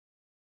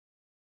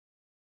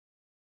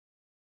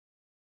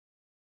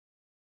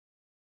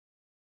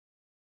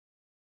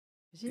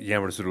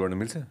यहाँबाट सुरु गर्न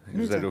मिल्छ?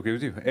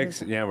 रोकेपछि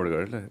एक्स यहाँबाट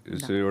गरेर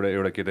ल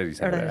एउटा केटा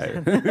रिसाएर आयो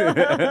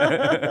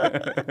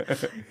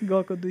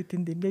गएको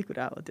 2-3 दिनकै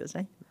कुरा हो त्यो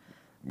चाहिँ।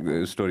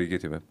 स्टोरी के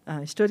थियो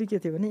म्याम? स्टोरी के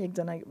थियो भने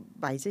एकजना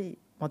भाइ चाहिँ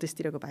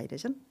मधेसतिरको भाइ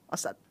रहेछन्,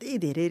 असाध्यै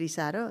धेरै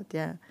रिसाएर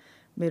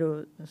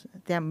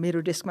त्यहाँ मेरो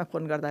डेस्कमा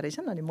फोन गर्दा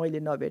रहेछन्। अनि मैले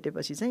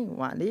नभेटेपछि चाहिँ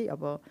उहाँले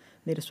अब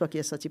मेरो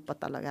स्वकीय सचिव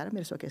पत्ता लगाएर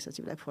मेरो स्वकीय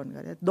सचिवलाई फोन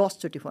गरेर 10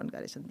 चोटि फोन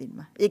गरेछन्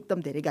दिनमा,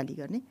 एकदम धेरै गाली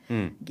गर्ने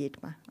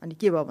गेटमा। अनि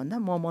के भयो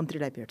भन्दा म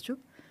मन्त्रीलाई भेट्छु,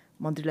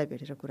 मन्त्रीलाई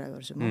भेटेर कुरा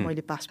गर्छु,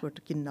 मैले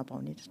पासपोर्ट किन्न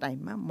नपाउने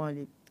टाइममा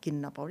मैले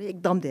किन्न नपाउने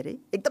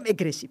एकदम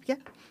एग्रेसिभ क्या।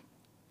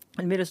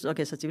 अनि मेरो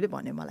स्वकीय सचिवले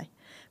भन्यो मलाई,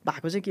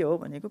 भएको चाहिँ के हो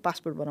भनेको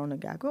पासपोर्ट बनाउन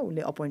गएको,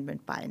 उसले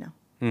अपोइन्टमेन्ट पाएन,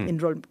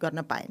 इनरोल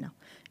गर्न पाएन।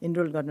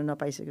 इनरोल गर्न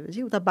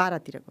नपाइसकेपछि उता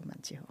 12तिरको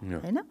मान्छे हो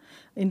होइन।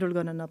 इनरोल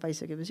गर्न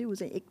नपाइसकेपछि ऊ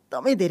चाहिँ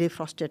एकदमै धेरै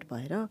फ्रस्ट्रेट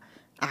भएर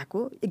आएको,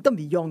 एकदम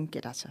यङ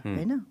केटा छ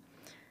होइन।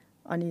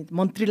 अनि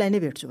मन्त्रीलाई नै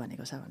भेट्छु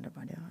भनेको छ भनेर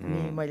भन्यो। अनि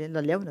मैले ल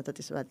ल्याऊ न त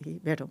त्यसो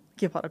भएदेखि भेटौँ,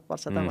 के फरक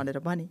पर्छ त भनेर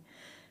भने।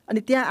 अनि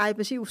त्यहाँ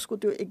आएपछि उसको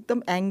त्यो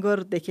एकदम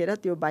एङ्गर देखेर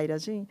त्यो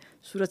बाहिर चाहिँ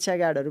सुरक्षा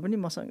गार्डहरू पनि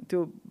मसँग त्यो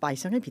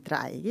भाइसँगै भित्र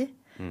आए कि।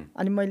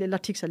 अनि मैले ल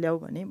ठिक छ ल्याऊ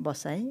भने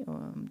बसाएँ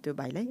त्यो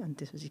भाइलाई। अनि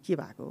त्यसपछि के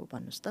भएको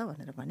भन्नुहोस् त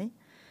भनेर भने।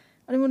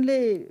 अनि उनले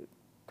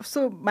कस्तो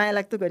माया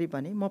लाग्दो गरी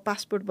भने म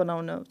पासपोर्ट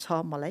बनाउन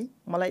छ,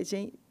 मलाई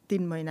चाहिँ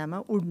 3 महिनामा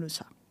उड्नु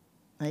छ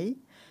है।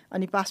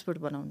 अनि पासपोर्ट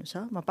बनाउनु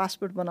छ, म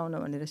पासपोर्ट बनाउन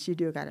भनेर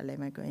सिडिओ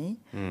कार्यालयमा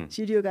गएँ।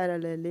 सिडिओ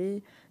कार्यालयले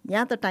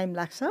यहाँ त टाइम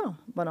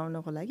लाग्छ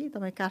बनाउनको लागि,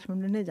 तपाईँ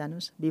काठमाडौँ नै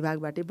जानुहोस्,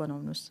 विभागबाटै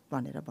बनाउनुहोस्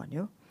भनेर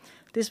भन्यो।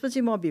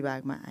 त्यसपछि म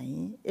विभागमा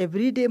आएँ।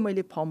 एभ्री डे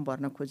मैले फर्म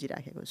भर्न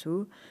खोजिराखेको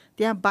छु।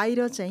 त्यहाँ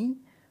बाहिर चाहिँ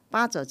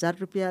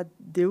 5,000 रुपियाँ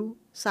देऊ,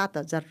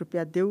 7,000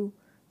 रुपियाँ देऊ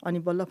अनि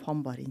बल्ल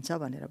फर्म भरिन्छ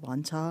भनेर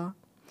भन्छ।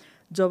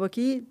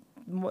 जबकि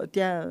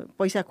त्यहाँ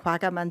पैसा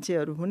खुवाएका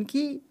मान्छेहरू हुन्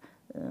कि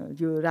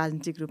यो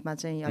राजनीतिक रूपमा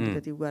चाहिँ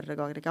अलिकति गरेर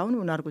गएका हुन्,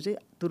 उनीहरूको चाहिँ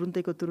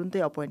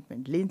तुरुन्तै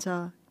अपोइन्टमेन्ट लिन्छ,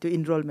 त्यो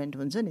इनरोलमेन्ट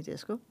हुन्छ नि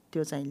त्यसको,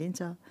 त्यो चाहिँ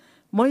लिन्छ।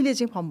 मैले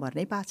चाहिँ फर्म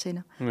भर्नै पाएको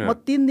छैन। म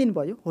 3 दिन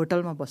भयो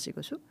होटलमा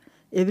बसेको छु,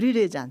 एभ्री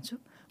डे जान्छु,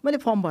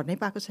 मैले फर्म भर्नै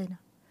पाएको छैन।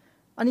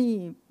 अनि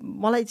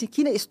मलाई चाहिँ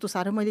किन यस्तो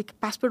साह्रो मैले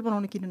पासपोर्ट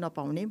बनाउन किन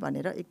नपाउने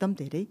भनेर एकदम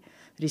धेरै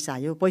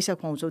रिसायो। पैसा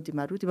खुवाउँछौ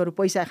तिमीहरू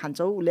पैसा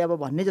खान्छौ, उसले अब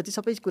भन्ने जति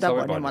सबै कुरा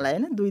भन्यो मलाई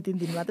होइन। 2-3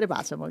 दिन मात्रै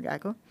भएको छ म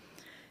गएको।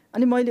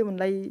 अनि मैले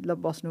उनलाई ल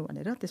बस्नु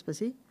भनेर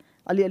त्यसपछि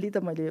अलिअलि त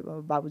मैले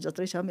बाबु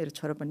जत्रै छ मेरो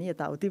छोरा पनि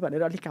यताउति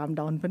भनेर अलिक काम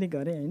डाउन पनि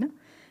गरेँ होइन।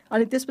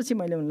 अनि त्यसपछि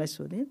मैले उनलाई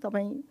सोधेँ,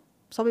 तपाईँ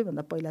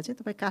सबैभन्दा पहिला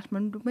चाहिँ तपाईँ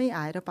काठमाडौँमै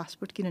आएर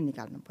पासपोर्ट किन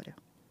निकाल्नु पर्यो?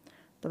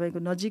 तपाईँको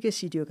नजिकै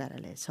सिडिओ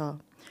कार्यालय छ,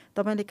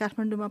 तपाईँले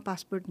काठमाडौँमा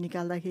पासपोर्ट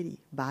निकाल्दाखेरि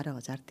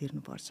 12,000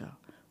 तिर्नुपर्छ,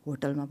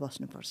 होटलमा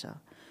बस्नुपर्छ।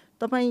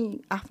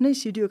 तपाईँ आफ्नै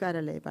सिडिओ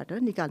कार्यालयबाट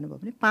निकाल्नुभयो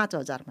भने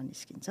 5,000मा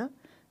निस्किन्छ,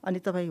 अनि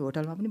तपाईँ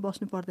होटलमा पनि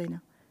बस्नु पर्दैन,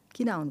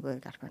 किन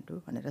आउनुभयो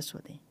काठमाडौँ भनेर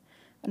सोधेँ।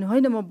 अनि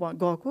होइन म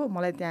गएको,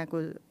 मलाई त्यहाँको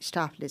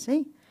स्टाफले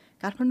चाहिँ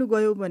काठमाडौँ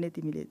गयौ भने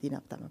तिमीले 3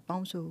 हप्तामा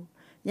पाउँछौ,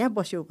 यहाँ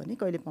बस्यौ भने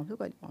कहिले पाउँछौ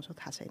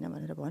थाहा छैन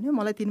भनेर भन्यो।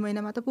 मलाई 3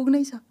 महिनामा त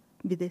पुग्नै छ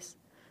विदेश,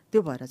 त्यो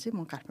भएर चाहिँ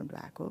म काठमाडौँ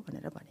आएको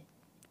भनेर भने।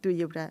 त्यो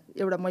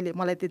एउटा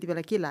मलाई त्यति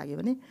बेला के लाग्यो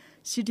भने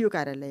सिडिओ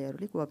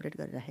कार्यालयहरूले कोअपरेट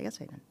गरिराखेका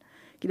छैनन्।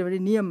 किनभने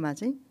नियममा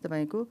चाहिँ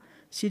तपाईँको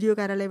सिडिओ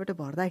कार्यालयबाट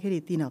भर्दाखेरि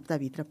 3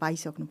 हप्ताभित्र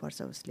पाइसक्नुपर्छ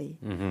उसले।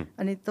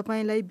 अनि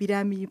तपाईँलाई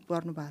बिरामी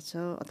पर्नु भएको छ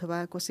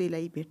अथवा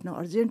कसैलाई भेट्न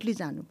अर्जेन्टली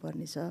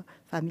जानुपर्ने छ,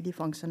 फ्यामिली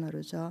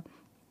फङ्सनहरू छ,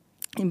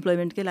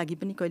 इम्प्लोइमेन्टकै लागि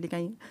पनि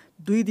कहिलेकाहीँ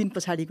 2 दिन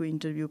पछाडिको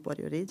इन्टरभ्यू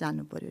पऱ्यो अरे,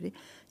 जानु पऱ्यो अरे।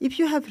 If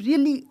you have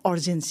really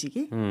urgency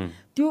के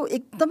त्यो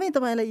एकदमै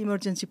तपाईँलाई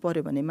इमर्जेन्सी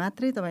पऱ्यो भने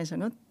मात्रै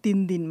तपाईँसँग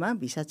 3 दिनमा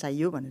भिसा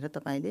चाहियो भनेर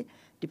तपाईँले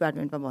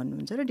डिपार्टमेन्टमा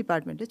भन्नुहुन्छ र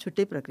डिपार्टमेन्टले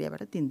छुट्टै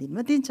प्रक्रियाबाट 3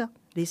 दिनमा दिन्छ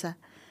भिसा।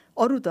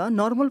 अरू त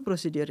नर्मल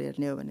प्रोसिडियर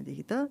हेर्ने हो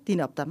भनेदेखि त 3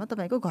 हप्तामा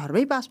तपाईँको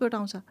घरमै पासपोर्ट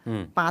आउँछ,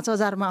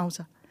 5,000मा आउँछ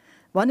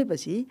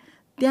भनेपछि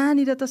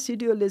त्यहाँनिर त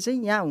सिडिओले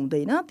चाहिँ यहाँ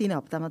हुँदैन, 3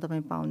 हप्तामा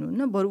तपाईँ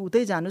पाउनुहुन्न, बरु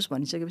उतै जानुहोस्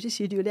भनिसकेपछि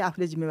सिडिओले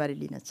आफूले जिम्मेवारी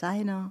लिन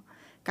चाहेन,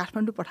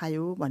 काठमाडौँ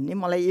पठायो भन्ने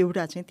मलाई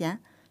एउटा चाहिँ त्यहाँ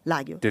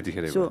लाग्यो।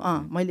 सो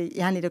मैले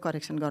यहाँनिर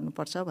करेक्सन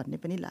गर्नुपर्छ भन्ने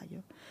पनि लाग्यो।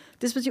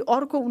 त्यसपछि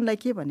अर्को उनलाई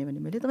के भन्यो भने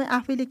मैले तपाईँ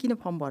आफैले किन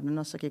फर्म भर्न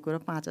नसकेको र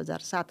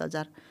 5,000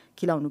 7,000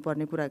 खिलाउनु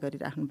पर्ने कुरा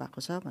गरिराख्नु भएको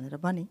छ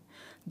भनेर भने।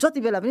 जति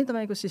बेला पनि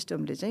तपाईँको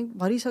सिस्टमले चाहिँ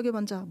भरिसक्यो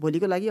भन्छ,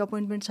 भोलिको लागि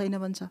अपोइन्टमेन्ट छैन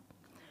भन्छ,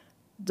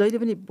 जहिले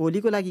पनि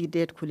भोलिको लागि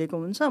डेट खुलेको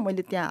हुन्छ,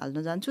 मैले त्यहाँ हाल्न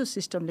जान्छु,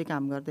 सिस्टमले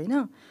काम गर्दैन,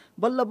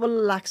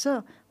 बल्ल लाग्छ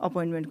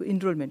अपोइन्टमेन्टको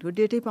इनरोलमेन्टको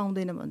डेटै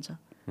पाउँदैन भन्छ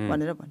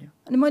भनेर भन्यो।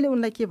 अनि मैले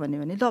उनलाई के भन्यो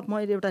भने ल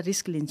मैले एउटा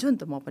रिस्क लिन्छु नि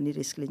त, म पनि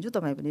रिस्क लिन्छु,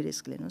 तपाईँ पनि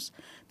रिस्क लिनुहोस्,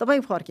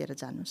 तपाईँ फर्केर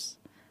जानुहोस्,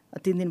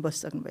 3 दिन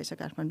बसिसक्नु भएछ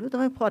काठमाडौँ,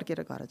 तपाईँ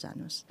फर्केर घर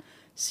जानुहोस्,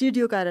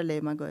 सिडिओ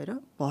कार्यालयमा गएर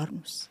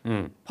भर्नुहोस्,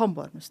 फर्म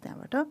भर्नुहोस्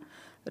त्यहाँबाट,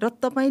 र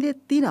तपाईँले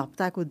 3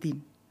 हप्ताको दिन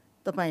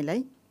तपाईँलाई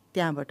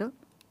त्यहाँबाट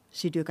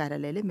सिडिओ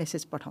कार्यालयले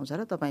मेसेज पठाउँछ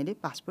र तपाईँले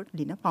पासपोर्ट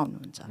लिन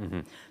पाउनुहुन्छ।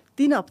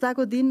 3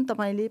 हप्ताको दिन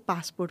तपाईँले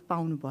पासपोर्ट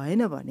पाउनु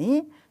भएन भने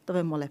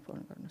तपाईँ मलाई फोन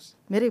गर्नुहोस्,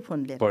 मेरै फोन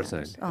लिएर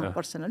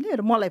पर्सनली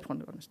र मलाई फोन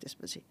गर्नुहोस्।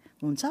 त्यसपछि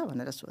हुन्छ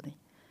भनेर सोधेँ।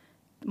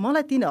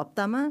 मलाई 3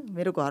 हप्तामा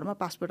मेरो घरमा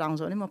पासपोर्ट आउँछ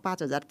भने म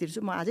 5,000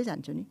 तिर्छु, म आजै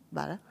जान्छु नि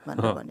भाडा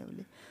भनेर भन्यो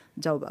उसले।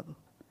 जाऊ बाबु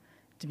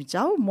तिमी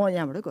जाऊ, म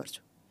यहाँबाट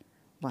गर्छु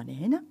भने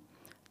होइन।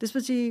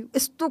 त्यसपछि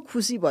यस्तो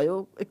खुसी भयो,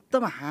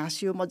 एकदम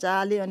हाँस्यो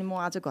मजाले। अनि म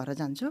आज घर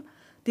जान्छु,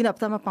 3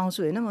 हप्तामा पाउँछु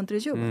होइन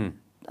मन्त्रीज्यू,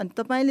 अनि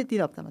तपाईँले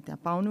 3 हप्तामा त्यहाँ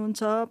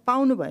पाउनुहुन्छ,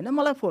 पाउनु भएन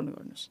मलाई फोन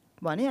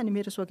गर्नुहोस् भने। अनि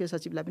मेरो स्वकीय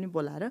सचिवलाई पनि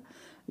बोलाएर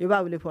यो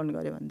बाबुले फोन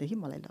गर्यो भनेदेखि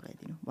मलाई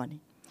लगाइदिनु भने।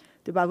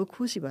 त्यो बाबु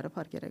खुसी भएर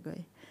फर्केर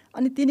गए।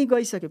 अनि तिनी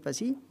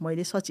गइसकेपछि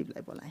मैले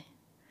सचिवलाई बोलाएँ।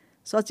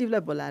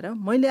 सचिवलाई बोलाएर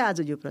मैले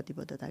आज यो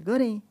प्रतिबद्धता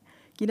गरेँ,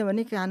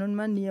 किनभने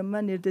कानुनमा, नियममा,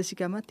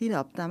 निर्देशिकामा 3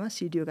 हप्तामा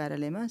सिडिओ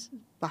कार्यालयमा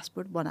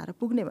पासपोर्ट बनाएर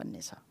पुग्ने भन्ने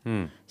छ।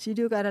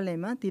 सिडिओ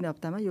कार्यालयमा 3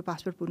 हप्तामा यो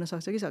पासपोर्ट पुग्न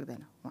सक्छ कि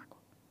सक्दैन उहाँको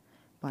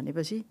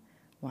भनेपछि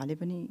उहाँलाई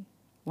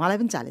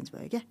पनि च्यालेन्ज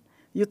भयो क्या।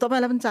 यो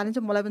तपाईँलाई पनि च्यालेन्ज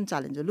हो, मलाई पनि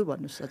च्यालेन्ज हो, लु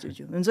भन्नुहोस्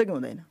सचिवज्यू हुन्छ कि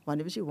हुँदैन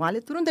भनेपछि उहाँले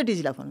तुरुन्तै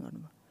डिजीलाई फोन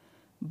गर्नुभयो।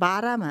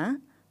 12मा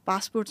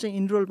पासपोर्ट चाहिँ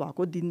इनरोल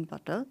भएको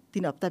दिनबाट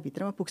 3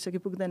 हप्ताभित्रमा पुग्छ कि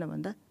पुग्दैन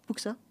भन्दा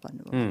पुग्छ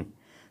भन्नुभयो।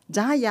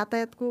 जहाँ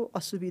यातायातको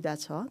असुविधा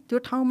छ त्यो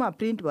ठाउँमा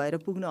प्रिन्ट भएर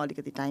पुग्न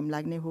अलिकति टाइम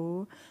लाग्ने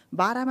हो,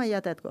 12मा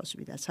यातायातको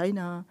असुविधा छैन,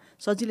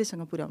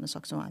 सजिलैसँग पुर्याउन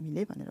सक्छौँ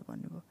हामीले भनेर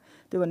भन्नुभयो।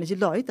 त्यो भनेपछि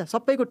ल है त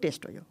सबैको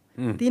टेस्ट हो यो,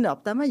 3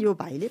 हप्तामा यो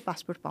भाइले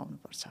पासपोर्ट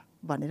पाउनुपर्छ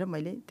भनेर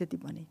मैले त्यति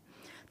भनेँ।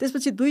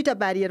 त्यसपछि 2टा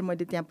ब्यारियर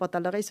मैले त्यहाँ पत्ता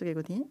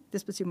लगाइसकेको थिएँ।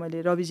 त्यसपछि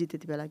मैले रविजी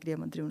त्यति बेला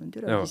गृहमन्त्री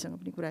हुनुहुन्थ्यो, रविजीसँग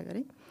पनि कुरा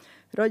गरेँ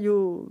र यो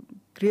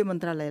गृह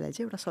मन्त्रालयलाई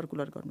चाहिँ एउटा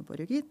सर्कुलर गर्नु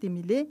पऱ्यो कि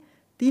तिमीले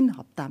 3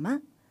 हप्तामा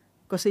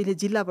कसैले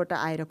जिल्लाबाट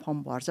आएर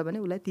फर्म भर्छ भने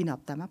उसलाई 3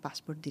 हप्तामा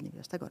पासपोर्ट दिने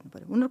व्यवस्था गर्नु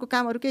पऱ्यो। उनीहरूको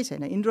कामहरू केही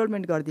छैन,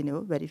 इनरोलमेन्ट गरिदिने हो,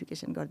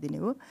 भेरिफिकेसन गरिदिने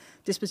हो,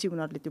 त्यसपछि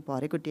उनीहरूले त्यो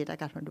भरेको डेटा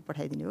काठमाडौँ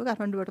पठाइदिने हो,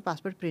 काठमाडौँबाट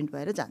पासपोर्ट प्रिन्ट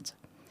भएर जान्छ,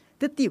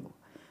 त्यति हो।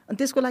 अनि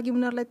त्यसको लागि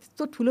उनीहरूलाई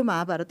त्यस्तो ठुलो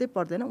महाभारतै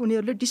पर्दैन।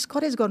 उनीहरूले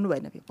डिस्करेज गर्नु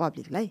भएन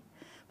पब्लिकलाई,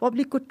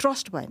 पब्लिकको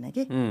ट्रस्ट भएन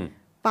कि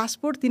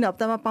पासपोर्ट 3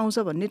 हप्तामा पाउँछ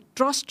भन्ने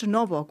ट्रस्ट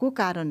नभएको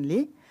कारणले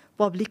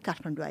पब्लिक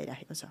काठमाडौँ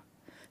आइरहेको छ।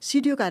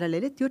 सिडिओ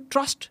कार्यालयले त्यो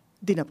ट्रस्ट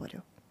दिन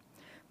पर्यो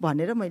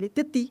भनेर मैले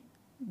त्यति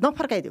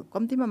नफर्काइदेऊ,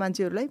 कम्तीमा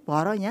मान्छेहरूलाई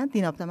भर यहाँ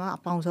 3 हप्तामा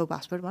पाउँछौ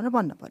पासपोर्ट भनेर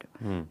भन्न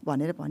पर्यो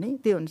भनेर भने।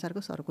 त्यही अनुसारको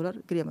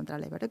सर्कुलर गृह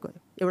मन्त्रालयबाट गयो।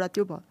 एउटा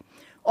त्यो भयो।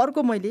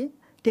 अर्को मैले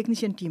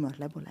टेक्निसियन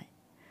टिमहरूलाई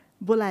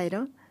बोलाएर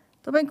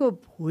तपाईँको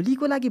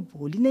भोलिको लागि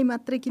भोलि नै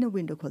मात्रै किन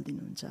विन्डो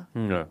खोलिदिनुहुन्छ,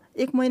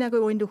 1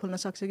 महिनाको विन्डो खोल्न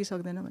सक्छ कि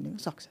सक्दैन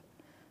भनेको सक्छ,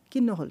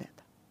 किन नखोल्यो त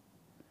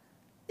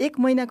 1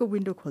 महिनाको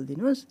विन्डो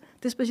खोलिदिनुहोस्।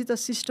 त्यसपछि त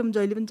सिस्टम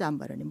जहिले पनि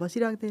जाम भएर नि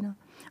बसिराख्दैन।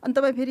 अनि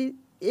तपाईँ फेरि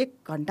 1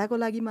 घन्टाको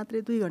लागि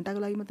मात्रै 2 घन्टाको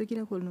लागि मात्रै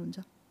किन खोल्नुहुन्छ,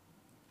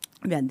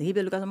 बिहानदेखि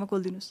बेलुकासम्म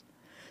खोलिदिनुहोस्।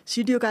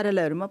 सिडिओ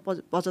कार्यालयहरूमा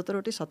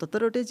 75वटै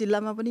 77वटै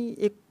जिल्लामा पनि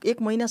एक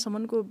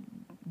महिनासम्मको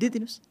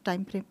दिइदिनुहोस्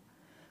टाइम फ्रेम।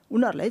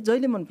 उनीहरूलाई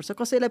जहिले मनपर्छ,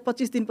 कसैलाई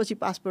 25 दिनपछि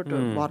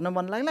पासपोर्ट भर्न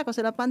मन लाग्ला,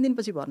 कसैलाई 5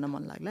 दिनपछि भर्न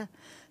मन लाग्ला।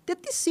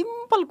 त्यति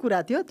सिम्पल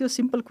कुरा थियो। त्यो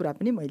सिम्पल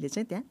कुरा पनि मैले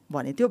चाहिँ त्यहाँ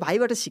भने, त्यो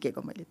भाइबाट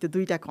सिकेको मैले त्यो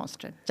 2टा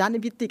कन्स्टेन्ट। जाने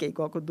बित्तिकै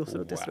गएको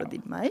दोस्रो तेस्रो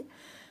दिनमा है।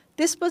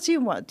 त्यसपछि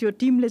त्यो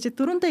टिमले चाहिँ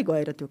तुरुन्तै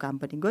गएर त्यो काम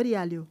पनि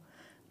गरिहाल्यो।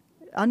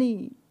 अनि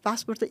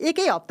पासपोर्ट चाहिँ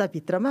 1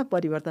 हप्ताभित्रमा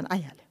परिवर्तन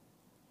आइहाल्यो।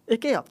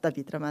 1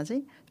 हप्ताभित्रमा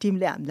चाहिँ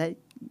टिमले हामीलाई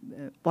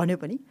भन्यो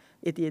पनि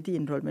यति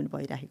इनरोलमेन्ट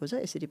भइरहेको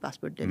छ, यसरी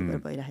पासपोर्ट डेलिभर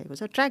भइरहेको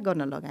छ, ट्र्याक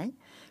गर्न लगाएँ।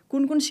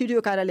 कुन सिडिओ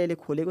कार्यालयले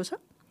खोलेको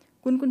छ,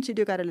 कुन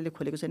सिडिओ कार्यालयले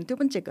खोलेको छैन त्यो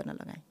पनि चेक गर्न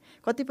लगाएँ।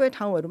 कतिपय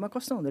ठाउँहरूमा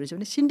कस्तो हुँदो रहेछ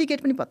भने सिन्डिकेट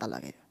पनि पत्ता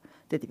लगायो।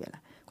 त्यति बेला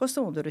कस्तो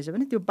हुँदो रहेछ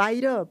भने त्यो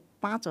बाहिर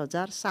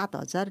 5,000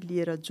 7,000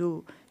 लिएर जो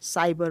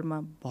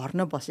साइबरमा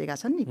भर्न बसेका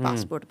छन् नि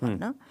पासपोर्ट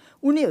भर्न,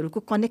 उनीहरूको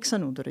कनेक्सन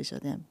हुँदो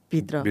रहेछ त्यहाँ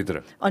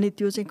भित्र। अनि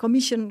त्यो चाहिँ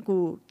कमिसनको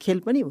खेल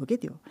पनि हो कि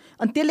त्यो।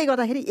 अनि त्यसले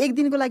गर्दाखेरि 1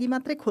 दिनको लागि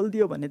मात्रै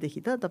खोलिदियो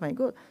भनेदेखि त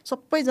तपाईँको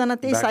सबैजना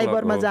त्यही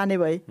साइबरमा जाने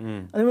भए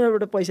अनि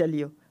उनीहरूबाट पैसा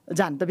लियो,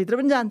 जान त भित्र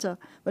पनि जान्छ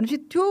भनेपछि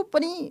त्यो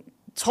पनि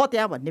छ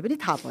त्यहाँ भन्ने पनि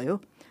थाहा भयो।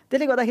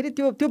 त्यसले गर्दाखेरि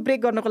त्यो ब्रेक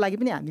गर्नको लागि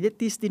पनि हामीले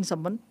 30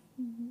 दिनसम्म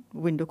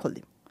विन्डो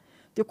खोलिदियौँ।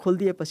 त्यो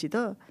खोलिदिएपछि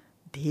त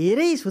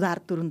धेरै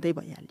सुधार तुरुन्तै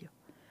भइहाल्यो।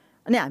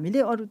 अनि हामीले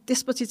अरू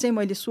त्यसपछि चाहिँ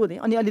मैले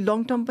सोधेँ, अनि अलि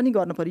लङ टर्म पनि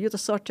गर्नु पऱ्यो, यो त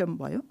सर्ट टर्म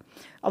भयो,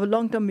 अब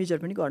लङ टर्म मेजर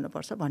पनि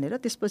गर्नुपर्छ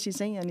भनेर त्यसपछि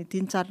चाहिँ अनि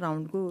 3-4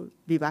 राउन्डको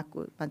विभागको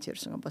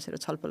मान्छेहरूसँग बसेर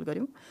छलफल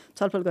गऱ्यौँ।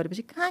 छलफल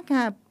गरेपछि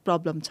कहाँ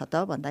प्रब्लम छ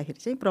त भन्दाखेरि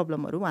चाहिँ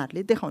प्रब्लमहरू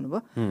उहाँहरूले देखाउनु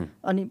भयो।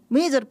 अनि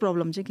मेजर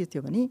प्रब्लम चाहिँ के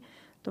थियो भने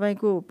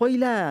तपाईँको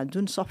पहिला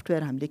जुन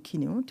सफ्टवेयर हामीले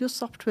किन्यौँ त्यो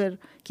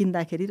सफ्टवेयर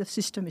किन्दाखेरि र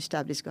सिस्टम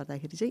इस्टाब्लिस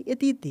गर्दाखेरि चाहिँ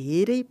यति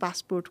धेरै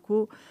पासपोर्टको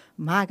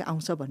माग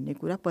आउँछ भन्ने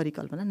कुरा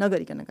परिकल्पना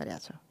नगरिकन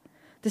गरेको छ।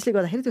 त्यसले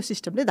गर्दाखेरि त्यो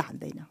सिस्टमले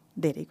धान्दैन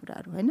धेरै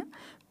कुराहरू होइन,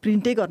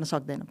 प्रिन्टै गर्न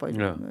सक्दैन।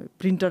 पहिला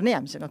प्रिन्टर नै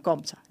हामीसँग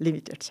कम छ,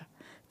 लिमिटेड छ,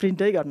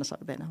 प्रिन्टै गर्न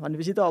सक्दैन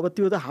भनेपछि त अब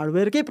त्यो त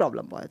हार्डवेयरकै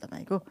प्रब्लम भयो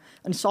तपाईँको।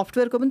 अनि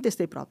सफ्टवेयरको पनि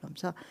त्यस्तै प्रब्लम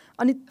छ।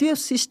 अनि त्यो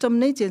सिस्टम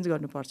नै चेन्ज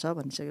गर्नुपर्छ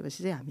भनिसकेपछि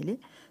चाहिँ हामीले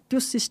त्यो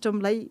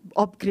सिस्टमलाई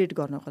अपग्रेड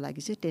गर्नको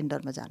लागि चाहिँ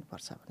टेन्डरमा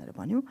जानुपर्छ भनेर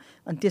भन्यौँ।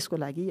 अनि त्यसको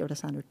लागि एउटा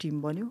सानो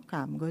टिम बन्यो,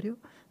 काम गर्यो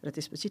र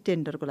त्यसपछि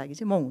टेन्डरको लागि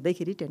चाहिँ म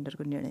हुँदैखेरि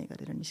टेन्डरको निर्णय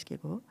गरेर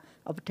निस्केको हो।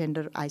 अब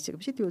टेन्डर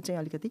आइसकेपछि त्यो चाहिँ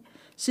अलिकति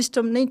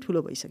सिस्टम नै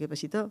ठुलो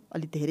भइसकेपछि त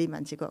अलिक धेरै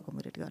मान्छेको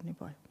अकोमोडेट गर्ने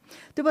भयो।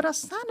 त्यो भएर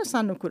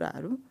सानो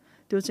कुराहरू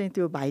त्यो चाहिँ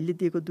त्यो भाइले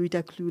दिएको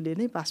 2टा क्लुले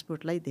नै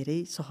पासपोर्टलाई धेरै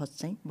सहज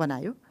चाहिँ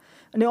बनायो।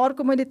 अनि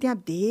अर्को मैले त्यहाँ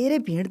धेरै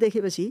भिड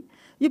देखेपछि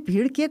यो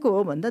भिड के को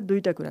हो भन्दा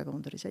 2टा कुराको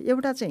हुँदो रहेछ।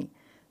 एउटा चाहिँ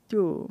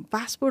त्यो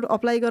पासपोर्ट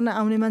अप्लाई गर्न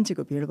आउने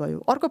मान्छेको भिड भयो,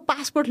 अर्को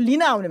पासपोर्ट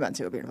लिन आउने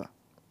मान्छेको भिड भयो।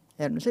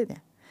 हेर्नुहोस् है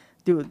त्यहाँ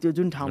त्यो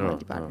जुन ठाउँमा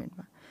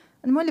डिपार्टमेन्टमा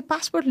अनि मैले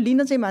पासपोर्ट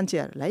लिन चाहिँ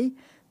मान्छेहरूलाई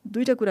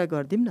दुईवटा कुरा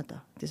गरिदिउँ न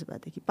त। त्यसो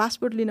भएदेखि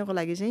पासपोर्ट लिनको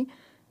लागि चाहिँ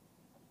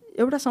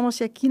एउटा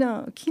समस्या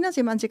किन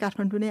चाहिँ मान्छे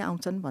काठमाडौँ नै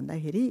आउँछन्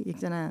भन्दाखेरि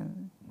एकजना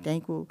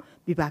त्यहीँको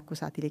विभागको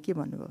साथीले के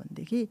भन्नुभयो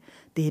भनेदेखि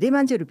धेरै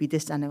मान्छेहरू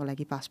विदेश जानको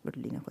लागि पासपोर्ट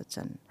लिन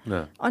खोज्छन्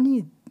अनि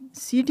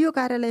सिडिओ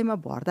कार्यालयमा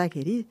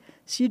भर्दाखेरि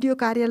सिडिओ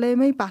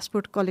कार्यालयमै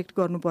पासपोर्ट कलेक्ट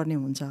गर्नुपर्ने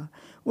हुन्छ।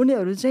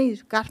 उनीहरू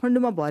चाहिँ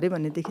काठमाडौँमा भर्यो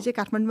भनेदेखि चाहिँ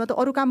काठमाडौँमा त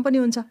अरू काम पनि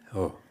हुन्छ,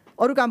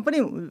 अरू काम पनि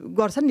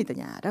गर्छन् नि त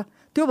यहाँ आएर,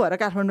 त्यो भएर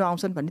काठमाडौँ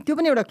आउँछन् भन्ने त्यो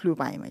पनि एउटा क्लु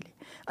पाएँ मैले।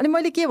 अनि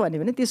मैले के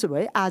भने त्यसो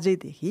भए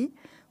आजैदेखि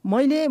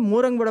मैले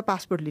मोरङबाट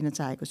पासपोर्ट लिन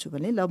चाहेको छु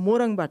भने ल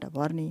मोरङबाट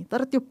भर्ने,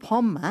 तर त्यो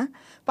फर्ममा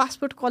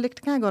पासपोर्ट कलेक्ट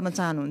कहाँ गर्न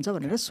चाहनुहुन्छ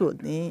भनेर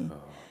सोध्ने।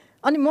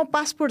 अनि म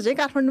पासपोर्ट चाहिँ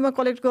काठमाडौँमा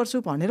कलेक्ट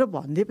गर्छु भनेर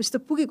भनिदिएपछि त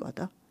पुगेको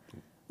त,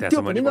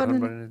 त्यो पनि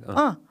गर्दैन।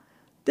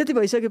 त्यति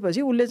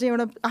भइसकेपछि उसले चाहिँ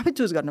एउटा आफै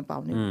चुज गर्न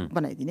पाउने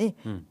बनाइदिने,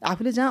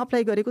 आफूले जहाँ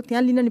अप्लाई गरेको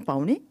त्यहाँ लिन नि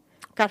पाउने,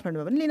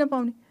 काठमाडौँमा पनि लिन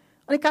पाउने।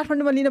 अनि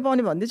काठमाडौँमा लिन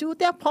पाउने भन्दैछु ऊ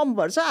त्यहाँ फर्म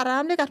भर्छ,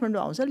 आरामले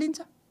काठमाडौँ आउँछ, लिन्छ,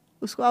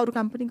 उसको अरू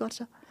काम पनि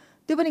गर्छ।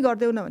 त्यो पनि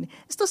गरिदेऊ न भने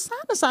यस्तो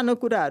सानो सानो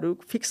कुराहरू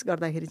फिक्स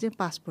गर्दाखेरि चाहिँ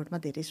पासपोर्टमा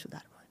धेरै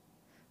सुधार भयो,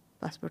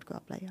 पासपोर्टको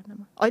अप्लाई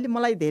गर्नमा। अहिले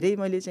मलाई धेरै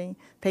मैले चाहिँ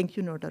थ्याङ्क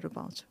यू नोटहरू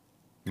पाउँछु।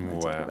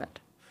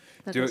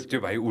 त्यो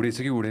भाइ उडेछ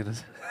कि उडेन?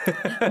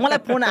 मलाई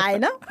फोन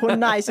आएन, फोन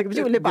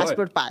नआइसकेपछि उसले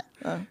पासपोर्ट पायो,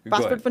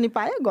 पासपोर्ट पनि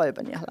पायो, गयो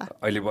पनि होला।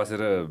 अहिले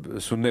बसेर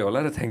सुन्दै होला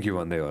र थ्याङ्क यू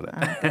भन्दै होला,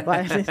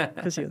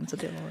 खुसी हुन्छ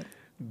त्यो।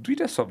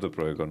 दुईवटा शब्द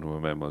प्रयोग गर्नुभयो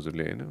म्याम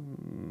हजुरले होइन,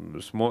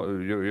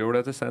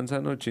 एउटा त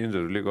सानो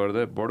चेन्जहरूले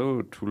गर्दा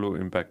बडो ठुलो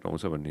इम्प्याक्ट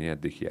आउँछ भन्ने यहाँ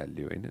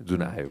देखिहाल्यो होइन,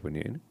 जुन आयो पनि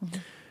होइन।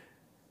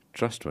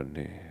 ट्रस्ट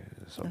भन्ने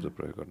शब्द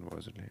प्रयोग गर्नुभयो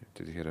हजुरले,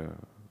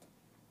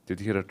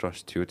 त्यतिखेर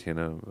ट्रस्ट थियो थिएन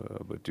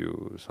अब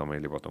त्यो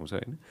समयले बताउँछ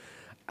होइन।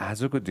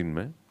 आजको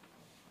दिनमा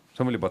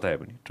समयले बतायो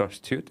भने ट्रस्ट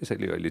थियो,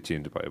 त्यसैले अहिले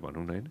चेन्ज भयो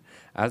भनौँ न होइन।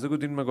 आजको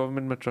दिनमा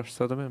गभर्मेन्टमा ट्रस्ट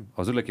छ त म्याम?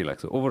 हजुरलाई के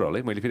लाग्छ ओभरअल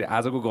है? मैले फेरि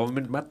आजको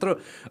गभर्मेन्ट मात्र,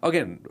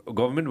 अगेन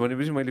गभर्मेन्ट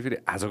भनेपछि मैले फेरि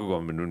आजको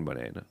गभर्मेन्ट पनि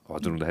भने होइन,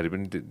 हजुर हुँदाखेरि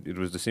पनि it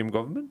was the same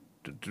government,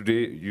 today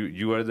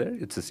you are there,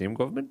 it's the same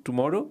government,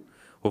 tomorrow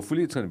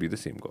hopefully it's gonna be the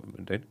same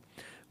government होइन।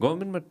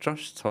 गभर्मेन्टमा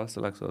ट्रस्ट छ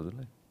जस्तो लाग्छ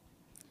हजुरलाई?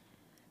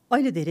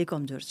 अहिले धेरै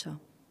कमजोर छ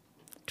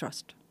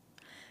ट्रस्ट।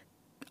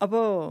 अब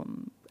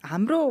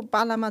हाम्रो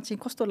पालामा चाहिँ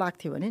कस्तो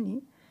लाग्थ्यो भने नि,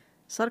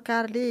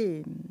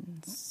 सरकारले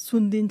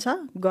सुनिदिन्छ,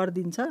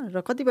 गरिदिन्छ र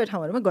कतिपय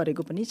ठाउँहरूमा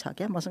गरेको पनि छ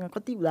क्या। मसँग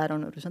कति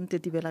उदाहरणहरू छन्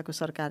त्यति बेलाको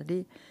सरकारले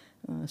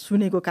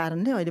सुनेको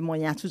कारणले अहिले म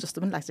यहाँ छु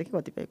जस्तो पनि लाग्छ कि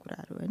कतिपय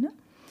कुराहरू होइन।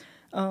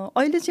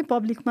 अहिले चाहिँ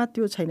पब्लिकमा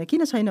त्यो छैन।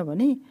 किन छैन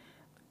भने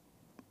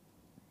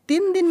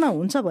 3 दिनमा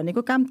हुन्छ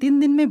भनेको काम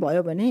 3 दिनमै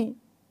भयो भने,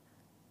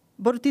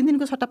 बरु 3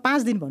 दिनको सट्टा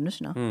 5 दिन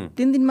भन्नुहोस् न,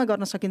 3 दिनमा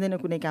गर्न सकिँदैन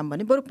कुनै काम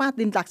भने बरु 5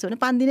 दिन लाग्छ भने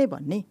 5 दिनै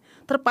भन्ने,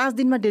 तर 5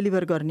 दिनमा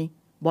डेलिभर गर्ने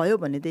भयो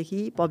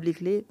भनेदेखि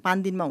पब्लिकले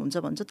 5 दिनमा हुन्छ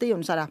भन्छ, त्यही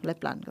अनुसार आफूलाई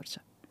प्लान गर्छ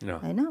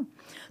होइन।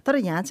 तर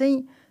यहाँ चाहिँ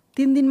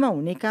 3 दिनमा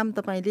हुने काम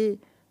तपाईँले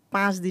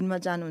 5 दिनमा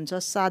जानुहुन्छ,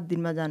 7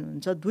 दिनमा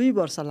जानुहुन्छ, 2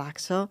 वर्ष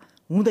लाग्छ,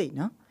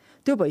 हुँदैन।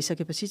 त्यो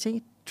भइसकेपछि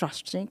चाहिँ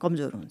ट्रस्ट चाहिँ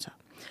कमजोर हुन्छ।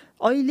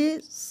 अहिले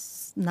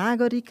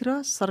नागरिक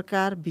र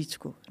सरकार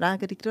बिचको,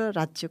 नागरिक र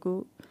राज्यको,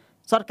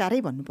 सरकारै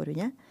भन्नु पऱ्यो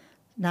यहाँ,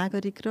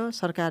 नागरिक र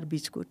सरकार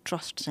बिचको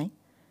ट्रस्ट चाहिँ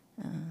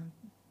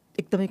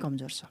एकदमै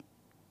कमजोर छ।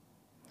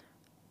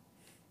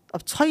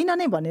 अब छैन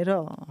नै भनेर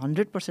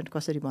 100%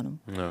 कसरी भनौँ?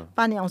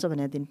 पानी आउँछ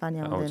भने दिन पानी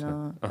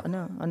आउँदैन होइन,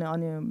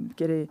 अनि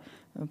के अरे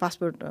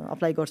पासपोर्ट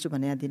अप्लाई गर्छु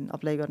भने दिन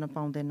अप्लाई गर्न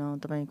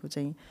पाउँदैन, तपाईँको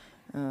चाहिँ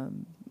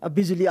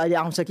बिजुली अहिले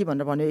आउँछ कि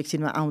भनेर भन्यो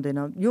एकछिनमा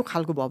आउँदैन, यो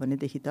खालको भयो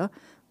भनेदेखि त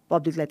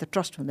पब्लिकलाई त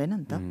ट्रस्ट हुँदैन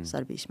नि त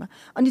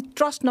सर्भिसमा। अनि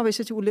ट्रस्ट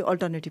नभएपछि उसले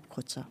अल्टरनेटिभ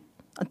खोज्छ,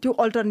 अनि त्यो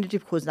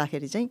अल्टरनेटिभ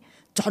खोज्दाखेरि चाहिँ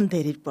झन्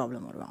धेरै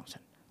प्रब्लमहरू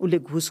आउँछन्। उसले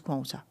घुस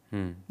खुवाउँछ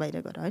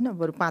बाहिर गएर होइन,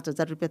 बरु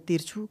 5,000 रुपियाँ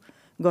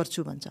तिर्छु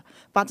गर्छु भन्छ,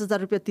 5,000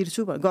 रुपियाँ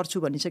तिर्छु गर्छु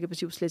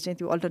भनिसकेपछि उसले चाहिँ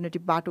त्यो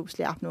अल्टरनेटिभ बाटो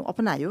उसले आफ्नो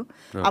अपनायो।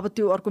 अब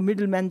त्यो अर्को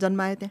मिडल म्यान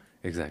जन्मायो त्यहाँ,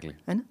 एक्ज्याक्टली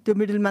होइन। त्यो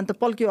मिडल म्यान त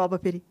पल्क्यो, अब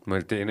फेरि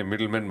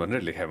मिडल म्यान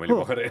भनेर लेखाएँ मैले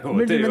भर्खरै,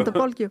 मिडल म्यान त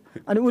पल्क्यो,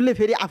 अनि उसले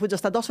फेरि आफू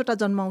जस्ता 10वटा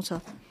जन्माउँछ।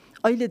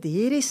 अहिले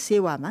धेरै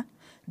सेवामा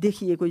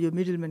देखिएको यो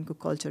मिडल म्यानको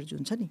कल्चर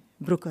जुन छ नि,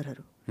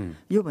 ब्रोकरहरू,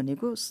 यो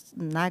भनेको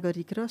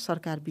नागरिक र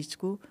सरकार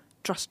बिचको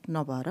ट्रस्ट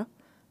नभएर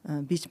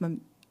बिचमा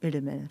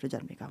मिडल म्यानहरू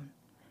जन्मेका हुन्।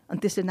 अनि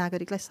त्यसले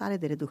नागरिकलाई साह्रै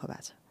धेरै दुःख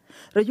भएको छ।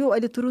 र यो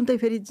अहिले तुरुन्तै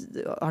फेरि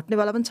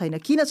हट्नेवाला पनि छैन।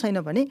 किन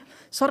छैन भने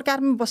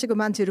सरकारमा बसेको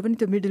मान्छेहरू पनि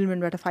त्यो मिडल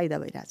म्यानबाट फाइदा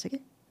भइरहेछ कि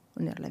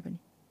उनीहरूलाई पनि,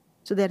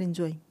 सो दे आर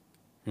इन्जोइङ।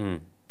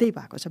 त्यही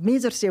भएको छ।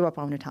 मेजर सेवा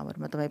पाउने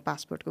ठाउँहरूमा तपाईँ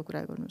पासपोर्टको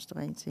कुरा गर्नुहोस्,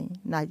 तपाईँ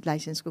चाहिँ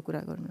लाइसेन्सको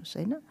कुरा गर्नुहोस्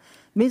होइन,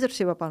 मेजर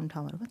सेवा पाउने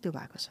ठाउँहरूमा त्यो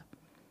भएको छ।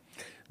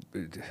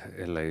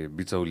 यसलाई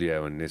बिचौलिया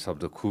भन्ने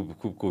शब्द खुब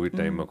कोभिड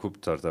टाइममा खुब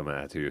चर्चामा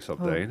आएको थियो यो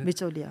शब्द होइन,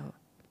 बिचौलिया हो।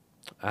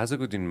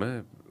 आजको दिनमा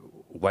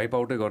वाइप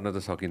आउटै गर्न त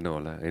सकिन्न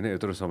होला होइन,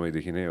 यत्रो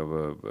समयदेखि नै अब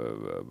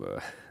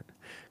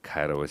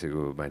खाएर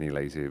बसेको बानी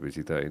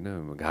लागिसकेपछि त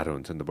होइन गाह्रो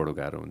हुन्छ नि त, बडो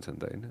गाह्रो हुन्छ नि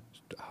त होइन।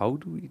 How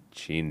do we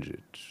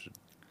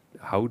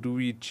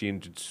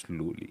change it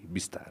slowly,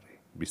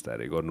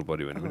 बिस्तारै गर्नु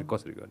पऱ्यो भने पनि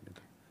कसरी गर्ने त?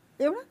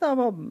 एउटा त अब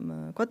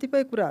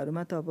कतिपय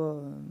कुराहरूमा त अब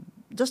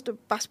जस्ट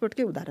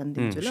पासपोर्टकै उदाहरण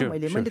दिन्छु ल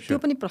मैले त्यो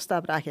पनि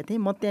प्रस्ताव राखेको थिएँ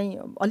म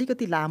त्यहीँ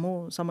अलिकति लामो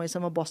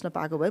समयसम्म बस्न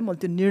पाएको भए मैले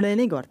त्यो निर्णय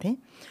नै गर्थेँ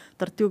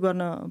तर त्यो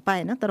गर्न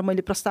पाएन तर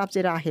मैले प्रस्ताव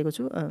चाहिँ राखेको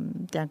छु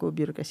त्यहाँको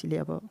ब्युरोक्रेसीले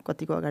अब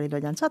कतिको अगाडि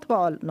लैजान्छ अथवा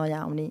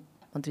नयाँ आउने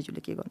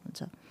मन्त्रीज्यूले के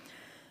गर्नुहुन्छ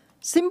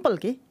सिम्पल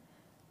के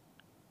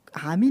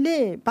हामीले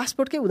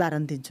पासपोर्टकै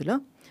उदाहरण दिन्छु ल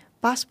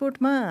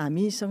पासपोर्टमा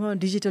हामीसँग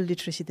डिजिटल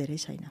लिट्रेसी धेरै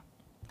छैन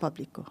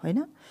पब्लिकको होइन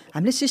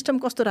हामीले सिस्टम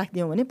कस्तो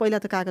राखिदियौँ भने पहिला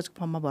त कागजको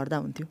फर्ममा भर्दा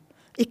हुन्थ्यो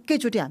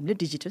एकैचोटि हामीले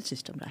डिजिटल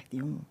सिस्टम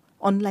राखिदियौँ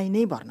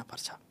अनलाइनै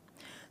भर्नुपर्छ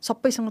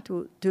सबैसँग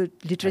त्यो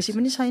लिट्रेसी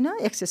पनि छैन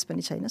एक्सेस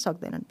पनि छैन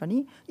सक्दैनन् पनि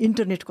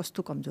इन्टरनेट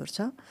कस्तो कमजोर छ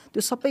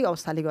त्यो सबै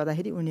अवस्थाले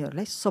गर्दाखेरि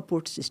उनीहरूलाई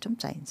सपोर्ट सिस्टम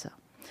चाहिन्छ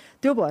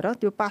त्यो भएर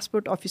त्यो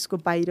पासपोर्ट अफिसको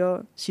बाहिर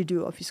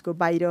सिडिओ अफिसको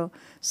बाहिर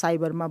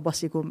साइबरमा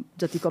बसेको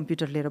जति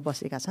कम्प्युटर लिएर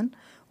बसेका छन्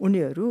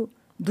उनीहरू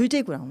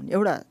दुईटै कुरा हुन्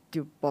एउटा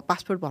त्यो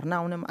पासपोर्ट भर्न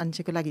आउने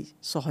मान्छेको लागि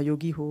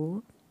सहयोगी हो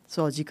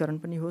सहजीकरण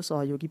पनि हो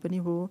सहयोगी पनि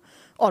हो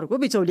अर्को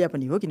बिचौलिया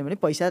पनि हो किनभने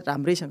पैसा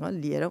राम्रैसँग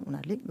लिएर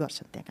उनीहरूले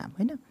गर्छन् त्यहाँ काम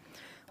होइन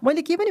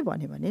मैले के पनि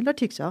भने ल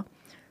ठिक छ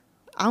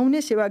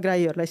आउने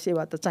सेवाग्राहीहरूलाई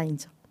सेवा त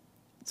चाहिन्छ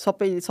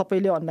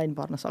सबैले अनलाइन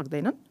भर्न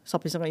सक्दैनन्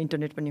सबैसँग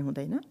इन्टरनेट पनि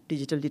हुँदैन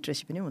डिजिटल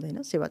लिट्रेसी पनि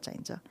हुँदैन सेवा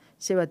चाहिन्छ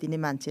सेवा दिने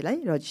मान्छेलाई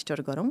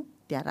रजिस्टर गरौँ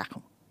त्यहाँ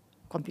राखौँ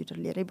कम्प्युटर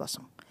लिएरै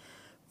बसौँ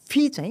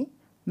फी चाहिँ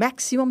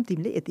म्याक्सिमम्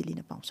तिमीले यति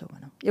लिन पाउँछौ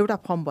भनौँ एउटा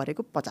फर्म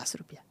भरेको 50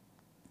 रुपियाँ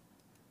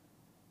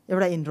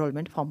एउटा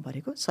इनरोलमेन्ट फर्म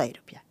भरेको 100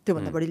 रुपियाँ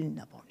त्योभन्दा बढी लिन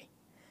नपाउने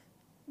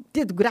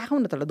त्यो राखौँ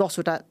न त ल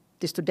 10वटा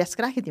त्यस्तो डेस्क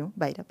राखिदिउँ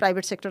बाहिर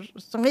प्राइभेट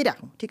सेक्टरसँगै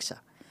राखौँ ठिक छ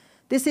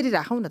त्यसरी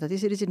राखौँ न त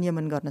त्यसरी चाहिँ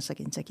नियमन गर्न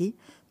सकिन्छ कि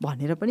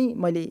भनेर पनि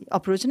मैले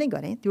अप्रोच नै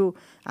गरेँ त्यो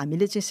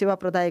हामीले चाहिँ सेवा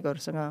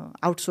प्रदायकहरूसँग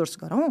आउटसोर्स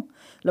गरौँ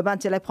ल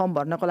मान्छेलाई फर्म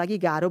भर्नको लागि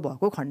गाह्रो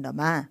भएको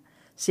खण्डमा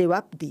सेवा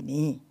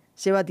दिने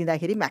सेवा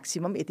दिँदाखेरि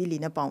म्याक्सिमम् यति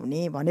लिन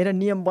पाउने भनेर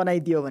नियम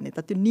बनाइदियो भने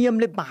त त्यो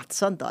नियमले बाँच्छ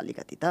नि त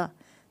अलिकति त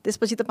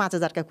त्यसपछि त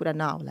 5000 का कुरा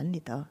नआउला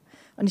नि त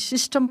अनि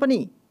सिस्टम पनि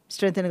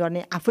स्ट्रेन्थन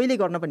गर्ने आफैले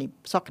गर्न पनि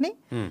सक्ने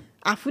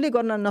आफूले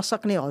गर्न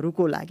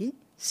नसक्नेहरूको लागि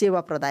सेवा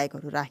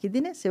प्रदायकहरू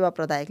राखिदिने सेवा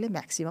प्रदायकले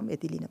म्याक्सिमम्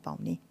यति लिन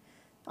पाउने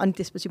अनि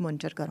त्यसपछि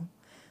मोनिटर गरौँ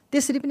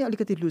त्यसरी पनि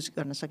अलिकति लुज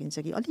गर्न सकिन्छ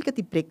कि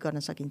अलिकति ब्रेक गर्न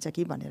सकिन्छ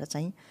कि भनेर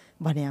चाहिँ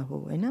भने हो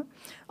होइन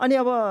अनि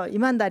अब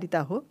इमान्दारिता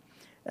हो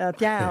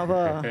त्यहाँ अब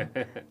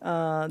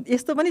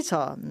यस्तो पनि छ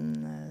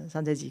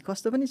सञ्जयजी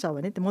कस्तो पनि छ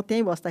भने म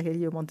त्यहीँ बस्दाखेरि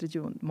यो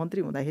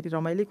मन्त्री हुँदाखेरि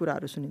रमाइलो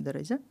कुराहरू सुनिँदो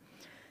रहेछ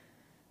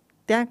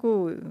त्यहाँको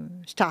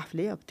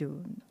स्टाफले अब त्यो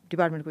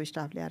डिपार्टमेन्टको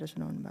स्टाफले आएर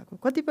सुनाउनु भएको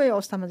कतिपय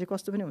अवस्थामा चाहिँ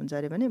कस्तो पनि हुन्छ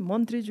अरे भने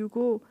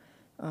मन्त्रीज्यूको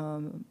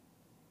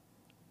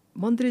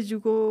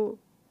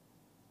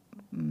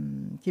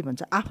के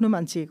भन्छ आफ्नो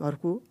मान्छे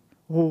घरको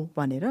हो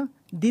भनेर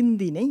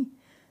दिनदिनै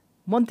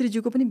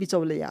मन्त्रीज्यूको पनि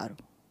बिचौलियाहरू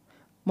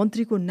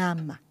मन्त्रीको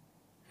नाममा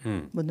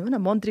बुझ्नुभयो न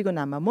मन्त्रीको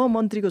नाममा म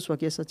मन्त्रीको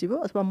स्वकीय सचिव हो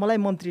अथवा मलाई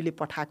मन्त्रीले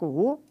पठाएको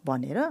हो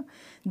भनेर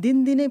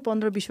दिनदिनै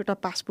 15-20वटा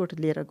पासपोर्ट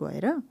लिएर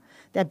गएर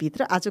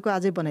त्यहाँभित्र आजको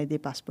आजै बनाइदिए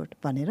पासपोर्ट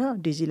भनेर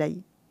डिजीलाई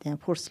त्यहाँ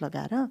फोर्स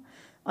लगाएर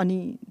अनि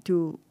त्यो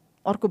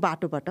अर्को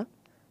बाटोबाट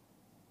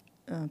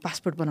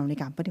पासपोर्ट बनाउने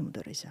काम पनि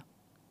हुँदो रहेछ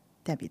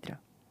त्यहाँभित्र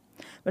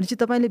भनेपछि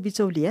तपाईँले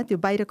बिचौलिया त्यो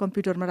बाहिर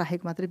कम्प्युटरमा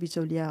राखेको मात्रै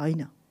बिचौलिया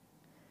होइन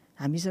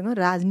हामीसँग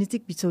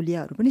राजनीतिक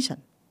बिचौलियाहरू पनि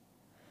छन्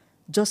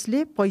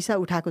जसले पैसा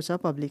उठाएको छ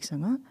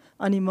पब्लिकसँग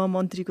अनि म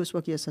मन्त्रीको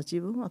स्वकीय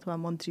सचिव हो अथवा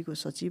मन्त्रीको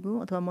सचिव हो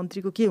अथवा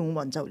मन्त्रीको के हुँ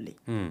भन्छ उसले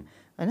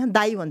होइन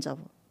दाई भन्छ अब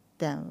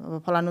त्यहाँ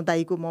अब फलानु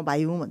दाईको म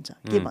भाइ हुँ भन्छ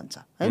के भन्छ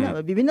होइन अब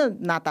विभिन्न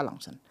नाता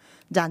लाउँछन्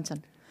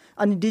जान्छन्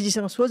अनि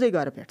डिजीसँग सोझै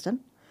गएर भेट्छन्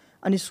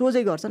अनि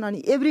सोझै गर्छन्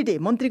अनि एभ्री डे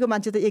मन्त्रीको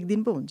मान्छे त 1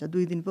 दिन पो हुन्छ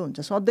 2 दिन पो हुन्छ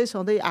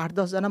सधैँ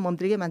 8-10 जना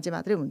मन्त्रीकै मान्छे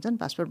मात्रै हुन्छन्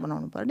पासपोर्ट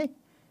बनाउनु पर्ने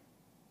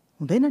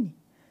हुँदैन नि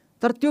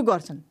तर त्यो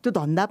गर्छन् त्यो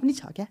धन्दा पनि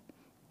छ क्या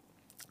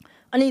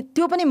अनि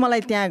त्यो पनि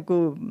मलाई त्यहाँको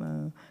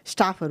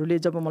स्टाफहरूले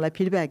जब मलाई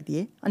फिडब्याक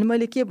दिए अनि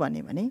मैले के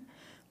भने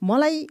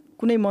मलाई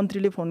कुनै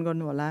मन्त्रीले फोन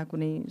गर्नु होला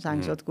कुनै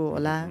सांसदको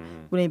होला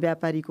कुनै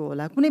व्यापारीको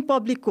होला कुनै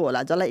पब्लिकको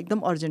होला जसलाई एकदम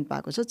अर्जेन्ट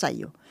पाएको छ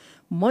चाहियो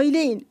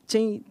मैले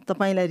चाहिँ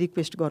तपाईँलाई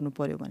रिक्वेस्ट गर्नु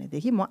पर्यो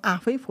भनेदेखि म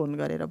आफै फोन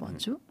गरेर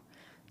भन्छु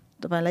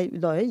तपाईँलाई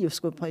ल है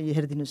यसको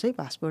हेरिदिनुहोस् है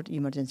पासपोर्ट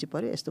इमर्जेन्सी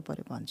पर्यो यस्तो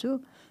पर्यो भन्छु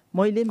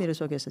मैले मेरो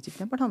स्वकीय सचिव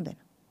त्यहाँ पठाउँदैन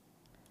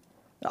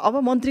अब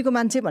मन्त्रीको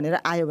मान्छे भनेर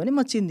आयो भने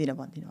म चिन्दिनँ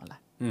भन्दिनँ होला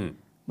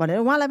भनेर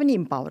उहाँलाई पनि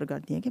इम्पावर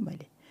गरिदिएँ कि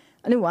मैले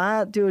अनि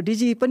उहाँ त्यो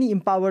डिजी पनि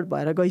इम्पावर्ड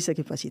भएर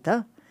गइसकेपछि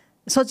त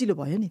सजिलो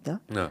भयो नि त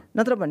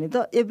नत्र भने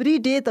त एभ्री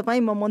डे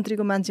तपाईँ म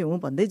मन्त्रीको मान्छे हुँ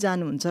भन्दै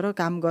जानुहुन्छ र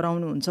काम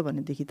गराउनुहुन्छ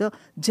भनेदेखि त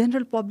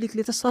जेनरल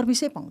पब्लिकले त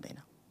सर्भिसै पाउँदैन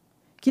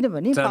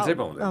किनभने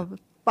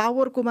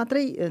पावरको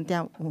मात्रै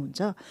त्यहाँ हुन्छ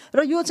र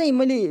यो चाहिँ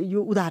मैले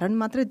यो उदाहरण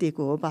मात्रै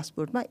दिएको हो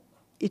पासपोर्टमा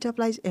इट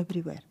अप्लाइज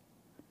एभ्रिवेयर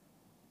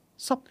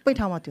सबै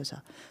ठाउँमा त्यो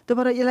छ त्यो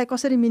भएर यसलाई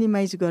कसरी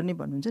मिनिमाइज गर्ने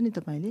भन्नुहुन्छ नि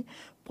तपाईँले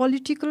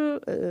पोलिटिकल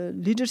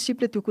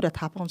लिडरसिपले त्यो कुरा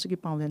थाहा पाउँछ कि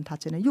पाउँदैन थाहा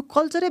छैन यो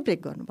कल्चरै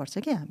ब्रेक गर्नुपर्छ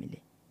क्या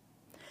हामीले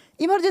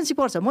इमर्जेन्सी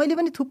पर्छ मैले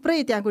पनि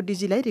थुप्रै त्यहाँको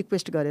डिजीलाई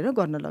रिक्वेस्ट गरेर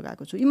गर्न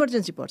लगाएको छु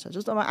इमर्जेन्सी पर्छ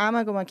जस्तो अब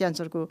आमाकोमा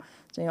क्यान्सरको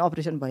चाहिँ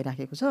अपरेसन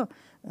भइराखेको छ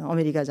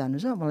अमेरिका जानु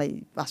छ मलाई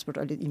पासपोर्ट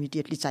अहिले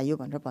इमिडिएटली चाहियो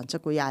भनेर भन्छ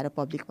कोही आएर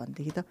पब्लिक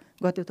भनेदेखि त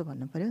गत्यो त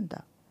भन्नु पऱ्यो नि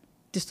त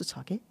त्यस्तो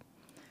छ के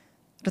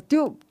र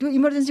त्यो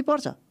इमर्जेन्सी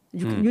पर्छ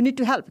यु निड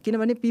टु हेल्प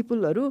किनभने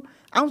पिपुलहरू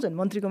आउँछन्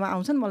मन्त्रीकोमा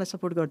आउँछन् मलाई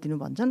सपोर्ट गरिदिनु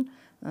भन्छन्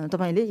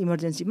तपाईँले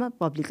इमर्जेन्सीमा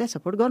पब्लिकलाई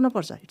सपोर्ट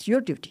गर्नुपर्छ इट्स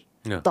योर ड्युटी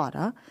तर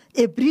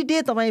एभ्री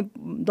डे तपाईँ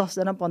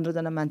 10जना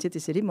 15जना मान्छे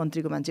त्यसरी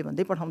मन्त्रीको मान्छे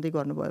भन्दै पठाउँदै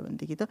गर्नुभयो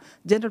भनेदेखि त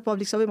जेनरल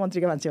पब्लिक सबै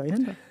मन्त्रीको मान्छे होइन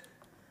नि त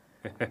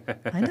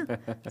होइन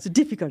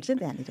डिफिकल्ट चाहिँ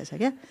त्यहाँनिर छ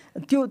क्या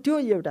त्यो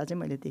एउटा चाहिँ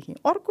मैले देखेँ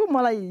अर्को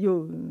मलाई यो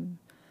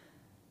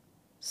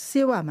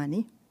सेवामा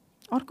नि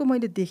अर्को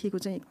मैले देखेको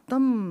चाहिँ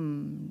एकदम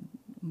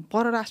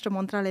परराष्ट्र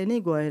मन्त्रालय नै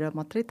गएर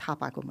मात्रै थाहा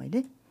पाएको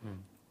मैले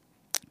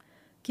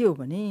के हो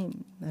भने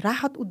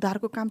राहत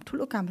उद्धारको काम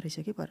ठुलो काम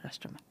रहेछ कि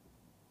परराष्ट्रमा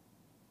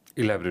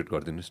इलाबोरेट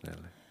गरिदिनुहोस् न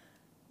यसलाई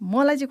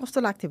मलाई चाहिँ कस्तो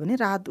लाग्थ्यो भने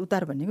राहत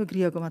उद्धार भनेको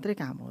गृहको मात्रै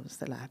काम हो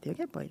जस्तो लाग्थ्यो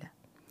क्या पहिला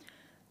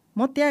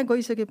म त्यहाँ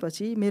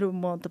गइसकेपछि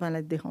म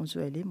तपाईँलाई देखाउँछु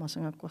अहिले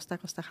मसँग कस्ता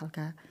कस्ता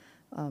खालका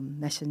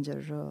मेसेन्जर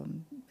र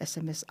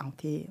एसएमएस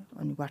आउँथे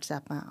अनि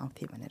वाट्सएपमा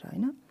आउँथे भनेर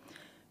होइन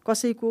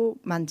कसैको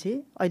मान्छे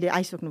अहिले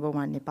आइसक्नुभयो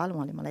उहाँ नेपाल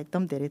उहाँले मलाई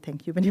एकदम धेरै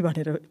थ्याङ्क यू पनि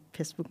भनेर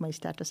फेसबुकमा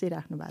स्ट्याटसै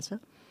राख्नु भएको छ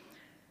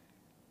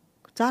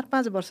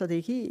 4-5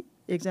 वर्षदेखि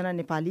एकजना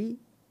नेपाली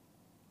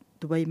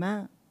दुबईमा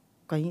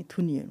कहीँ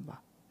थुनिनु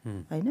भयो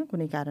होइन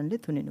कुनै कारणले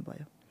थुनिनु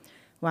भयो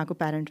उहाँको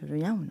प्यारेन्टहरू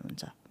यहाँ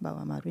हुनुहुन्छ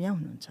बाबुआमाहरू यहाँ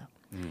हुनुहुन्छ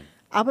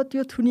अब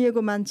त्यो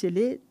थुनिएको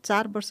मान्छेले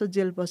 4 वर्ष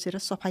जेल बसेर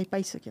सफाइ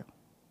पाइसक्यो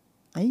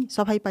है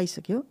सफाइ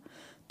पाइसक्यो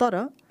तर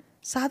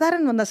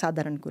साधारणभन्दा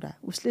साधारण कुरा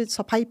उसले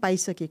सफाइ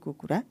पाइसकेको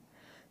कुरा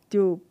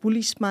त्यो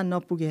पुलिसमा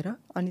नपुगेर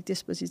अनि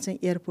त्यसपछि चाहिँ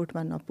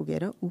एयरपोर्टमा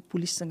नपुगेर ऊ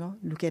पुलिससँग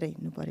लुकेर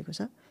हिँड्नु परेको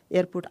छ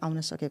एयरपोर्ट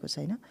आउन सकेको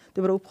छैन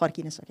त्यो भएर ऊ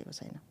फर्किन सकेको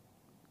छैन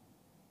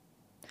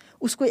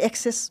उसको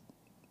एक्सेस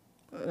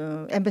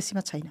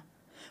एम्बेसीमा छैन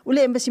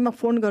उसले एम्बेसीमा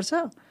फोन गर्छ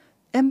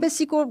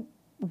एम्बेसीको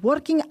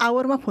वर्किङ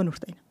आवरमा फोन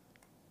उठ्दैन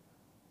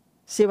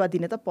सेवा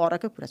दिने त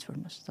परकै कुरा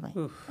छोड्नुहोस्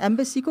तपाईँ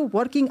एम्बेसीको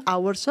वर्किङ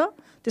आवर छ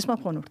त्यसमा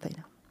फोन उठ्दैन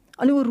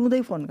अनि ऊ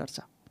रुँदै फोन गर्छ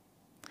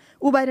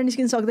ऊ बाहिर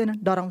निस्किन सक्दैन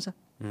डराउँछ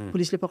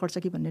पुलिसले पकड्छ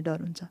कि भन्ने डर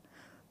हुन्छ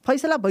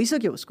फैसला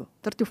भइसक्यो उसको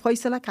तर त्यो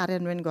फैसला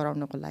कार्यान्वयन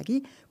गराउनको लागि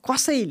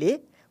कसैले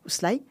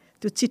उसलाई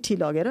त्यो चिठी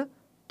लगेर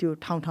त्यो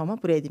ठाउँमा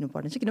पुर्याइदिनु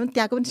पर्ने छ किनभने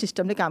त्यहाँको पनि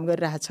सिस्टमले काम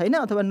गरिरहेको छैन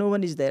अथवा no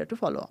one is there to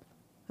follow up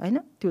होइन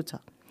त्यो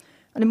छ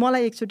अनि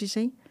मलाई एकचोटि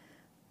चाहिँ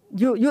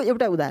यो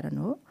एउटा उदाहरण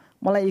हो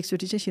मलाई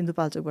एकचोटि चाहिँ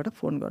सिन्धुपाल्चोकबाट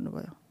फोन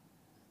गर्नुभयो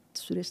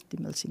सुरेश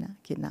तिमल सिन्हा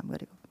के नाम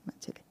गरेको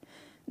मान्छेले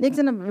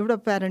एकजना एउटा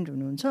प्यारेन्ट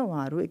हुनुहुन्छ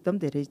उहाँहरू एकदम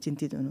धेरै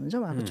चिन्तित हुनुहुन्छ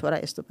उहाँको छोरा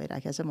यस्तो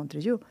भइराखेको छ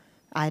मन्त्रीज्यू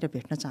आएर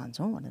भेट्न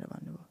चाहन्छौँ भनेर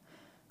भन्नुभयो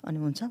अनि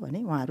हुन्छ भने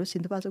उहाँहरू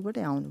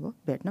सिन्धुपाल्चोकबाटै आउनुभयो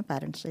भेट्न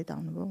प्यारेन्ट्ससहित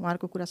आउनुभयो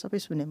उहाँहरूको कुरा सबै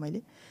सुने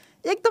मैले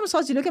एकदम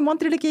सजिलो कि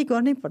मन्त्रीले केही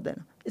गर्नै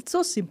पर्दैन इट्स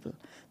सो सिम्पल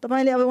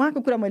तपाईँले अब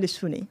उहाँको कुरा मैले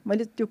सुने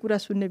मैले त्यो कुरा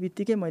सुन्ने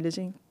बित्तिकै मैले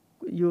चाहिँ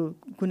यो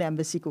कुन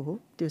एम्बेसीको हो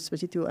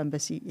त्यसपछि त्यो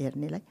एम्बेसी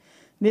हेर्नेलाई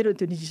मेरो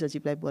त्यो निजी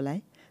सचिवलाई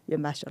बोलाएँ यो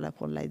मास्टरलाई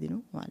फोन लगाइदिनु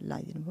उहाँले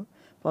लगाइदिनु भयो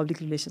पब्लिक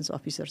रिलेसन्स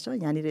अफिसर छ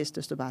यहाँनिर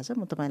यस्तो यस्तो भएको छ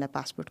म तपाईँलाई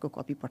पासपोर्टको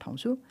कपी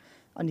पठाउँछु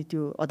अनि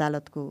त्यो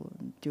अदालतको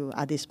त्यो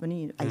आदेश पनि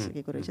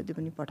आइसकेको रहेछ त्यो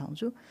पनि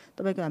पठाउँछु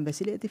तपाईँको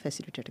एम्बेसीले यति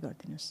फेसिलिटेट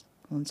गरिदिनुहोस्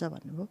हुन्छ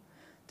भन्नुभयो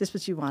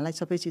त्यसपछि उहाँलाई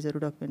सबै चिजहरू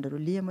डकुमेन्टहरू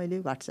लिएँ मैले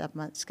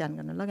वाट्सएपमा स्क्यान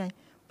गर्न लगाएँ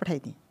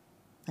पठाइदिएँ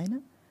होइन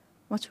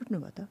उहाँ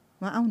छुट्नुभयो त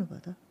उहाँ आउनुभयो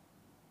त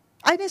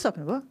आइ नै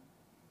सक्नुभयो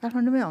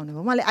काठमाडौँमै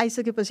आउनुभयो उहाँले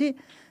आइसकेपछि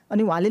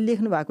अनि उहाँले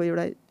लेख्नु भएको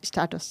एउटा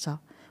स्ट्याटस छ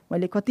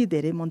मैले कति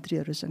धेरै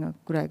मन्त्रीहरूसँग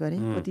कुरा गरेँ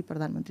कति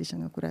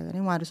प्रधानमन्त्रीसँग कुरा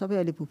गरेँ उहाँहरू सबै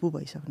अहिले भुपु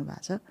भइसक्नु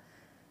भएको छ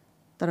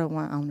तर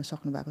उहाँ आउन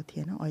सक्नु भएको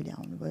थिएन अहिले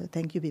आउनुभयो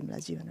थ्याङ्क यू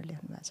बिमलाजी भनेर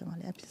लेख्नु भएको छ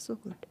उहाँले आई सो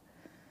गुड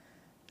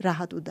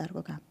राहत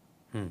उद्धारको काम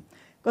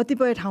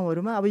कतिपय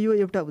ठाउँहरूमा अब यो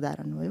एउटा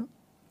उदाहरण हो यो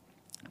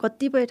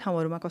कतिपय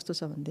ठाउँहरूमा कस्तो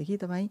छ भनेदेखि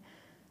तपाईँ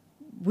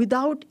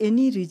विदाउट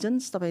एनी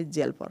रिजन्स तपाईँ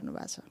जेल पर्नु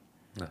भएको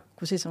छ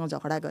कसैसँग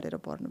झगडा गरेर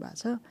पर्नु भएको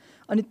छ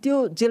अनि त्यो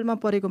जेलमा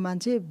परेको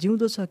मान्छे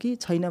जिउँदो छ कि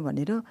छैन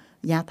भनेर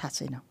यहाँ थाहा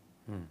छैन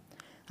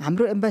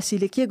हाम्रो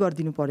एम्बेसीले के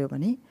गरिदिनु पर्यो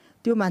भने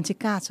त्यो मान्छे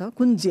कहाँ छ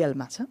कुन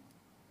जेलमा छ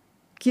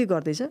के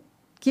गर्दैछ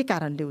के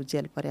कारणले ऊ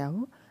जेल पर्या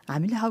हो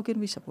हामीले how can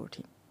we support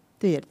him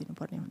त्यो हेरिदिनु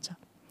पर्ने हुन्छ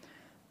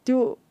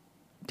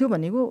त्यो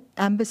भनेको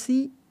एम्बेसी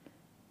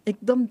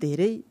एकदम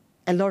धेरै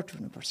अलर्ट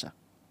हुनुपर्छ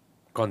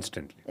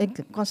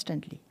एकदम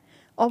कन्स्टेन्टली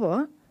अब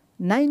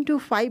 9 to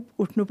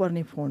 5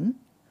 उठ्नुपर्ने फोन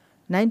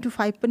 9 to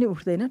 5 पनि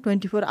उठ्दैन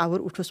 24 आवर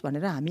उठोस्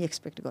भनेर हामी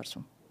एक्सपेक्ट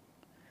गर्छौँ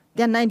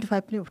त्यहाँ 9 to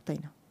 5 पनि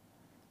उठ्दैन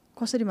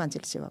कसरी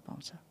मान्छेले सेवा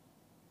पाउँछ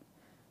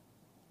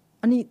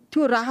अनि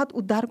त्यो राहत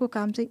उद्धारको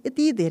काम चाहिँ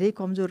यति धेरै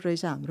कमजोर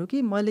रहेछ हाम्रो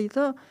कि मैले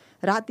त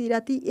राति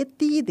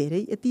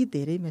यति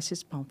धेरै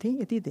मेसेज पाउँथेँ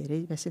यति धेरै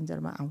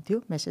मेसेन्जरमा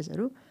आउँथ्यो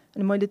मेसेजहरू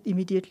अनि मैले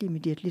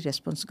इमिडिएटली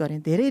रेस्पोन्स गरेँ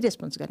धेरै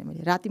रेस्पोन्स गरेँ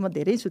मैले राति म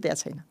धेरै सुतेको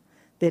छैन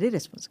धेरै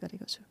रेस्पोन्स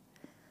गरेको छु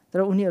तर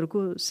उनीहरूको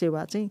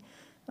सेवा चाहिँ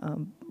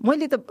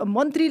मैले त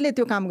मन्त्रीले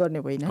त्यो काम गर्ने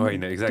होइन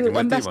त्यो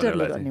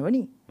एम्बेसडरले गर्ने हो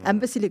नि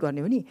एम्बेसीले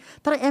गर्ने हो नि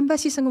तर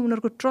एम्बेसीसँग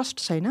उनीहरूको ट्रस्ट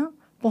छैन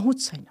पहुँच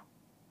छैन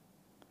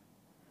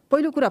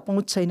पहिलो कुरा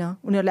पहुँच छैन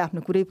उनीहरूले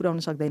आफ्नो कुरै पुर्याउन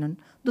सक्दैनन्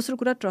दोस्रो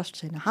कुरा ट्रस्ट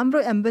छैन हाम्रो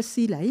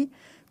एम्बेसीलाई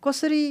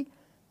कसरी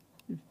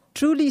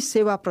ट्रुली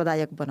सेवा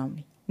प्रदायक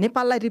बनाउने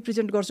नेपाललाई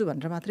रिप्रेजेन्ट गर्छु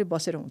भनेर मात्रै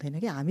बसेर हुँदैन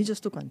कि हामी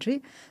जस्तो कन्ट्री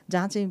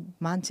जहाँ चाहिँ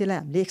मान्छेलाई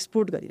हामीले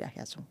एक्सपोर्ट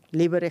गरिराखेका छौँ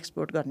लेबर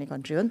एक्सपोर्ट गर्ने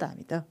कन्ट्री हो नि त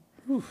हामी त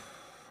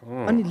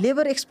अनि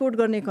लेबर एक्सपोर्ट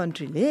गर्ने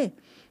कन्ट्रीले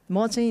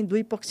म चाहिँ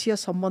द्विपक्षीय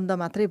सम्बन्ध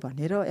मात्रै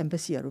भनेर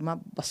एम्बेसीहरूमा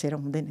बसेर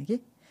हुँदैन कि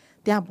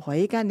त्यहाँ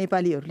भएका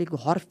नेपालीहरूले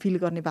घर फिल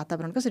गर्ने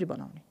वातावरण कसरी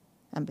बनाउने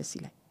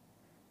एम्बेसीलाई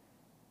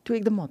त्यो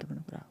एकदम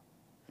महत्त्वपूर्ण कुरा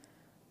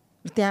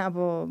हो त्यहाँ अब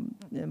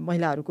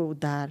महिलाहरूको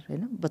उद्धार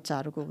होइन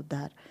बच्चाहरूको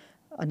उद्धार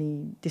अनि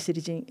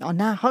त्यसरी चाहिँ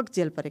अनाहक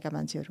जेल परेका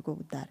मान्छेहरूको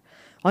उद्धार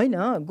होइन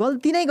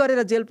गल्ती नै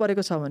गरेर जेल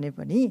परेको छ भने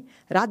पनि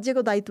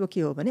राज्यको दायित्व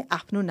के हो भने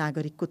आफ्नो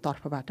नागरिकको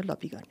तर्फबाट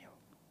लबी गर्ने हो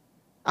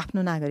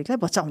आफ्नो नागरिकलाई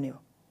बचाउने हो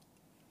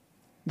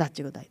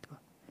राज्यको दायित्व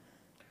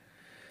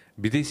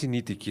विदेशी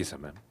नीति के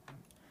छ म्याम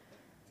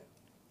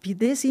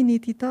विदेशी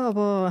नीति त अब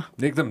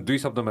एकदम 2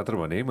 शब्द मात्र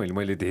भने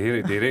मैले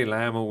धेरै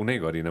लामो उनै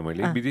गरिनँ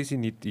मैले विदेशी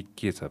नीति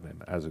के छ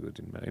म्याम आजको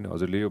दिनमा होइन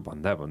हजुरले यो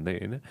भन्दै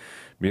होइन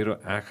मेरो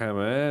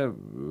आँखामा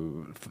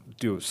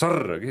त्यो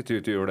सर्र के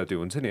त्यो एउटा त्यो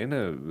हुन्छ नि होइन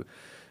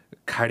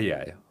खाडी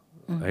आयो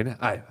होइन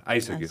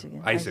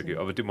आइसक्यो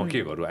अब त्यो म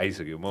के गरौँ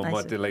आइसक्यो म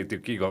त्यसलाई त्यो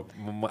के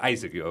म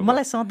आइसक्यो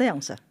मलाई सधैँ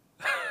आउँछ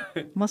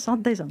म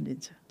सधैँ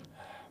सम्झिन्छु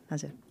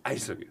हजुर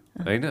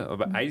आइसक्यो होइन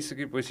अब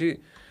आइसकेपछि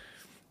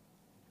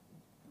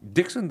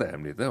देख्छ नि त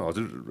हामीले त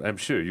हजुर I'm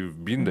sure you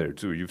been there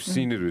to you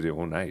seen it with your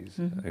own eyes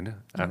होइन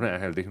आफ्नो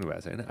आँखाले देख्नु भएको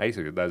छ होइन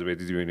आइसक्यो दाजुभाइ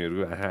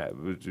दिदीबहिनीहरूको आँखा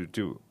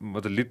त्यो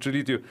मतलब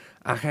लिटरली त्यो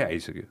आँखै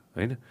आइसक्यो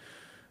होइन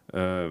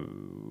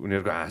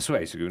उनीहरूको हाँसो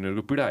आइसक्यो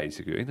उनीहरूको पीडा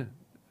आइसक्यो होइन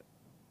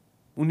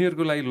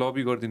उनीहरूको लागि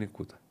लबी गरिदिने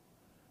को त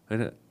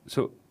होइन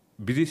सो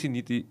विदेशी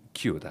नीति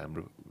के हो त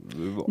हाम्रो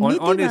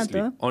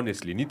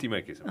अनेस्टली नीतिमा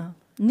के छ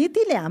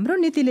हाम्रो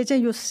नीतिले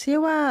चाहिँ यो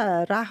सेवा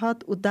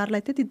राहत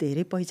उद्धारलाई त्यति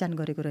धेरै पहिचान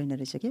गरेको रहेन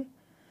रहेछ कि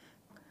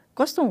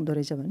कस्तो हुँदो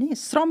रहेछ भने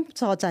श्रम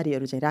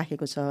सहचारीहरू चाहिँ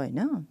राखेको छ होइन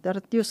तर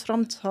त्यो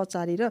श्रम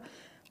सहचारी र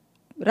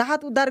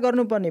राहत उद्धार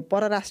गर्नुपर्ने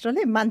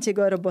परराष्ट्रले मान्छे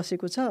गएर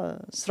बसेको छ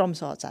श्रम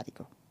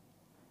सहचारीको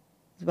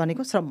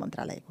भनेको श्रम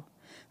मन्त्रालयको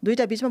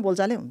दुईटा बिचमा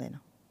बोलचालै हुँदैन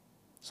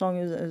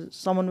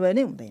समन्वय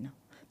नै हुँदैन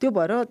त्यो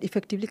भएर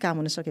इफेक्टिभली काम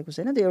हुन सकेको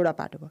छैन त्यो एउटा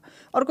पाटो भयो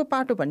अर्को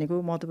पाटो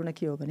भनेको महत्त्वपूर्ण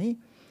के हो भने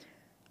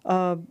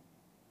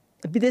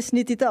विदेश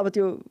नीति त अब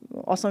त्यो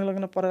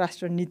असंलग्न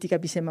परराष्ट्र नीतिका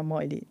विषयमा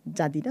म अहिले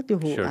जाँदिनँ त्यो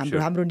हो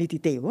हाम्रो नीति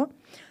त्यही हो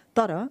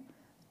तर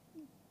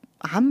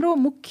हाम्रो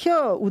मुख्य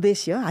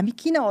उद्देश्य हामी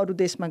किन अरू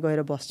देशमा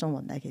गएर बस्छौँ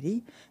भन्दाखेरि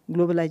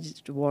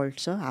ग्लोबलाइज्ड वर्ल्ड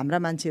छ हाम्रा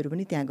मान्छेहरू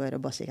पनि त्यहाँ गएर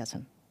बसेका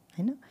छन्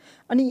होइन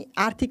अनि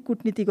आर्थिक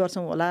कूटनीति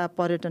गर्छौँ होला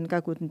पर्यटनका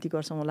कूटनीति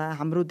गर्छौँ होला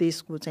हाम्रो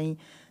देशको चाहिँ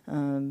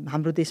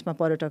हाम्रो देशमा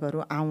पर्यटकहरू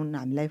आउन्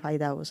हामीलाई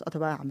फाइदा होस्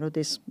अथवा हाम्रो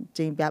देश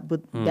चाहिँ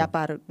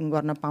व्यापार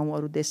गर्न पाऊँ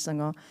अरू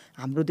देशसँग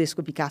हाम्रो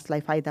देशको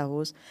विकासलाई फाइदा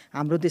होस्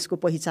हाम्रो देशको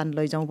पहिचान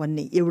लैजाउँ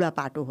भन्ने एउटा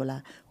पाटो होला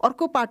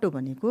अर्को पाटो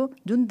भनेको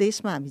जुन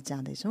देशमा हामी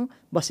जाँदैछौँ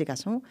बसेका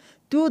छौँ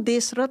त्यो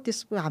देश र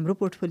त्यसको हाम्रो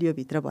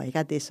पोर्टफोलियोभित्र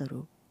भएका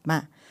देशहरूमा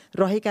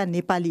रहेका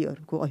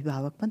नेपालीहरूको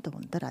अभिभावक पनि त हो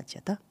नि त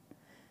राज्य त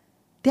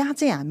त्यहाँ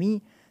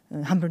चाहिँ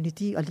हाम्रो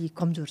नीति अलि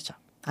कमजोर छ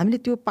हामीले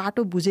त्यो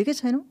पाटो बुझेकै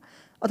छैनौँ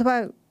अथवा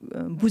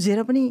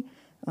बुझेर पनि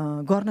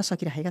गर्न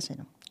सकिरहेका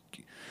छैनौँ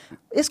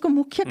यसको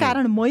मुख्य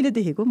कारण मैले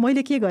देखेको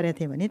मैले के गरेको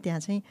थिएँ भने त्यहाँ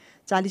चाहिँ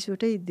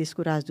 40वटै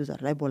देशको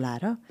राजदूतहरूलाई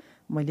बोलाएर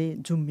मैले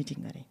जुम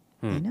मिटिङ गरेँ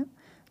होइन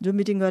जुम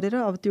मिटिङ गरेर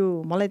अब त्यो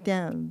मलाई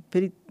त्यहाँ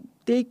फेरि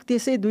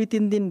त्यसै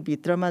 2-3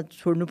 दिनभित्रमा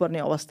छोड्नुपर्ने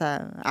अवस्था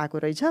आएको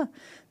रहेछ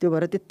त्यो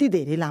भएर त्यति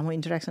धेरै लामो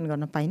इन्टरेक्सन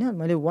गर्न पाइनँ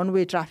मैले वान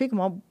वे ट्राफिक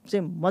म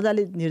चाहिँ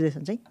मजाले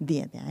निर्देशन चाहिँ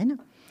दिएँ त्यहाँ होइन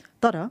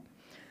तर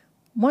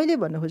मैले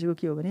भन्न खोजेको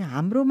के हो भने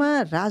हाम्रोमा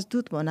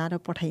राजदूत बनाएर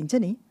पठाइन्छ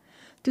नि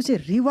त्यो चाहिँ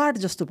रिवार्ड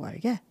जस्तो भयो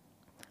क्या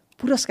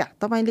पुरस्कार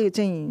तपाईँले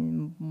चाहिँ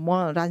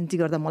म राजनीति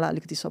गर्दा मलाई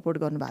अलिकति सपोर्ट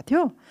गर्नुभएको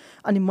थियो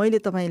अनि मैले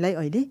तपाईँलाई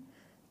अहिले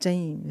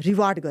चाहिँ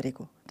रिवार्ड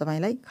गरेको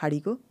तपाईँलाई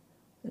खाडीको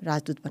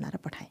राजदूत बनाएर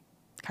पठाएँ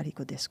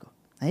खाडीको देशको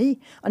है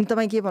अनि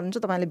तपाईँ के भन्नुहुन्छ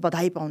तपाईँले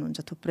बधाई पाउनुहुन्छ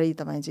थुप्रै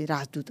तपाईँ चाहिँ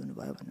राजदूत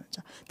हुनुभयो भन्नुहुन्छ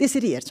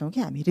त्यसरी हेर्छौँ कि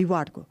हामी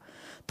रिवार्डको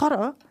तर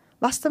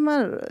वास्तवमा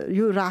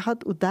यो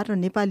राहत उद्धार र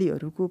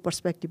नेपालीहरूको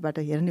पर्सपेक्टिभबाट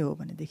हेर्ने हो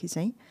भनेदेखि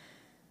चाहिँ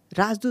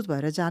राजदूत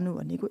भएर जानु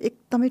भनेको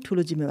एकदमै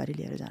ठुलो जिम्मेवारी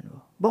लिएर जानु हो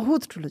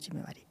बहुत ठुलो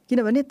जिम्मेवारी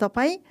किनभने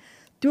तपाईँ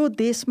त्यो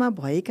देशमा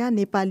भएका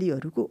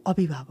नेपालीहरूको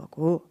अभिभावक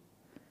हो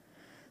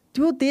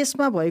त्यो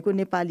देशमा भएको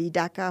नेपाली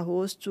डाका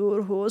होस्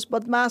चोर होस्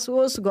बदमास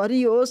होस्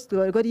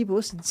गरिब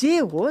होस् जे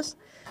होस्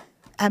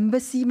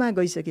एम्बेसीमा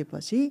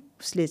गइसकेपछि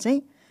उसले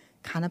चाहिँ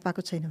खाना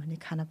पाएको छैन भने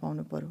खाना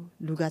पाउनु पर्यो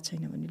लुगा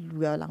छैन भने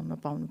लुगा लाउन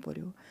पाउनु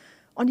पर्यो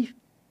अनि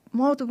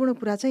महत्त्वपूर्ण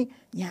कुरा चाहिँ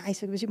यहाँ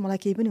आइसकेपछि मलाई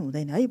केही पनि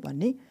हुँदैन है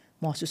भन्ने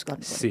महसुस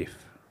गर्नु पर्यो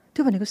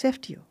त्यो भनेको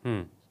सेफ्टी हो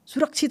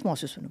सुरक्षित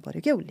महसुस हुनु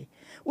पर्यो क्या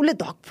उसले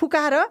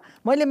धकफुकाएर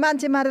मैले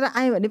मान्छे मारेर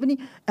आएँ भने पनि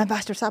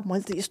एम्बेसडर साहब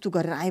मैले त यस्तो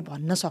गरेर आएँ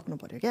भन्न सक्नु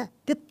पर्यो क्या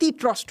त्यति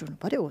ट्रस्ट हुनु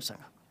पर्यो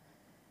उसँग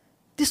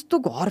त्यस्तो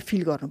घर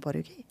फिल गर्नु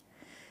पर्यो कि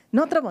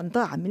नत्र भने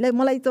त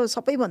मलाई त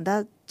सबैभन्दा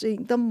चाहिँ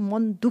एकदम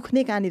मन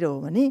दुख्ने कहाँनिर हो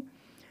भने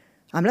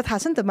हामीलाई थाहा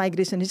छ नि त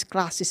माइग्रेसन इज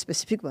क्लास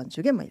स्पेसिफिक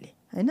भन्छु क्या मैले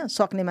होइन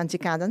सक्ने मान्छे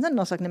कहाँ जान्छन्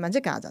नसक्ने मान्छे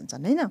कहाँ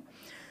जान्छन् होइन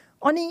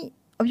अनि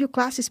अब यो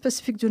क्लास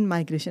स्पेसिफिक जुन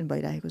माइग्रेसन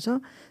भइरहेको छ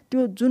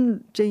त्यो जुन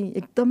चाहिँ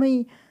एकदमै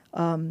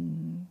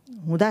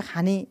हुँदा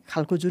खाने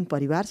खालको जुन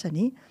परिवार छ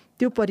नि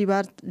त्यो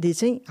परिवारले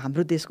चाहिँ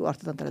हाम्रो देशको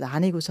अर्थतन्त्र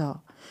धानेको छ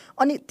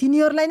अनि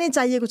तिनीहरूलाई नै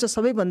चाहिएको छ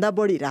सबैभन्दा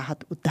बढी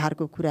राहत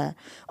उद्धारको कुरा।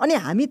 अनि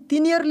हामी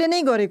तिनीहरूले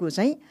नै गरेको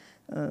चाहिँ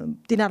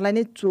तिनीहरूलाई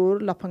नै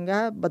चोर लफङ्गा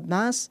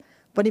बदमास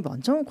पनि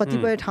भन्छौँ।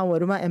 कतिपय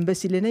ठाउँहरूमा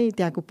एम्बेसीले नै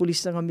त्यहाँको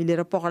पुलिससँग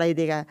मिलेर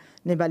पक्राइदिएका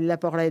नेपालीलाई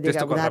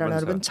पक्राइदिएका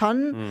उदाहरणहरू पनि छन्।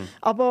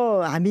 अब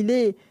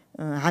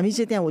हामी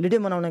चाहिँ त्यहाँ होलिडे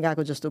मनाउन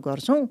गएको जस्तो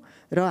गर्छौँ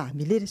र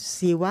हामीले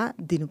सेवा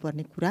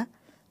दिनुपर्ने कुरा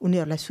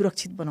उनीहरूलाई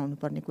सुरक्षित बनाउनु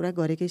पर्ने कुरा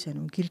गरेकै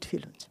छैनौँ। गिल्ट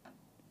फिल हुन्छ।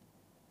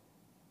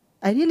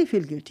 I really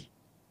feel guilty.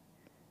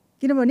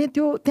 किनभने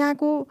त्यो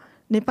त्यहाँको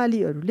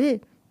नेपालीहरूले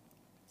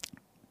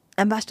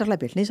एम्बेसडरलाई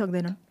भेट्नै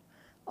सक्दैनन्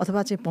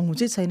अथवा चाहिँ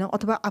पहुँचै छैन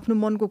अथवा आफ्नो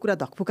मनको कुरा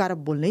धकफुकाएर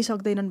बोल्नै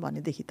सक्दैनन्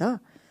भनेदेखि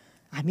त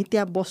हामी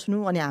त्यहाँ बस्नु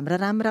अनि हाम्रा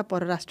राम्रा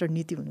परराष्ट्र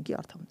नीति हुनु के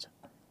अर्थ हुन्छ?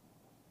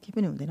 केही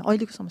पनि हुँदैन।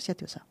 अहिलेको समस्या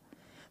त्यो छ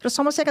र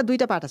समस्याका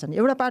दुईवटा पाटा छन्।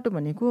 एउटा पाटो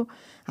भनेको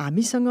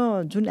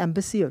हामीसँग जुन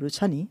एम्बेसीहरू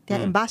छ नि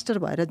त्यहाँ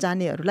एम्बेसडर भएर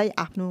जानेहरूलाई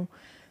आफ्नो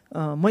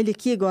मैले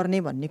के गर्ने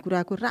भन्ने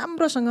कुराको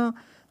राम्रोसँग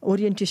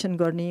ओरिएन्टेसन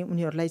गर्ने,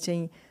 उनीहरूलाई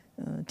चाहिँ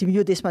तिमी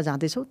यो देशमा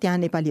जाँदैछौ त्यहाँ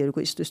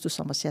नेपालीहरूको यस्तो यस्तो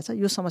समस्या छ,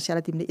 यो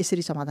समस्यालाई तिमीले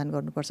यसरी समाधान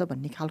गर्नुपर्छ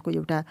भन्ने खालको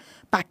एउटा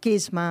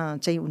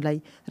प्याकेजमा चाहिँ उनलाई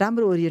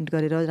राम्रो ओरिएन्ट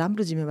गरेर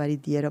राम्रो जिम्मेवारी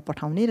दिएर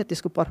पठाउने र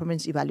त्यसको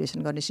पर्फर्मेन्स इभ्यालुएसन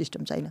गर्ने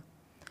सिस्टम छैन।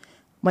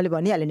 मैले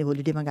भनिहालेँ नि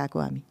होलिडेमा गएको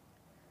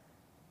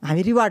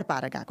हामी रिवार्ड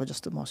पाएर गएको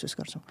जस्तो महसुस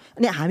गर्छौँ।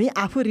 अनि हामी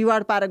आफू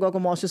रिवार्ड पाएर गएको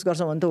महसुस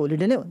गर्छौँ भने त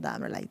होलिडे नै हो नि त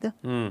हाम्रो लागि त।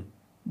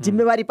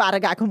 जिम्मेवारी पाएर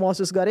गएको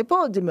महसुस गरे पो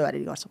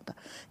जिम्मेवारी गर्छौँ त।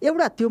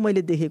 एउटा त्यो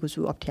मैले देखेको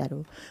छु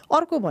अप्ठ्यारो।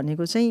 अर्को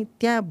भनेको चाहिँ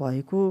त्यहाँ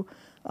भएको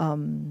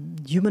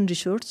ह्युमन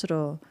रिसोर्स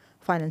र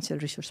फाइनेन्सियल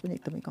रिसोर्स पनि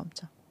एकदमै कम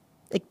छ,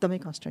 एकदमै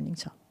कन्स्ट्रेनिङ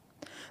छ।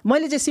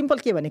 मैले चाहिँ सिम्पल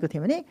के भनेको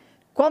थिएँ भने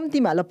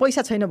कम्तीमा ल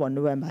पैसा छैन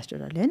भन्नुभयो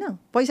एम्बेसडरहरूले होइन,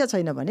 पैसा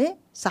छैन भने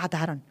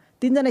साधारण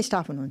 3 जना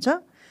स्टाफ हुनुहुन्छ,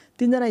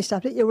 3 जना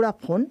स्टाफले एउटा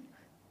फोन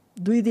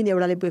 2 दिन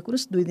एउटाले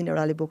बोक्नुहोस्, 2 दिन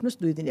एउटाले बोक्नुहोस्,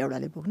 2 दिन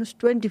एउटाले बोक्नुहोस्,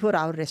 24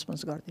 आवर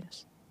रेस्पोन्स गरिदिनुहोस्।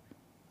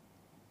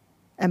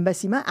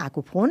 एम्बेसीमा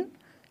आएको फोन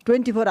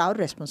 24 आवर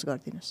रेस्पोन्स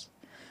गरिदिनुहोस्।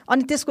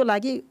 अनि त्यसको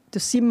लागि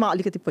त्यो सिममा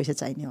अलिकति पैसा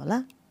चाहिने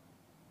होला,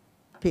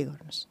 पे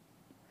गर्नुहोस्,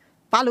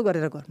 पालो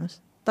गरेर गर्नुहोस्,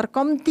 तर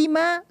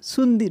कम्तीमा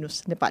सुनिदिनुहोस्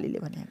नेपालीले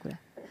भनेको कुरा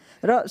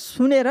र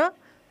सुनेर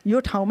यो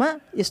ठाउँमा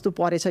यस्तो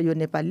परेछ यो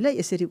नेपालीलाई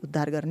यसरी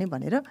उद्धार गर्ने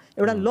भनेर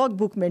एउटा लग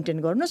बुक मेन्टेन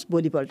गर्नुहोस्।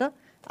 भोलिपल्ट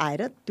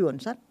आएर त्यो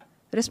अनुसार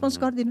रेस्पोन्स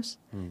गरिदिनुहोस्।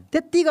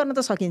 त्यति गर्न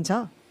त सकिन्छ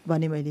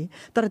भने मैले।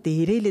 तर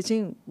धेरैले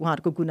चाहिँ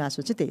उहाँहरूको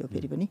गुनासो चाहिँ त्यही हो,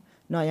 फेरि पनि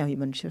नयाँ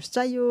ह्युमन रिसोर्स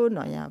चाहियो,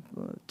 नयाँ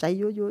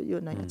चाहियो, यो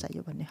नयाँ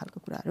चाहियो भन्ने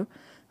खालको कुराहरू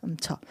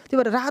छ। त्यही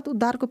भएर राहत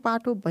उद्धारको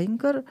पाटो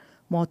भयङ्कर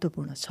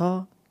महत्त्वपूर्ण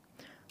छ।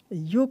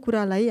 यो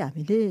कुरालाई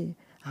हामीले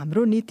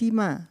हाम्रो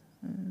नीतिमा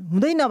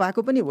हुँदै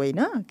नभएको पनि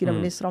होइन,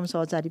 किनभने श्रम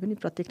सहचारी पनि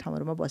प्रत्येक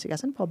ठाउँहरूमा बसेका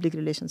छन्, पब्लिक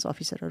रिलेसन्स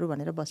अफिसरहरू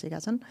भनेर बसेका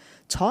छन्,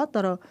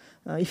 तर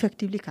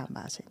इफेक्टिभली काम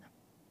भएको छैन।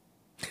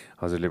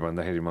 हजुरले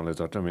भन्दाखेरि मलाई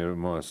झट्ट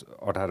म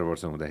 18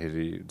 वर्ष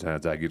हुँदाखेरि जहाँ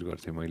जागिर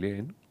गर्थेँ मैले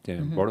होइन,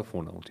 त्यहाँबाट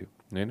फोन आउँथ्यो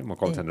होइन। म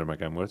कल सेन्टरमा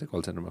काम गर्थेँ,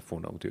 कल सेन्टरमा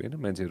फोन आउँथ्यो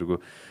होइन। मान्छेहरूको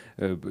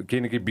केही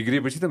न केही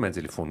बिग्रिएपछि त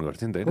मान्छेले फोन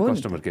गर्थ्यो नि त होइन,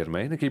 कस्टमर केयरमा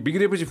होइन। केही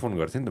बिग्रिएपछि फोन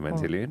गर्थ्यो नि त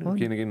मान्छेले होइन,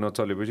 केही न केही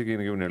नचलेपछि, केही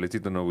न केही उनीहरूले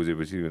चित्त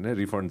नबुझेपछि होइन,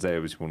 रिफन्ड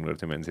चाहिएपछि फोन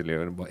गर्थ्यो मान्छेले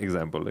होइन,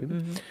 एक्जाम्पल होइन।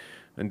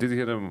 अनि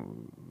त्यतिखेर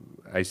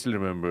I still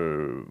remember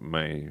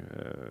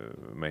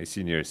my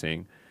senior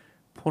सेङ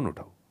फोन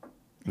उठाऊ,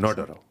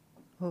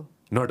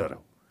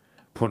 नडराऊ,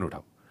 फोन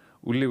उठाऊ।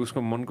 उसले उसको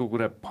मनको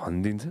कुरा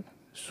भनिदिन्छ,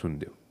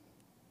 सुनिदेऊ।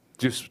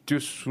 त्यो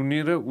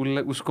सुनेर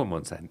उसको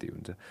मन शान्ति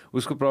हुन्छ,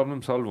 उसको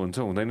प्रब्लम सल्भ हुन्छ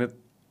हुँदैन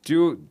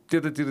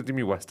त्यतातिर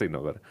तिमी वास्तै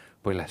नगर,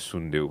 पहिला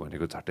सुनिदेऊ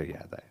भनेको झट्टै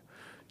याद आयो।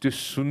 त्यो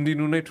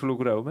सुनिदिनु नै ठुलो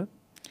कुरा हो म्याम,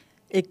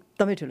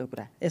 एकदमै ठुलो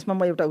कुरा। यसमा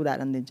म एउटा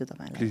उदाहरण दिन्छु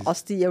तपाईँलाई।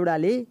 अस्ति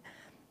एउटाले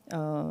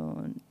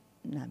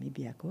हामी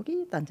बिहाको हो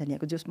कि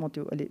तान्जानियाको, जस म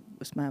त्यो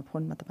अहिले उसमा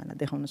फोनमा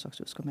तपाईँलाई देखाउन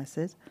सक्छु उसको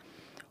मेसेज।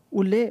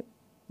 उसले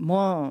म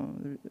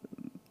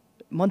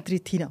मन्त्री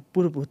थिइनँ,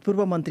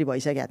 भूतपूर्व मन्त्री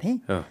भइसकेका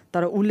थिएँ,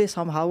 तर उसले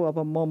सम्हाउ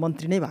अब म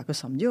मन्त्री नै भएको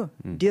सम्झ्यो,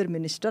 डियर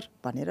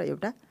मिनिस्टर भनेर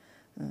एउटा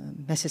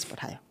मेसेज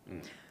पठायो।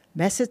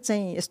 मेसेज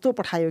चाहिँ यस्तो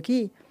पठायो कि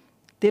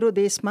तेरो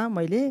देशमा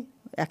मैले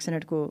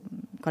एक्सनेटको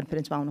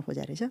कन्फरेन्समा आउनु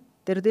खोजेको रहेछ,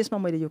 तेरो देशमा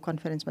मैले यो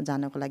कन्फरेन्समा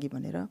जानको लागि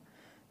भनेर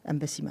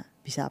एम्बेसीमा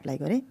भिसा अप्लाई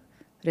गरेँ,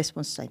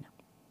 रेस्पोन्स छैन।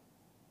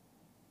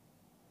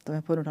 तपाईँ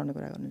फोन उठाउने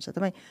कुरा गर्नुहुन्छ,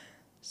 तपाईँ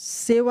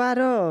सेवा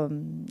र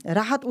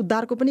राहत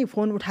उद्धारको पनि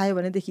फोन उठायो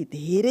भनेदेखि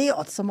धेरै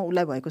हदसम्म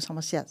उसलाई भएको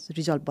समस्या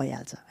रिजल्भ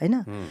भइहाल्छ होइन।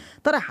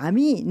 तर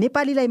हामी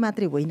नेपालीलाई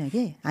मात्रै होइन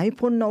के, हामी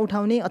फोन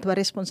नउठाउने अथवा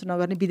रेस्पोन्स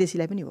नगर्ने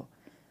विदेशीलाई पनि हो,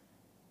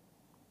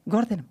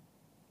 गर्दैनौँ।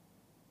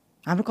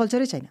 हाम्रो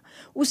कल्चरै छैन।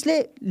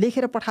 उसले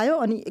लेखेर पठायो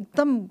अनि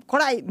एकदम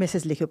कडाई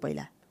मेसेज लेख्यो,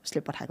 पहिला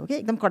उसले पठाएको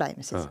के एकदम कडाई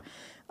मेसेज।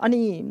 अनि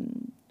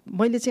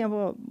मैले चाहिँ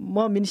अब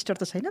म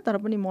मिनिस्टर त छैन, तर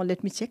पनि म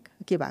लेट मी चेक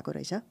के भएको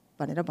रहेछ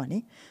भनेर भने।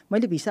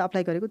 मैले भिसा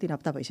अप्लाई गरेको 3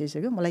 हप्ता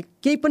भइसक्यो, मलाई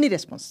केही पनि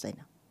रेस्पोन्स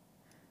छैन,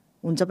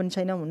 हुन्छ पनि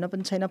छैन, हुन्न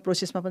पनि छैन,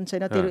 प्रोसेसमा पनि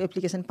छैन, तेरो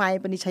एप्लिकेसन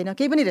पाए पनि छैन,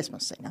 केही पनि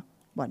रेस्पोन्स छैन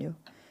भन्यो।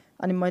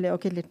 अनि मैले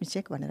ओके लेट मी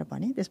चेक भनेर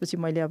भने। त्यसपछि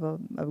मैले अब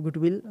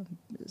गुडविल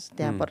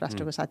त्यहाँ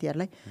परराष्ट्रको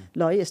साथीहरूलाई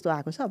ल है यस्तो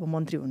आएको छ, अब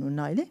मन्त्री हुनुहुन्न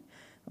अहिले,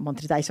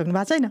 मन्त्री त आइसक्नु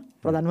भएको छैन,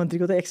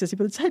 प्रधानमन्त्रीको त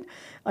एक्सेसिबल छैन।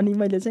 अनि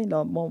मैले चाहिँ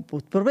ल म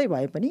भूतपूर्वै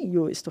भए पनि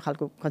यो यस्तो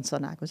खालको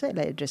कन्सर्न आएको छ,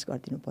 यसलाई एड्रेस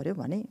गरिदिनु पऱ्यो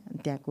भने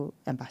त्यहाँको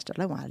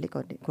एम्बासडरलाई उहाँहरूले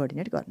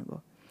कोअर्डिनेट गर्नुभयो।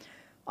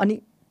 अनि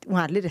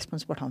उहाँहरूले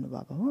रेस्पोन्स पठाउनु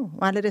भएको हो।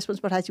 उहाँहरूले रेस्पोन्स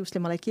पठाएपछि उसले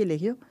मलाई के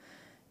लेख्यो,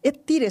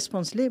 यति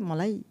रेस्पोन्सले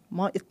म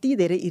यति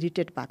धेरै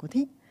इरिटेट भएको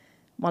थिएँ,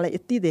 मलाई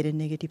यति धेरै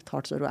नेगेटिभ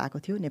थट्सहरू आएको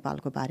थियो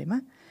नेपालको बारेमा,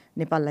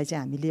 नेपाललाई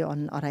चाहिँ हामीले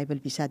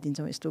अराइभल भिसा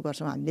दिन्छौँ, यस्तो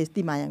गर्छौँ, हामीले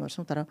यति माया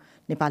गर्छौँ, तर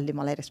नेपालले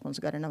मलाई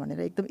रेस्पोन्स गरेन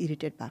भनेर एकदम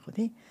इरिटेट भएको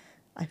थिएँ।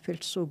 I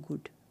felt so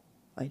good.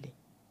 अहिले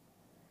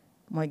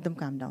म एकदम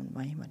काम डाउन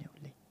भएँ भने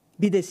उसले,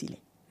 विदेशीले।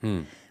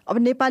 अब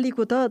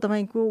नेपालीको त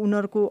तपाईँको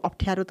उनीहरूको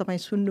अप्ठ्यारो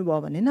तपाईँ सुन्नुभयो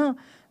भने न,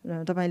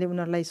 तपाईँले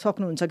उनीहरूलाई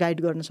सक्नुहुन्छ गाइड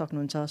गर्न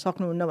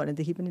सक्नुहुन्न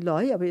भनेदेखि पनि ल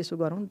है अब यसो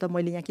गरौँ त,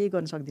 मैले यहाँ केही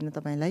गर्न सक्दिनँ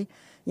तपाईँलाई,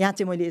 यहाँ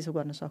चाहिँ मैले यसो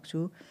गर्न सक्छु,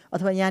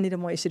 अथवा यहाँनिर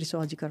म यसरी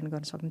सहजीकरण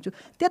गर्न सक्छु,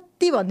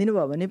 त्यति भनिदिनु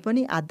भयो भने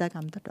पनि आधा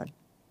काम त डन।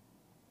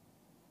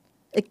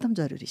 एकदम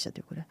जरुरी छ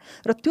त्यो कुरा।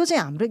 र त्यो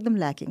चाहिँ हाम्रो एकदम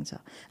ल्याकिङ छ।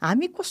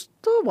 हामी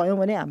कस्तो भयौँ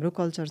भने हाम्रो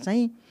कल्चर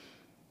चाहिँ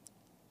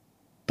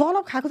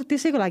तलब खाएको त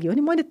त्यसैको लागि हो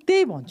नि, मैले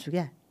त्यही भन्छु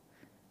क्या।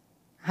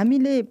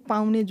 हामीले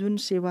पाउने जुन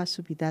सेवा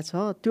सुविधा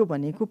छ त्यो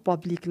भनेको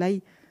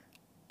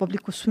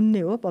पब्लिकको सुन्ने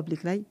हो,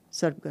 पब्लिकलाई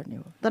सर्भ गर्ने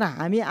हो। तर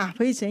हामी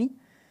आफै चाहिँ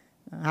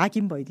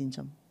हाकिम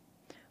भइदिन्छौँ।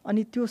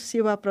 अनि त्यो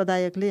सेवा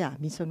प्रदायकले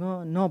हामीसँग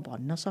न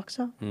भन्न सक्छ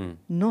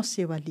न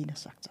सेवा लिन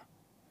सक्छ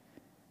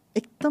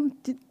एकदम।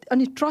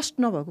 अनि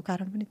ट्रस्ट नभएको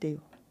कारण पनि त्यही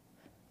हो।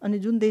 अनि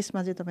जुन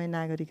देशमा चाहिँ तपाईँ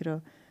नागरिक र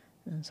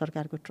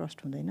सरकारको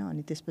ट्रस्ट हुँदैन,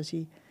 अनि त्यसपछि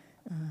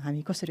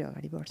हामी कसरी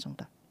अगाडि बढ्छौँ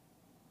त?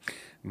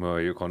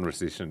 म यो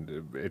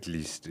कन्भर्सेसन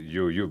एटलिस्ट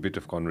यो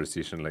बिट अफ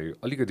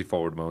कन्भर्सेसनलाई अलिकति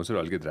फरवर्डमा आउँछु र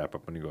अलिकति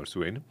ऱ्यापअप पनि गर्छु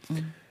होइन।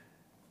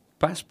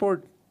 पासपोर्ट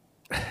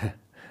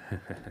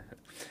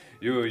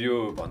यो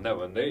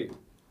भन्दै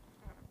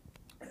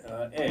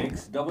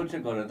एक्स डबल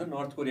चेक गरेर त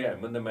नर्थ कोरिया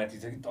हामीभन्दा माथि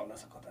छ कि तल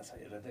छ, कता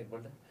छ हेरेर त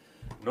एकपल्ट।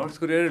 नर्थ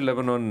कोरिया र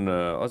लेबनन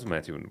अझ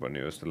माथि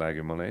हुनुपर्ने जस्तो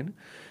लाग्यो मलाई होइन।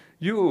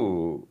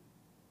 यो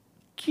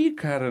के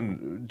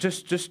कारण,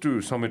 जस्ट टु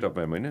समिट अप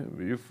होइन,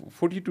 यो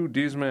 42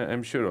 डेजमा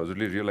आइएम स्योर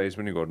हजुरले रियलाइज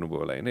पनि गर्नुभयो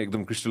होला होइन,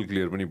 एकदम क्रिस्टल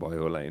क्लियर पनि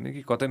भयो होला होइन,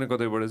 कि कतै न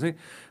कतैबाट चाहिँ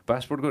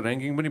पासपोर्टको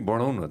ऱ्याङ्किङ पनि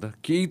बढाउँ न त,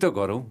 केही त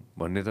गरौँ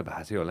भन्ने त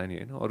भएको थियो होला नि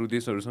होइन। अरू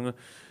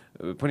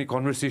देशहरूसँग पनि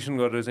कन्भर्सेसन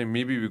गरेर चाहिँ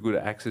maybe we could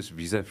access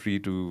visa free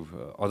to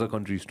other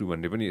countries to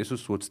भन्ने पनि यसो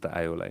सोच त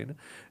आयो होला होइन।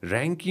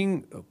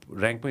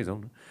 ऱ्याङ्कमै जाउँ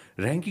न,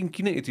 ऱ्याङ्किङ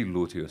किन यति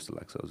लो थियो जस्तो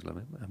लाग्छ हजुरलाई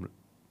म्याम हाम्रो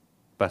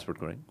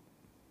पासपोर्टको ऱ्याङ्क?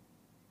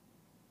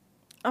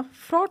 अब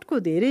फ्रडको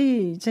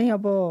धेरै चाहिँ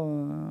अब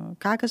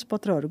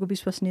कागजपत्रहरूको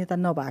विश्वसनीयता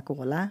नभएको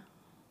होला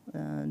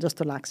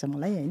जस्तो लाग्छ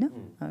मलाई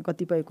होइन।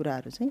 कतिपय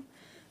कुराहरू चाहिँ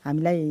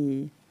हामीलाई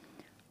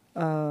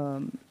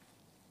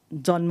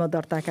जन्म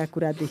दर्ताका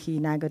कुरादेखि,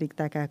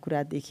 नागरिकताका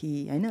कुरादेखि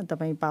होइन,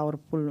 तपाईँ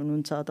पावरफुल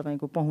हुनुहुन्छ,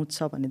 तपाईँको पहुँच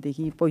छ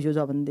भनेदेखि, पैसो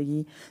छ भनेदेखि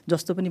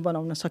जस्तो पनि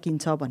बनाउन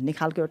सकिन्छ भन्ने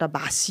खालको एउटा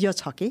भाष्य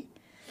छ कि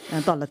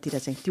तलतिर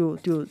चाहिँ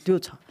त्यो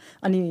छ।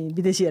 अनि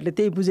विदेशीहरूले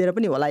त्यही बुझेर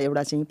पनि होला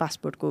एउटा चाहिँ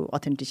पासपोर्टको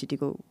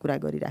अथेन्टिसिटीको कुरा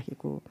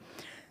गरिराखेको।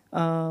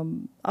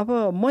 अब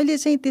मैले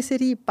चाहिँ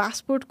त्यसरी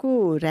पासपोर्टको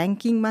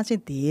ऱ्याङ्किङमा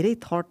चाहिँ धेरै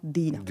थट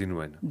दिइनँ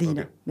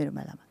मेरो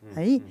बेलामा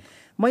है।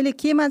 मैले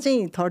केमा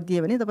चाहिँ थट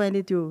दिएँ भने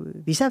तपाईँले त्यो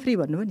भिसा फ्री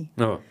भन्नुभयो नि,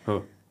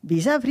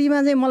 भिसा फ्रीमा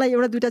चाहिँ मलाई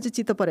एउटा दुइटा चाहिँ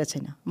चित्त परेको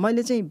छैन।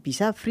 मैले चाहिँ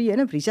भिसा फ्री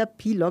होइन, भिसा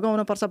फी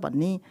लगाउनुपर्छ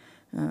भन्ने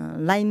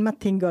लाइनमा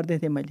थिङ्क गर्दै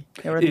थिएँ मैले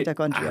एउटा दुइटा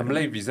कन्ट्री।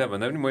 हामीलाई भिसा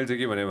भन्दा पनि मैले चाहिँ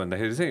के भने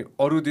भन्दाखेरि चाहिँ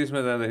अरू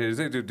देशमा जाँदाखेरि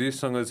चाहिँ त्यो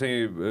देशसँग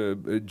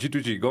चाहिँ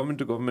G2G government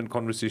to government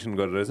conversation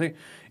गरेर चाहिँ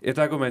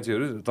यताको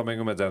मान्छेहरू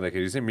तपाईँकोमा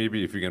जाँदाखेरि चाहिँ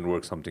maybe if you can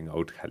work something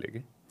out खाले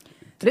कि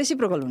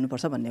रेसिप्रोकल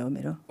हुनुपर्छ भन्ने हो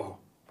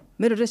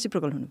मेरो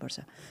रेसिप्रोकल हुनुपर्छ।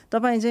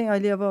 तपाईँ चाहिँ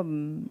अहिले अब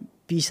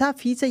भिसा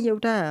फी चाहिँ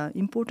एउटा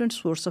इम्पोर्टेन्ट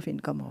सोर्स अफ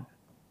इन्कम हो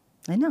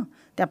होइन,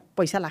 त्यहाँ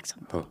पैसा लाग्छ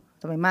नि त।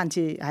 तपाईँ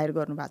मान्छे हायर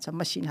गर्नुभएको छ,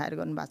 मसिन हायर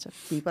गर्नुभएको छ,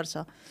 केही पर्छ,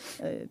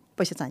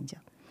 पैसा चाहिन्छ।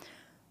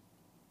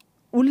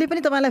 उसले पनि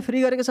तपाईँलाई फ्री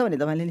गरेको छ भने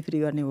तपाईँले नि फ्री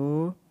गर्ने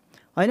हो,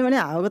 होइन भने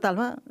हावाको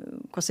तालमा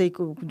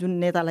कसैको जुन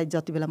नेतालाई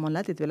जति बेला मन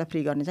लाग्यो त्यति बेला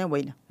फ्री गर्ने चाहिँ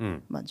होइन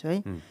भन्छु है।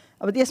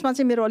 अब यसमा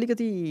चाहिँ मेरो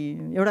अलिकति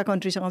एउटा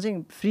कन्ट्रीसँग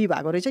चाहिँ फ्री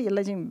भएको रहेछ,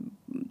 यसलाई चाहिँ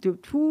त्यो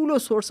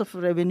ठुलो सोर्स अफ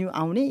रेभेन्यू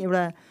आउने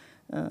एउटा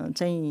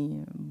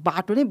चाहिँ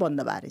बाटो नै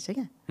बन्द भएको रहेछ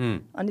क्या।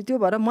 अनि त्यो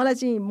भएर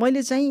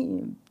मैले चाहिँ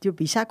त्यो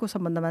भिसाको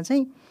सम्बन्धमा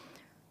चाहिँ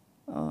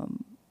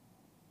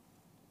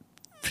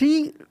फ्री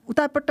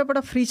उतापट्टबाट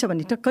फ्री छ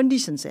भने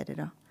कन्डिसन्स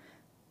हेरेर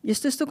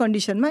यस्तो यस्तो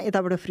कन्डिसनमा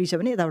यताबाट फ्री छ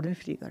भने यताबाट पनि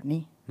फ्री गर्ने,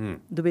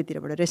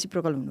 दुवैतिरबाट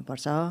रेसिप्रोकल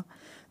हुनुपर्छ।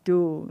 त्यो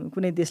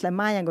कुनै देशलाई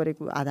माया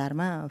गरेको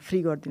आधारमा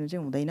फ्री गरिदिनु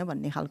चाहिँ हुँदैन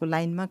भन्ने खालको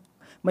लाइनमा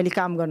मैले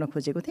काम गर्न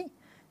खोजेको थिएँ।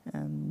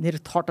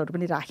 मेरो थटहरू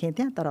पनि राखेँ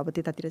त्यहाँ, तर अब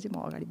त्यतातिर चाहिँ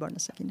म अगाडि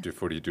बढ्न सकिनँ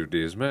 42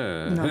 डेजमा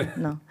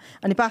न।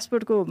 अनि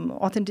पासपोर्टको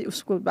अथेन्टिक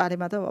उसको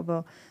बारेमा त अब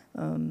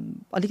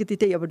अलिकति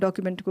त्यही अब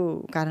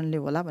डकुमेन्टको कारणले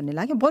होला भन्ने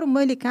लाग्यो। बरु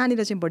मैले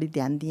कहाँनिर चाहिँ बढी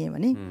ध्यान दिएँ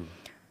भने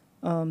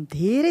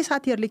धेरै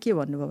साथीहरूले के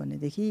भन्नुभयो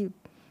भनेदेखि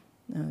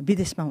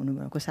विदेशमा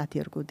हुनुभएको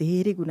साथीहरूको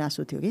धेरै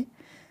गुनासो थियो कि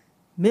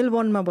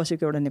मेलबर्नमा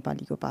बसेको एउटा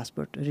नेपालीको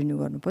पासपोर्ट रिन्यू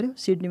गर्नु पऱ्यो,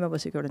 सिडनीमा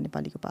बसेको एउटा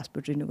नेपालीको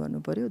पासपोर्ट रिन्यू गर्नु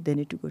पऱ्यो, they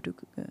need to go to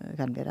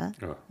Canberra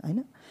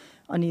होइन।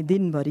 अनि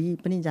दिनभरि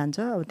पनि जान्छ,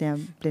 अब त्यहाँ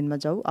प्लेनमा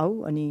जाऊ आऊ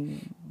अनि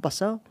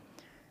बस्छ,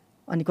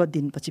 अनि कति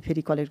दिनपछि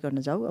फेरि कलेक्ट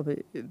गर्न जाऊ, अब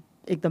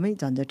एकदमै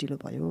झन्झटिलो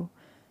भयो।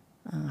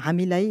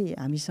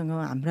 हामीसँग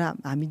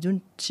हामी जुन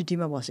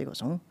सिटीमा बसेको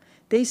छौँ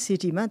त्यही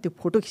सिटीमा त्यो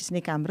फोटो खिच्ने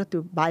काम र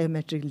त्यो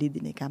बायोमेट्रिक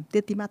लिइदिने काम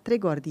त्यति मात्रै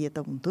गरिदिए त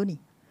हुन्थ्यो नि,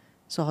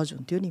 सहज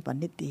हुन्थ्यो नि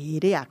भन्ने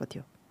धेरै आएको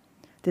थियो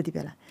त्यति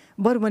बेला।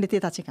 बरु मैले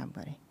त्यता चाहिँ काम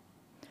गरेँ।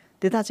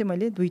 त्यता चाहिँ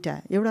मैले दुईवटा,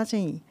 एउटा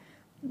चाहिँ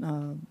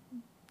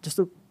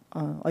जस्तो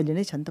अहिले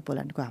नै छ नि त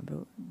पोल्यान्डको हाम्रो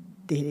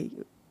धेरै,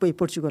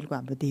 पोर्चुगलको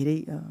हाम्रो धेरै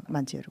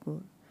मान्छेहरूको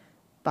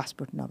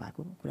पासपोर्ट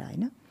नभएको कुरा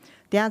होइन।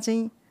 त्यहाँ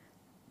चाहिँ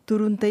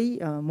तुरुन्तै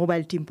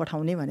मोबाइल टिम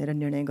पठाउने भनेर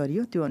निर्णय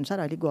गरियो। त्यो अनुसार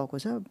अहिले गएको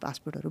छ,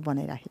 पासपोर्टहरू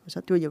बनाइराखेको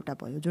छ। त्यो एउटा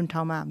भयो। जुन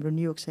ठाउँमा हाम्रो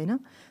नियोग छैन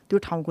त्यो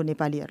ठाउँको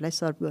नेपालीहरूलाई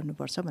सर्भ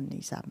गर्नुपर्छ भन्ने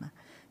हिसाबमा।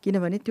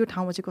 किनभने त्यो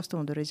ठाउँमा चाहिँ कस्तो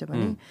हुँदो रहेछ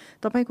भने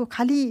तपाईँको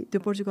खालि त्यो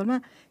पोर्चुगलमा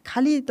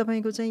खालि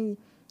तपाईँको चाहिँ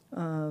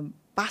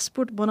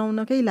पासपोर्ट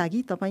बनाउनकै लागि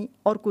तपाईँ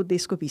अर्को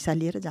देशको भिसा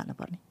लिएर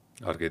जानुपर्ने,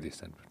 अर्कै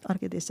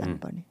देश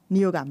जानुपर्ने।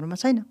 नियोग हाम्रोमा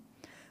छैन,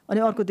 अनि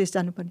अर्को देश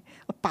जानुपर्ने।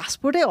 अब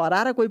पासपोर्टै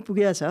हराएर कोही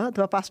पुगेको छ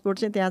अथवा पासपोर्ट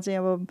चाहिँ त्यहाँ चाहिँ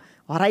अब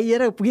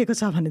हराइएर पुगेको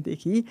छ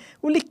भनेदेखि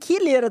उसले के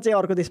लिएर चाहिँ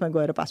अर्को देशमा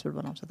गएर पासपोर्ट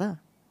बनाउँछ त?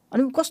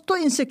 अनि कस्तो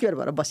इन्सेक्योर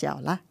भएर बस्या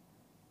होला।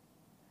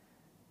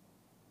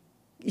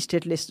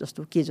 स्टेटलेस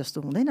जस्तो के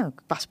जस्तो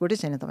हुँदैन, पासपोर्टै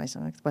छैन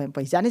तपाईँसँग,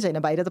 पहिचानै छैन।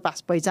 बाहिर त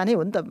पहिचानै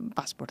हो नि त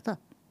पासपोर्ट त,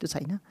 त्यो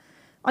छैन।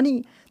 अनि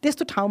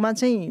त्यस्तो ठाउँमा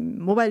चाहिँ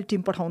मोबाइल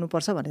टिम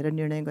पठाउनुपर्छ भनेर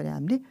निर्णय गरे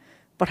हामीले,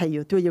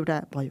 पठाइयो। त्यो एउटा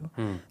भयो।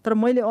 तर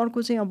मैले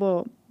अर्को चाहिँ अब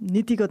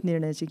नीतिगत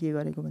निर्णय चाहिँ के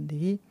गरेको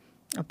भनेदेखि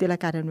अब त्यसलाई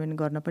कार्यान्वयन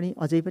गर्न पनि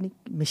अझै पनि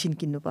मेसिन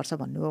किन्नुपर्छ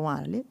भन्नुभयो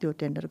उहाँहरूले। त्यो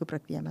टेन्डरको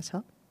प्रक्रियामा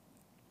छ।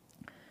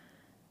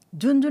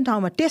 जुन जुन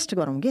ठाउँमा टेस्ट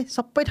गरौँ कि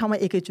सबै ठाउँमा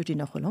एकैचोटि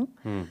नखोलौँ,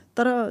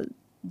 तर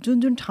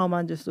जुन ठाउँमा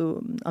जस्तो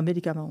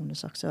अमेरिकामा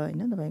हुनसक्छ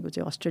होइन, तपाईँको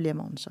चाहिँ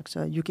अस्ट्रेलियामा हुनसक्छ,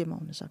 युकेमा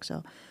हुनसक्छ,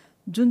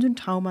 जुन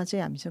ठाउँमा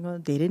चाहिँ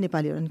हामीसँग धेरै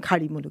नेपालीहरू, अनि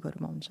खाडी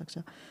मुलुकहरूमा हुनसक्छ,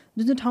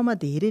 जुन ठाउँमा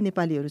धेरै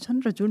नेपालीहरू छन्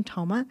र जुन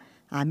ठाउँमा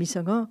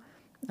हामीसँग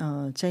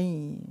चाहिँ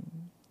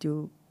त्यो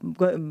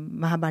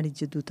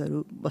महावाणिज्य दूतहरू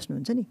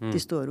बस्नुहुन्छ नि,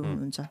 त्यस्तोहरू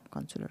हुनुहुन्छ,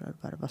 कन्सुलरहरू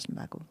भएर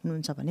बस्नुभएको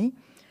हुनुहुन्छ भने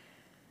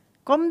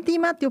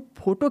कम्तीमा त्यो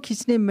फोटो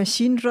खिच्ने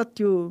मेसिन र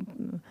त्यो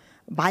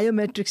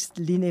बायोमेट्रिक्स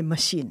लिने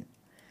मेसिन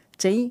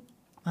चाहिँ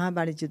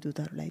महावाणिज्य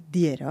दूतहरूलाई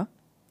दिएर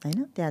होइन,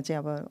 त्यहाँ चाहिँ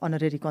अब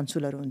अनरेरी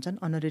कन्सुलहरू हुन्छन्,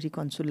 अनरेरी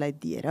कन्सुललाई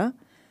दिएर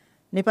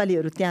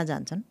नेपालीहरू त्यहाँ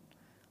जान्छन्,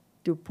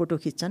 त्यो फोटो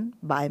खिच्छन्,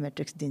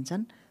 बायोमेट्रिक्स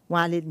दिन्छन्,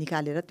 उहाँले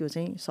निकालेर त्यो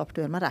चाहिँ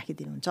सफ्टवेयरमा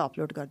राखिदिनुहुन्छ,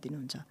 अपलोड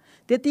गरिदिनुहुन्छ।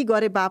 त्यति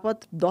गरे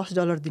बापत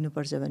 $10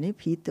 दिनुपर्छ भने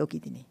फी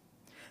तोकिदिने,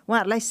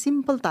 उहाँहरूलाई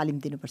सिम्पल तालिम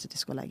दिनुपर्छ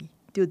त्यसको लागि,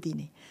 त्यो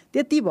दिने।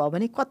 त्यति भयो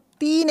भने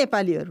कति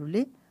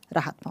नेपालीहरूले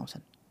राहत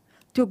पाउँछन्।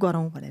 त्यो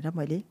गरौँ भनेर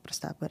मैले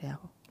प्रस्ताव गरेँ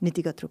हो।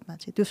 नीतिगत रूपमा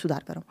चाहिँ त्यो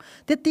सुधार गरौँ।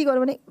 त्यति गऱ्यो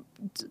भने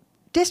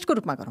टेस्टको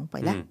रूपमा गरौँ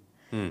पहिला,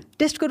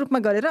 टेस्टको रूपमा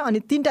गरेर अनि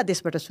 3टा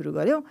देशबाट सुरु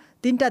गऱ्यो।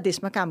 3टा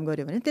देशमा काम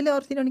गऱ्यो भने त्यसले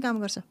अरूतिर पनि काम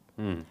गर्छ।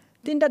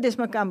 3टा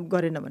देशमा काम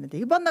गरेन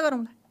भनेदेखि बन्द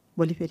गरौँ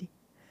भोलि फेरि।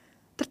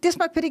 तर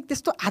त्यसमा फेरि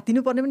त्यस्तो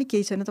हातिनुपर्ने पनि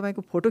केही छैन।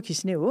 तपाईँको फोटो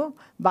खिच्ने हो,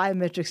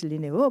 बायोमेट्रिक्स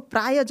लिने हो।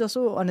 प्रायः जसो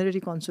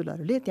अनरेरी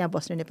कन्सुलहरूले त्यहाँ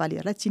बस्ने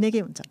नेपालीहरूलाई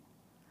चिनेकै हुन्छन्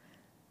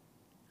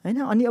होइन।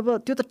 अनि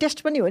अब त्यो त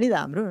टेस्ट पनि हो नि त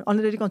हाम्रो,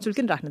 अनरेरी कन्सुल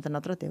किन राख्ने त,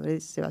 नत्र त्यो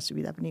सेवा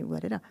सुविधा पनि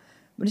गरेर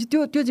भनेपछि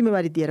त्यो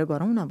जिम्मेवारी दिएर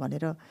गरौँ न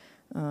भनेर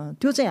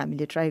त्यो चाहिँ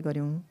हामीले ट्राई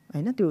गऱ्यौँ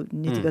होइन। त्यो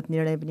नीतिगत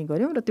निर्णय पनि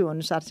गऱ्यौँ र त्यो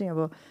अनुसार चाहिँ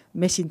अब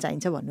मेसिन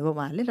चाहिन्छ भन्नुभयो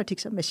उहाँहरूले। ल ठिक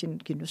छ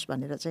मेसिन किन्नुहोस्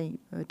भनेर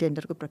चाहिँ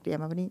टेन्डरको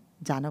प्रक्रियामा पनि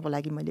जानको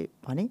लागि मैले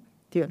भने,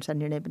 त्यो अनुसार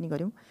निर्णय पनि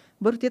गऱ्यौँ।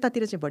 बरु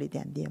त्यतातिर चाहिँ बढी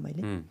ध्यान दिएँ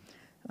मैले।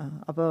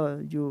 अब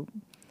यो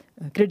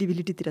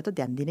क्रेडिबिलिटीतिर त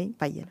ध्यान दिनै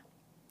पाइएन,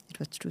 इट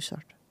वाज टु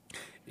सर्ट।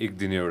 एक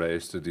दिन एउटा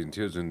यस्तो दिन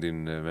थियो जुन दिन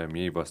म्याम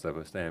यहीँ बस्दा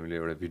हामीले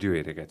एउटा भिडियो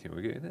हेरेका थियौँ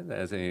कि होइन।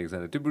 त्यहाँ चाहिँ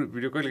एकजना, त्यो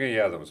भिडियो कहिलेकाहीँ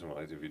याद आउँछ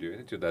मलाई त्यो भिडियो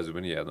होइन, त्यो दाजु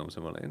पनि याद आउँछ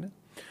मलाई होइन।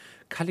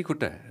 खाली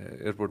खुट्टा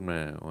एयरपोर्टमा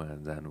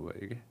उहाँ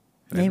जानुभयो क्या,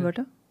 यहीँबाट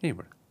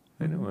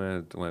होइन।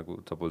 उहाँको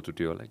चप्पल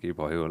चुट्यो होला, केही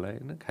भयो होला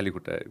होइन। खाली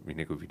खुट्टा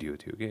हिँडेको भिडियो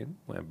थियो कि होइन।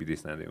 उहाँ विदेश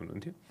जाँदै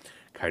हुनुहुन्थ्यो,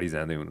 खाडी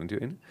जाँदै हुनुहुन्थ्यो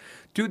होइन।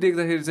 त्यो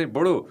देख्दाखेरि चाहिँ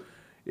बडो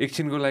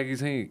एकछिनको लागि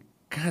चाहिँ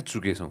कहाँ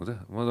चुकेछौँ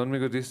त, म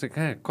जन्मेको देश चाहिँ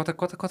कहाँ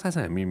कता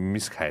चाहिँ हामी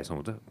मिस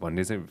खाएछौँ त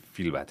भन्ने चाहिँ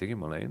फिल भएको थियो कि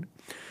मलाई होइन।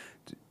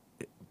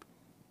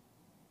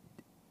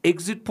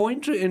 एक्जिट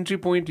पोइन्ट र एन्ट्री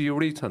पोइन्ट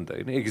एउटै छ नि त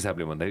होइन, एक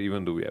हिसाबले भन्दाखेरि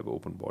even the we have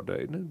open border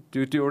होइन।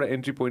 त्यो एउटा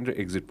एन्ट्री पोइन्ट र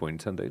एक्जिट पोइन्ट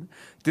छ नि त होइन।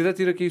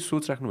 त्यतातिर केही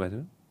सोच राख्नु भएको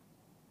थियो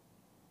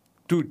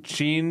to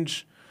change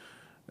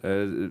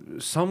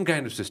some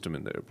kind of system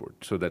in the airport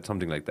so that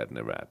something like that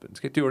never happens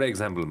कि? त्यो एउटा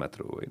एक्जाम्पल मात्र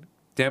हो होइन।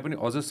 त्यहाँ पनि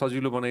अझ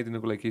सजिलो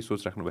बनाइदिनुको लागि केही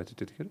सोच राख्नु भएको थियो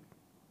त्यतिखेर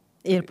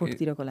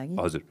एयरपोर्टतिरको लागि?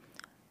 हजुर,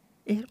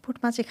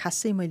 एयरपोर्टमा चाहिँ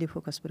खासै मैले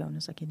फोकस पुऱ्याउन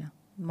सकिनँ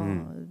म।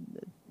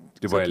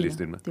 त्यो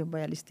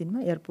 42 दिनमा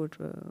एयरपोर्ट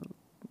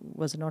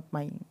वाज नट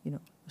माई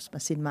उसमा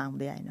सिनमा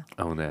आउँदै आएन है।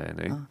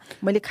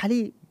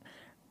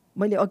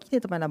 मैले अघि नै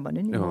तपाईँलाई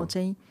भन्यो नि, म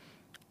चाहिँ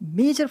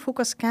मेजर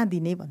फोकस कहाँ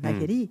दिने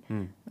भन्दाखेरि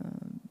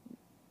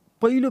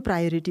पहिलो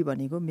प्रायोरिटी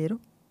भनेको मेरो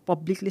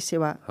पब्लिकले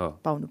सेवा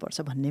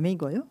पाउनुपर्छ भन्नेमै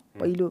गयो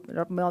पहिलो,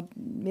 र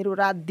मेरो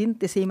रात दिन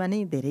त्यसैमा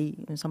नै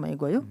धेरै समय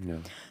गयो।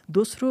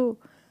 दोस्रो,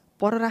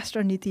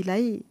 परराष्ट्र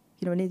नीतिलाई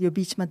किनभने यो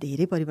बिचमा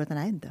धेरै परिवर्तन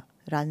आयो नि त,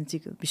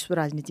 राजनीतिक विश्व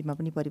राजनीतिमा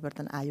पनि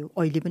परिवर्तन आयो।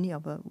 अहिले पनि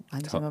अब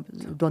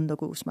हामीसँग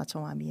द्वन्द्वको उसमा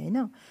छौँ हामी होइन।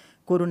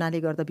 कोरोनाले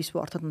गर्दा विश्व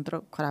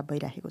अर्थतन्त्र खराब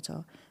भइराखेको छ,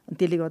 अनि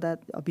त्यसले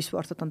गर्दा विश्व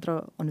अर्थतन्त्र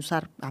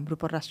अनुसार हाम्रो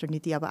परराष्ट्र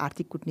नीति अब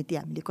आर्थिक कूटनीति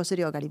हामीले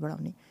कसरी अगाडि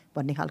बढाउने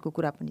भन्ने खालको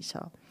कुरा पनि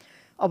छ।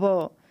 अब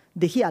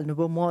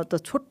देखिहाल्नुभयो, म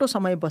त छोटो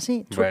समय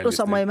बसेँ,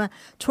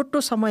 छोटो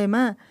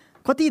समयमा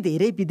कति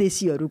धेरै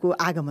विदेशीहरूको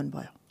आगमन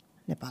भयो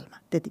नेपालमा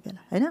त्यति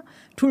बेला होइन।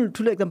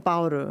 ठुल्ठुलो एकदम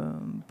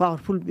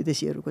पावरफुल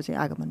विदेशीहरूको चाहिँ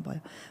आगमन भयो।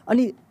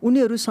 अनि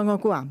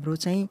उनीहरूसँगको हाम्रो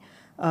चाहिँ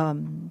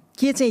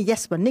के चाहिँ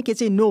यस भन्ने के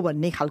चाहिँ नो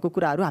भन्ने खालको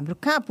कुराहरू हाम्रो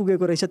कहाँ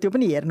पुगेको रहेछ त्यो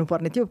पनि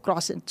हेर्नुपर्ने थियो,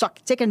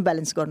 चेक एन्ड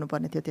ब्यालेन्स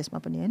गर्नुपर्ने थियो त्यसमा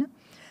पनि होइन।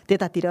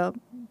 त्यतातिर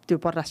त्यो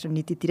परराष्ट्र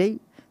नीतितिरै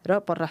र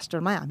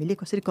परराष्ट्रमा हामीले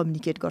कसरी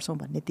कम्युनिकेट गर्छौँ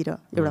भन्नेतिर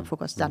एउटा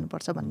फोकस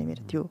जानुपर्छ भन्ने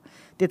मेरो थियो।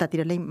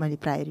 त्यतातिर नै मैले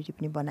प्रायोरिटी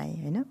पनि बनाएँ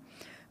होइन।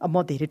 अब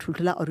म धेरै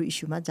ठुल्ठुला अरू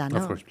इस्युमा जान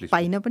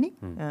पाइनँ पनि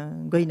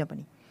गइनँ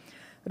पनि।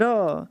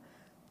 र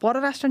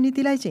परराष्ट्र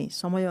नीतिलाई चाहिँ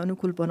समय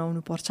अनुकूल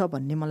बनाउनु पर्छ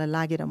भन्ने मलाई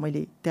लागेर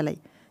मैले त्यसलाई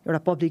एउटा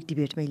पब्लिक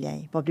डिबेटमै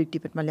ल्याएँ। पब्लिक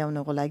डिबेटमा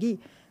ल्याउनको लागि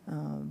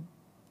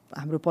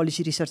हाम्रो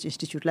पोलिसी रिसर्च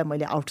इन्स्टिच्युटलाई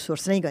मैले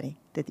आउटसोर्स नै गरेँ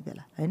त्यति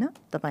बेला होइन।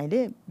 तपाईँले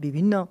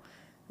विभिन्न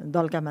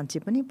दलका मान्छे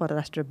पनि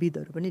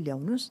परराष्ट्रविदहरू पनि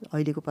ल्याउनुहोस्,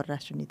 अहिलेको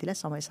परराष्ट्र नीतिलाई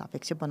समय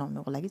सापेक्ष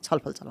बनाउनको लागि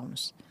छलफल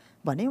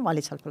चलाउनुहोस् भने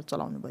उहाँले छलफल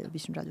चलाउनु भयो।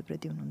 विष्णुराज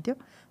उप्रेती हुनुहुन्थ्यो,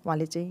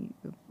 उहाँले चाहिँ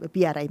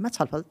पिआरआईमा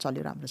छलफल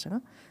चल्यो राम्रोसँग।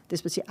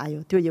 त्यसपछि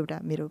आयो, त्यो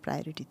एउटा मेरो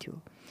प्रायोरिटी थियो।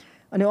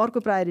 अनि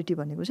अर्को प्रायोरिटी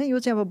भनेको चाहिँ यो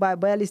चाहिँ अब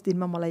 42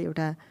 दिनमा मलाई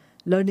एउटा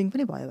लर्निङ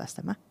पनि भयो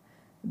वास्तवमा।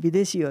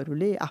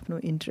 विदेशीहरूले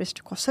आफ्नो इन्ट्रेस्ट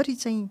कसरी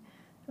चाहिँ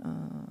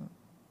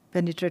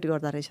पेनिट्रेट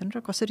गर्दा रहेछन् र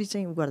कसरी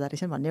चाहिँ उ गर्दा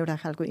रहेछन् भन्ने एउटा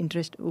खालको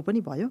इन्ट्रेस्ट ऊ पनि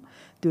भयो,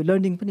 त्यो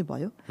लर्निङ पनि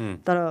भयो।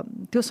 तर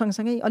त्यो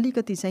सँगसँगै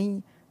अलिकति चाहिँ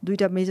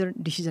दुईवटा मेजर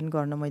डिसिजन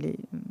गर्न मैले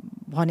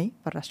भने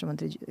परराष्ट्र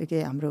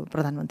मन्त्री हाम्रो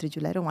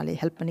प्रधानमन्त्रीज्यूलाई, र उहाँले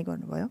हेल्प पनि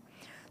गर्नुभयो।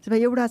 त्यसमा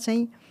एउटा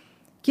चाहिँ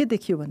के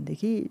देखियो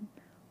भनेदेखि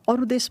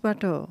अरू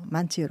देशबाट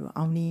मान्छेहरू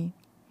आउने,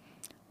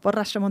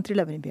 परराष्ट्र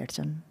मन्त्रीलाई पनि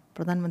भेट्छन्,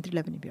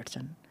 प्रधानमन्त्रीलाई पनि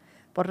भेट्छन्।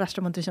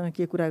 परराष्ट्र मन्त्रीसँग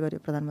के कुरा गर्यो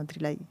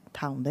प्रधानमन्त्रीलाई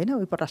थाहा हुँदैन,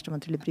 उयो परराष्ट्र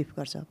मन्त्रीले ब्रिफ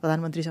गर्छ।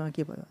 प्रधानमन्त्रीसँग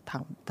के भयो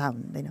थाहा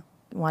हुँदैन,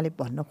 उहाँले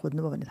भन्न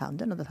खोज्नुभयो भने थाहा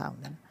हुन्छ, न त थाहा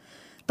हुँदैन।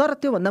 तर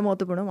त्योभन्दा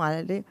महत्त्वपूर्ण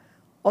उहाँले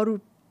अरू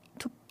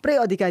थुप्रै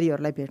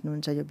अधिकारीहरूलाई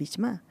भेट्नुहुन्छ यो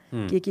बिचमा,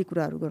 के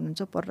कुराहरू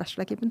गर्नुहुन्छ,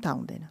 परराष्ट्रलाई केही पनि थाहा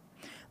हुँदैन।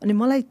 अनि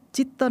मलाई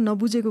चित्त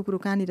नबुझेको कुरो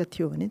कहाँनिर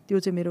थियो भने त्यो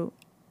चाहिँ मेरो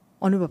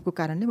अनुभवको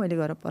कारणले मैले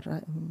गएर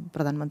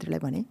प्रधानमन्त्रीलाई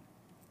भने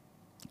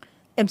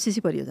एमसिसी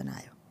परियोजना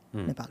आयो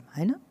नेपालमा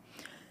होइन।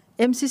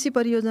 एमसिसी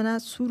परियोजना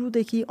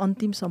सुरुदेखि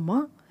अन्तिमसम्म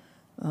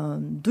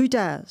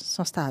दुईवटा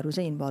संस्थाहरू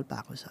चाहिँ इन्भल्भ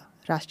भएको छ,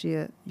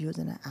 राष्ट्रिय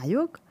योजना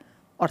आयोग,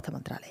 अर्थ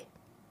मन्त्रालय।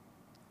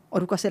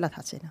 अरू कसैलाई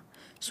थाहा छैन।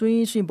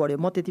 सुई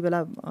बढ्यो। म त्यति बेला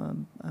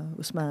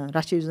उसमा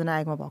राष्ट्रिय योजना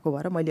आयोगमा भएको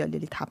भएर मैले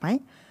अलिअलि थाहा पाएँ।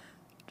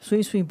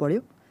 सुई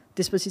बढ्यो।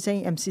 त्यसपछि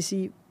चाहिँ एमसिसी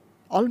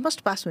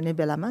अलमोस्ट पास हुने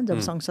बेलामा जब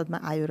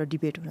संसदमा आयो र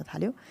डिबेट हुन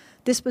थाल्यो,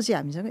 त्यसपछि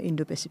हामीसँग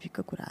इन्डो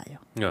पेसिफिकको कुरा आयो।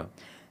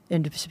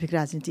 इन्डो पेसिफिक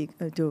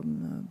राजनीति त्यो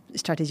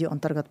स्ट्राटेजी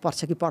अन्तर्गत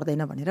पर्छ कि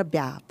पर्दैन भनेर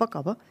व्यापक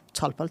अब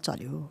छलफल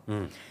चल्यो।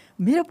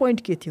 मेरो पोइन्ट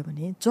के थियो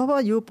भने जब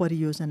यो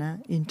परियोजना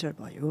इन्टर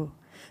भयो,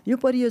 यो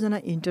परियोजना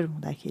इन्टर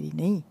हुँदाखेरि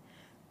नै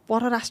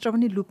परराष्ट्र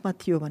पनि लुपमा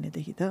थियो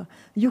भनेदेखि त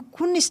यो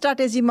कुन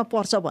स्ट्राटेजीमा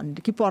पर्छ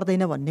भन्ने कि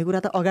पर्दैन भन्ने कुरा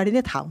त अगाडि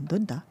नै थाहा हुन्थ्यो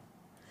नि त।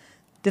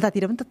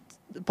 त्यतातिर पनि त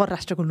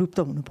परराष्ट्रको लुप त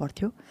हुनु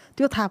पर्थ्यो,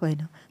 त्यो थाहा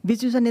भएन।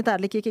 बिच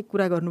नेताहरूले के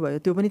कुरा गर्नुभयो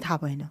त्यो पनि थाहा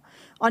भएन।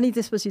 अनि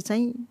त्यसपछि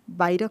चाहिँ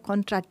बाहिर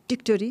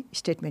कन्ट्राडिक्टोरी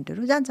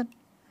स्टेटमेन्टहरू जान्छन्।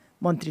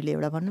 मन्त्रीले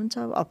एउटा भन्नुहुन्छ,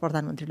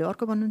 प्रधानमन्त्रीले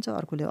अर्को भन्नुहुन्छ,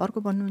 अर्कोले अर्को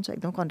भन्नुहुन्छ,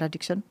 एकदम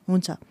कन्ट्राडिक्सन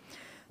हुन्छ।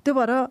 त्यो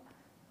भएर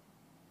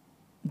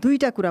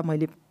दुईवटा कुरा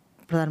मैले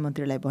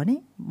प्रधानमन्त्रीलाई भने,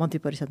 मन्त्री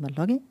परिषदमा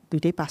लगेँ,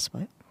 दुइटै पास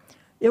भयो।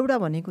 एउटा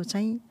भनेको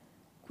चाहिँ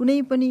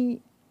कुनै पनि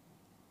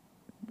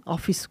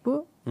अफिसको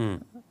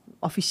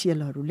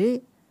अफिसियलहरूले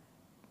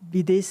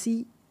विदेशी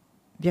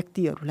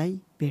व्यक्तिहरूलाई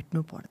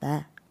भेट्नु पर्दा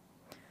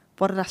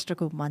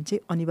परराष्ट्रको मान्छे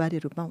अनिवार्य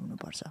रूपमा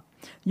हुनुपर्छ।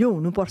 यो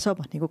हुनुपर्छ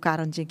भनेको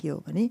कारण चाहिँ के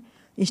हो भने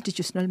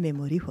इन्स्टिट्युसनल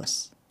मेमोरी होस्,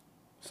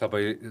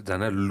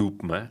 सबैजना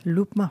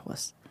लुपमा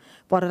होस्,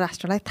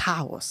 परराष्ट्रलाई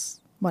थाहा होस्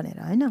भनेर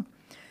होइन।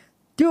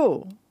 त्यो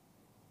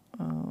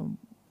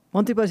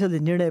मन्त्री परिषदले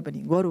निर्णय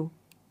पनि गरौँ,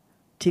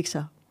 ठिक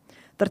छ।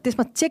 तर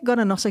त्यसमा चेक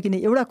गर्न नसकिने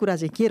एउटा कुरा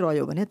चाहिँ के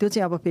रह्यो भने त्यो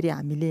चाहिँ अब फेरि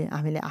हामीले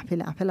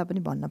आफैलाई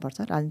पनि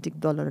भन्नुपर्छ, राजनीतिक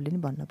दलहरूले पनि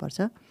भन्नुपर्छ।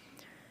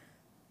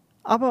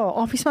 अब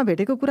अफिसमा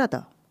भेटेको कुरा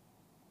त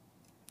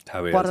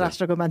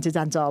परराष्ट्रको मान्छे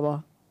जान्छ अब,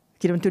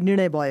 किनभने त्यो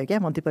निर्णय भयो क्या,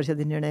 मन्त्री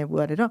परिषदले निर्णय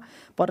गरेर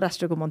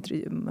परराष्ट्रको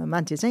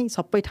मान्छे चाहिँ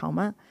सबै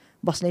ठाउँमा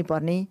बस्नै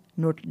पर्ने,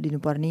 नोट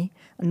लिनुपर्ने,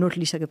 नोट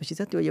लिइसकेपछि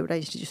त त्यो एउटा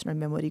इन्स्टिट्युसनल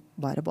मेमोरी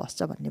भएर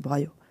बस्छ भन्ने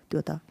भयो।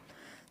 त्यो त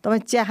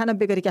तपाईँ चिया खाना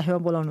बेकरी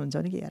क्याफेमा बोलाउनुहुन्छ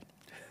भने के गर्ने,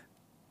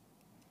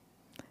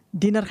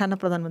 डिनर खाना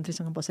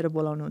प्रधानमन्त्रीसँग बसेर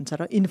बोलाउनुहुन्छ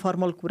र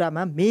इन्फर्मल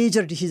कुरामा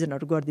मेजर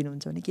डिसिजनहरू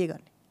गरिदिनुहुन्छ भने के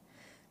गर्ने।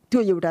 त्यो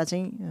एउटा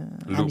चाहिँ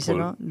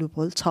हामीसँग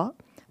लुपहोल छ,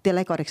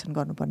 त्यसलाई करेक्सन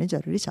गर्नुपर्ने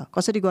जरुरी छ।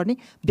 कसरी गर्ने,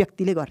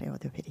 व्यक्तिले गर्ने हो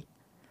त्यो। फेरि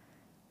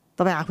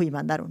तपाईँ आफू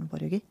इमान्दार हुनु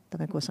पऱ्यो कि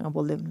तपाईँ कोसँग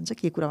बोल्दै हुनुहुन्छ,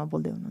 के कुरामा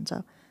बोल्दै हुनुहुन्छ,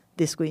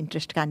 देशको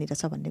इन्ट्रेस्ट कहाँनिर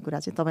छ भन्ने कुरा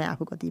चाहिँ तपाईँ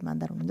आफू कति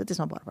इमान्दार हुनुहुन्छ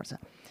त्यसमा भर पर्छ।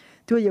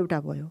 त्यो एउटा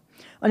भयो।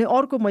 अनि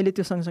अर्को मैले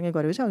त्यो सँगसँगै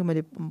गरेको छु, अघि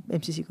मैले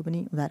एमसिसीको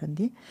पनि उदाहरण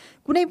दिएँ।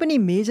 कुनै पनि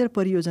मेजर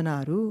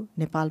परियोजनाहरू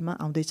नेपालमा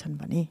आउँदैछन्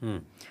भने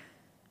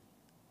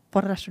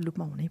परराष्ट्र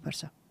लुपमा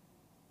हुनैपर्छ।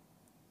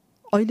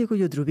 अहिलेको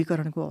यो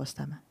ध्रुवीकरणको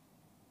अवस्थामा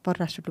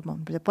परराष्ट्र लुपमा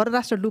हुनुपर्छ।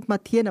 परराष्ट्र लुपमा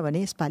थिएन भने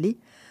यसपालि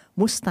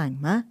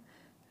मुस्ताङमा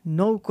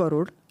 9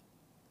 करोड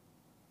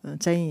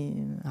चाहिँ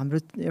हाम्रो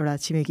एउटा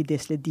छिमेकी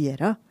देशले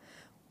दिएर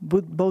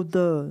बौद्ध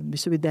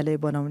विश्वविद्यालय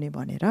बनाउने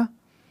भनेर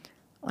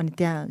अनि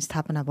त्यहाँ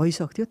स्थापना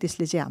भइसक्थ्यो।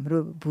 त्यसले चाहिँ हाम्रो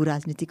भू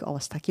राजनीतिक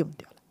अवस्था के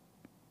हुन्थ्यो होला,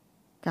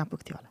 कहाँ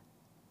पुग्थ्यो होला।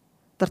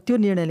 तर त्यो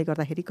निर्णयले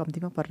गर्दाखेरि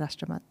कम्तीमा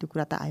परराष्ट्रमा त्यो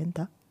कुरा त आयो नि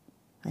त,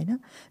 होइन?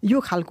 यो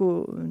खालको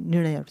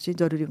निर्णयहरू चाहिँ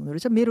जरुरी हुँदो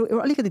रहेछ। मेरो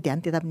एउटा अलिकति ध्यान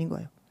त्यता पनि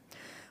गयो।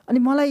 अनि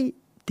मलाई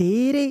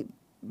धेरै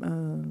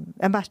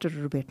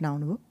एम्बासडरहरू भेट्न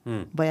आउनुभयो।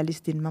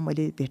 42 दिनमा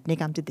मैले भेट्ने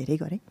काम चाहिँ धेरै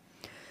गरेँ।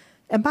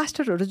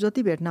 एम्बासडरहरू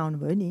जति भेट्न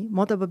आउनुभयो नि,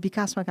 म त अब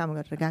विकासमा काम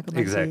गरेर गएको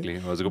मान्छे,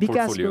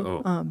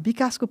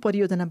 विकासको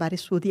परियोजनाबारे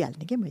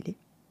सोधिहाल्ने कि मैले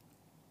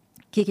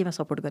केमा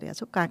सपोर्ट गरेका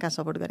छौ, कहाँ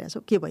सपोर्ट गरेका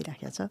छौ, के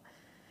भइराखेको छ,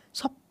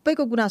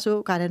 सबैको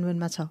गुनासो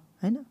कार्यान्वयनमा छ,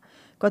 होइन?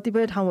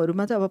 कतिपय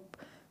ठाउँहरूमा चाहिँ अब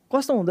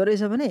कस्तो हुँदो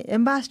रहेछ भने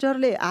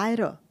एम्बासडरले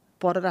आएर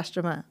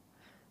परराष्ट्रमा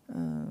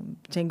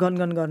चाहिँ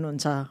गनगन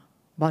गर्नुहुन्छ,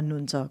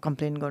 भन्नुहुन्छ,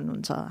 कम्प्लेन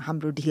गर्नुहुन्छ,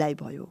 हाम्रो ढिलाइ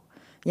भयो,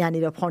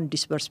 यहाँनिर फन्ड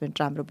डिस्बर्समेन्ट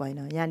राम्रो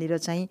भएन, यहाँनिर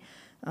चाहिँ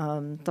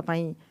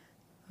तपाईँ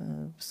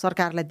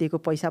सरकारलाई दिएको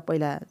पैसा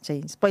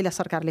पहिला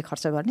सरकारले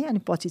खर्च गर्ने अनि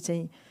पछि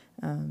चाहिँ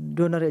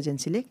डोनर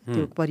एजेन्सीले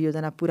त्यो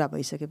परियोजना पुरा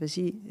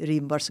भइसकेपछि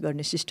रिइम्बर्स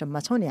गर्ने सिस्टममा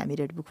छौँ नि हामी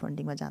रेड बुक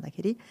फन्डिङमा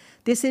जाँदाखेरि।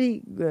 त्यसरी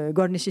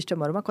गर्ने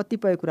सिस्टमहरूमा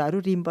कतिपय कुराहरू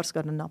रिइम्बर्स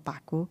गर्न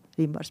नपाएको,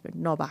 रिइम्बर्समेन्ट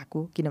नभएको,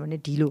 किनभने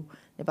ढिलो,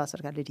 नेपाल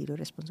सरकारले ढिलो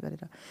रेस्पोन्स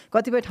गरेर।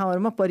 कतिपय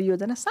ठाउँहरूमा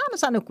परियोजना सानो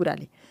सानो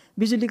कुराले,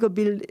 बिजुलीको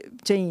बिल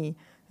चाहिँ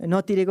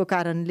नतिरेको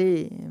कारणले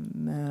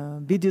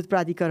विद्युत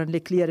प्राधिकरणले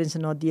क्लियरेन्स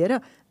नदिएर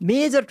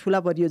मेजर ठुला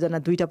परियोजना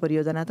 2टा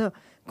परियोजना त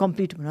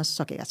कम्प्लिट हुन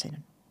सकेका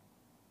छैनन्।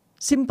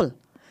 सिम्पल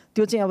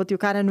त्यो चाहिँ अब त्यो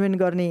कार्यान्वयन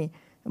गर्ने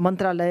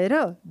मन्त्रालय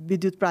र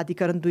विद्युत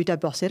प्राधिकरण 2टा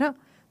बसेर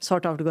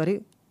सर्ट आउट गरे,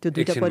 त्यो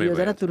 2टा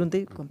परियोजना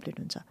तुरुन्तै कम्प्लिट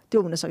हुन्छ। त्यो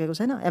हुन सकेको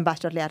छैन।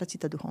 एम्बासडरले आएर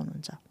चित्त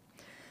दुखाउनुहुन्छ।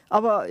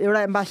 अब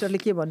एउटा एम्बासडरले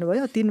के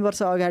भन्नुभयो, 3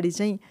 वर्ष अगाडि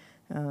चाहिँ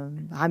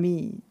हामी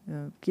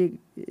के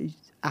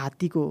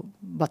हात्तीको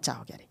बच्चा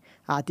हो क्यारे,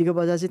 हात्तीको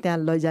बच्चा चाहिँ त्यहाँ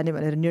लैजाने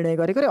भनेर निर्णय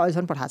गरेको रे,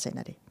 अहिलेसम्म पठाएको छैन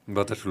अरे,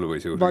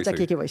 बच्चा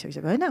के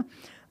भइसकिसक्यो, होइन?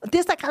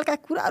 त्यस्ता खालका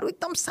कुराहरू,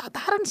 एकदम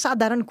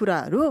साधारण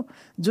कुराहरू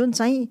जुन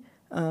चाहिँ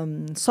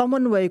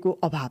समन्वयको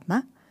अभावमा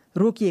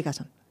रोकिएका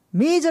छन्।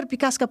 मेजर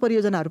विकासका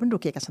परियोजनाहरू पनि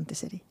रोकिएका छन्।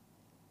 त्यसरी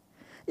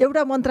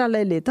एउटा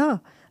मन्त्रालयले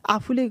त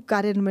आफूले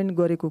कार्यान्वयन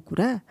गरेको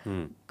कुरा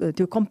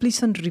त्यो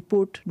कम्प्लिसन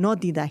रिपोर्ट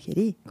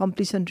नदिँदाखेरि,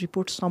 कम्प्लिसन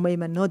रिपोर्ट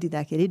समयमा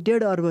नदिँदाखेरि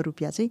 1.5 अर्ब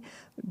रुपियाँ चाहिँ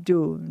त्यो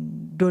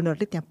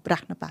डोनरले त्यहाँ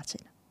राख्न पाएको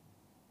छैन।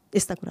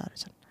 यस्ता कुराहरू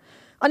छन्।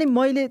 अनि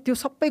मैले त्यो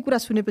सबै कुरा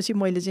सुनेपछि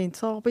मैले चाहिँ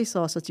सबै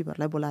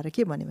सहसचिवहरूलाई बोलाएर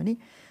के भने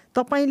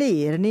तपाईँले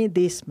हेर्ने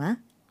देशमा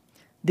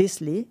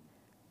देशले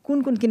कुन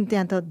किन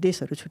त्यहाँ त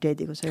देशहरू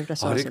छुट्याइदिएको छ। एउटा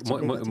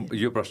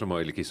यो प्रश्न म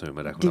अहिले के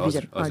समयमा राख्नु,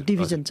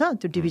 डिभिजन छ,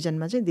 त्यो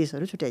डिभिजनमा चाहिँ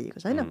देशहरू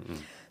छुट्याइएको छ, होइन?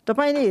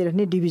 तपाईँले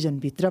हेर्ने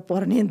डिभिजनभित्र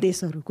पर्ने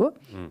देशहरूको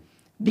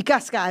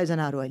विकासका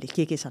आयोजनाहरू अहिले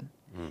के छन्,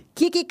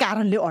 के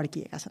कारणले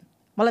अड्किएका छन्,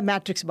 मलाई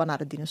म्याट्रिक्स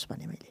बनाएर दिनुहोस्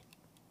भने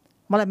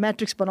मलाई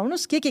म्याट्रिक्स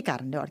बनाउनुहोस् के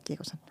कारणले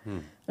अड्किएको छन्।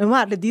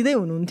 उहाँहरूले दिँदै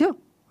हुनुहुन्थ्यो,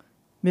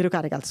 मेरो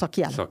कार्यकाल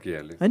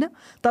सकिहाल्यो, होइन?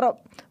 तर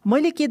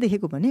मैले के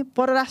देखेको भने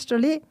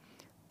परराष्ट्रले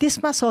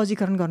त्यसमा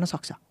सहजीकरण गर्न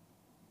सक्छ,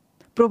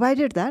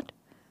 प्रोभाइडेड द्याट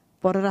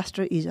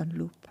परराष्ट्र इज अन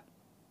लुप।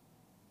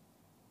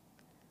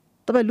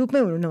 तपाईँ लुपमै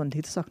हुनुहुन्न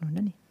भनेदेखि त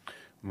सक्नुहुन्न नि।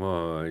 म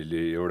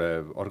अहिले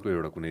अर्को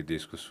एउटा कुनै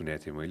देशको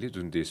सुनेको थिएँ मैले,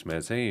 जुन देशमा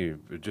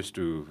चाहिँ just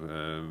to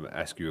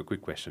ask you a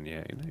quick question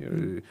यहाँ,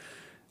 होइन,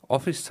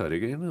 अफिस छ अरे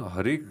कि, होइन,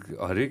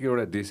 हरेक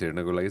एउटा देश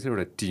हेर्नको लागि चाहिँ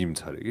एउटा टिम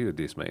छ अरे कि यो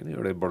देशमा, होइन,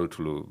 एउटा बडो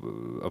ठुलो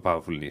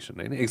पावरफुल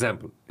नेसन, होइन?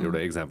 एउटा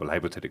इक्जाम्पल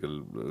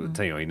हाइपोथेटिकल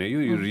चाहिँ होइन,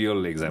 यो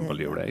रियल इक्जाम्पल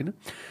एउटा, होइन?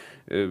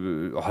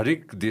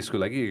 हरेक देशको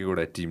लागि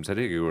एउटा टिम छ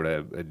अरे,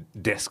 एउटा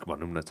डेस्क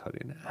भनौँ न छ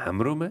अरे, होइन?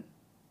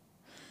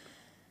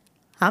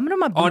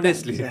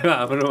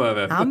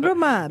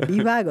 हाम्रोमा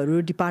विभागहरू,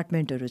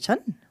 डिपार्टमेन्टहरू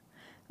छन्।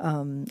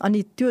 अनि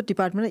त्यो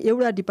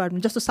एउटा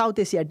डिपार्टमेन्ट जस्तो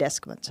साउथ एसिया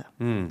डेस्क भन्छ।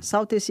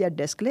 साउथ एसिया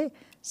डेस्कले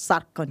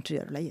सार्क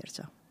कन्ट्रीहरूलाई हेर्छ,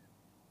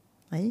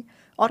 है?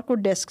 अर्को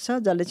डेस्क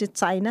छ जसले चाहिँ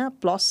चाइना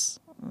प्लस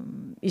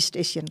इस्ट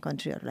एसियन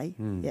कन्ट्रीहरूलाई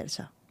हेर्छ,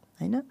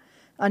 होइन?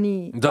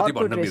 अनि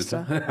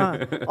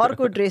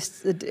अर्को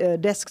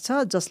डेस्क छ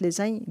जसले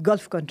चाहिँ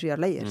गल्फ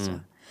कन्ट्रीहरूलाई हेर्छ।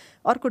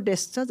 अर्को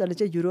डेस्क छ जसले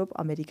चाहिँ Europe,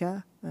 America,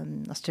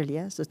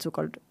 Australia, so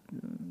called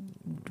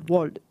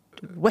world,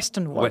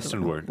 western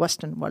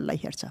वर्ल्डलाई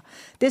हेर्छ।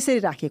 त्यसरी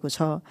राखेको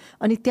छ।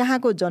 अनि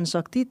त्यहाँको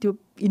जनशक्ति त्यो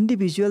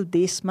इन्डिभिजुअल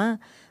देशमा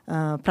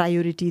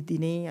प्रायोरिटी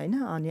दिने,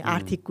 होइन? अनि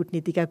आर्थिक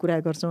कुटनीतिका कुरा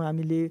गर्छौँ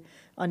हामीले,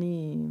 अनि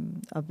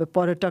अब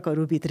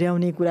पर्यटकहरू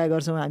भित्र्याउने कुरा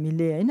गर्छौँ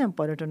हामीले, होइन?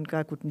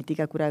 पर्यटनका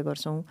कुटनीतिका कुरा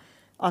गर्छौँ,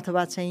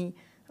 अथवा चाहिँ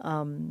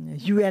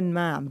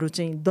युएनमा हाम्रो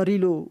चाहिँ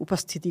दरिलो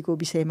उपस्थितिको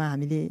विषयमा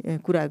हामीले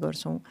कुरा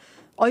गर्छौँ।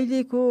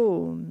 अहिलेको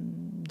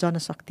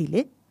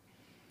जनशक्तिले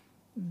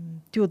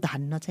त्यो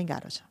धान्न चाहिँ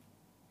गाह्रो छ।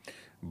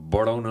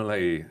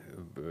 बढाउनलाई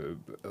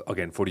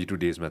अगेन 42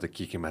 डेजमा त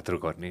के मात्र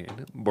गर्ने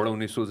होइन,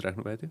 बढाउने सोच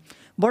राख्नु भएको थियो?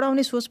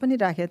 बढाउने सोच पनि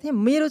राखेको थिएँ।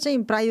 मेरो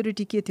चाहिँ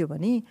प्रायोरिटी के थियो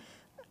भने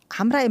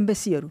हाम्रा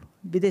एम्बेसीहरू,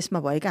 विदेशमा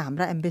भएका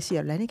हाम्रा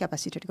एम्बेसीहरूलाई नै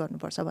क्यापासिटेट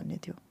गर्नुपर्छ भन्ने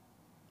थियो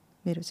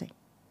मेरो चाहिँ।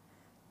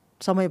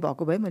 समय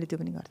भएको भए मैले त्यो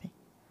पनि गर्थेँ,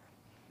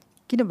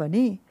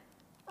 किनभने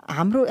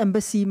हाम्रो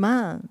एम्बेसीमा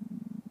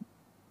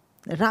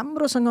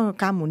राम्रोसँग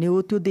काम हुने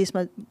हो त्यो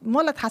देशमा।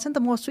 मलाई थाहा छ नि त,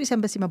 म स्विस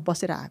एम्बेसीमा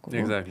बसेर आएको हो,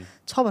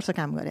 6 वर्ष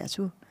काम गरेको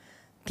छु।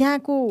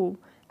 त्यहाँको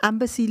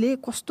एम्बेसीले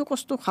कस्तो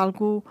कस्तो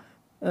खालको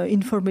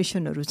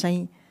इन्फर्मेसनहरू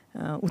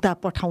चाहिँ उता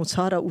पठाउँछ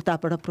र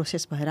उताबाट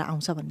प्रोसेस भएर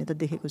आउँछ भन्ने त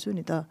देखेको छु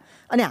नि त।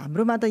 अनि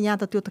हाम्रोमा त यहाँ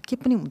त त्यो त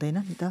के पनि हुँदैन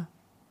नि त।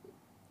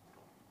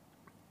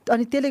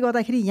 अनि त्यसले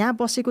गर्दाखेरि यहाँ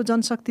बसेको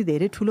जनशक्ति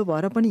धेरै ठुलो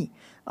भएर पनि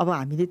अब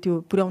हामीले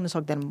त्यो पुर्याउन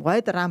सक्दैनौँ।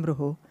 भए त राम्रो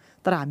हो,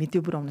 तर हामी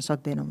त्यो पुर्याउन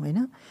सक्दैनौँ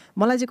होइन।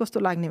 मलाई चाहिँ कस्तो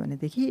लाग्ने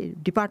भनेदेखि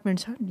डिपार्टमेन्ट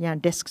छ, यहाँ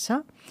डेस्क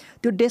छ,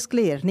 त्यो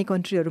डेस्कले हेर्ने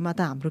कन्ट्रीहरूमा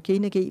त हाम्रो केही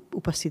न केही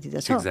उपस्थिति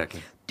त छ।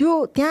 त्यो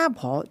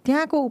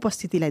त्यहाँको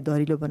उपस्थितिलाई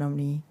दरिलो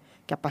बनाउने,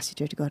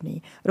 क्यापासिटेट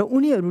गर्ने र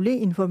उनीहरूले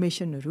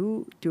इन्फर्मेसनहरू,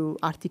 त्यो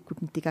आर्थिक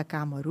कूटनीतिका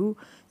कामहरू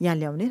यहाँ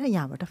ल्याउने र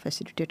यहाँबाट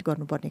फेसिलिटेट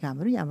गर्नुपर्ने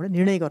कामहरू, यहाँबाट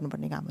निर्णय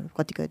गर्नुपर्ने कामहरू,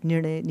 कतिपय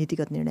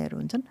नीतिगत निर्णयहरू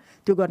हुन्छन्,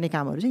 त्यो गर्ने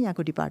कामहरू चाहिँ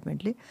यहाँको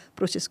डिपार्टमेन्टले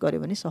प्रोसेस गर्यो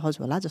भने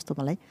सहज होला जस्तो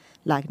मलाई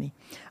लाग्ने।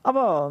 अब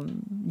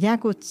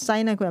यहाँको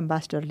चाइनाको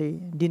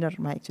एम्बेसडरले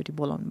डिनरमा एकचोटि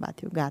बोलाउनु भएको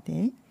थियो, गएको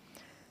थिएँ है।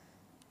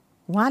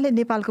 उहाँले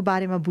नेपालको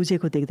बारेमा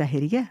बुझेको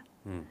देख्दाखेरि क्या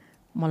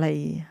मलाई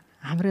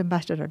हाम्रो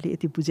एम्बेसडरहरूले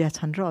यति बुझेका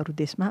छन् र अरू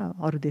देश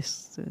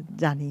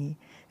जाने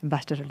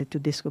एम्बेसडरहरूले त्यो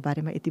देशको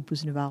बारेमा यति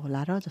बुझ्नुभयो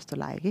होला र जस्तो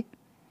लाग्यो कि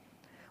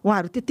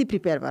उहाँहरू त्यति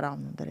प्रिपेयर भएर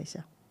आउनुहुँदो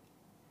रहेछ।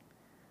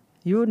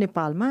 यो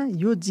नेपालमा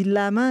यो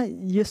जिल्लामा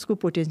यसको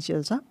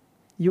पोटेन्सियल छ,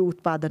 यो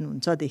उत्पादन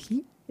हुन्छदेखि,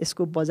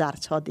 यसको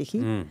बजार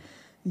छदेखि,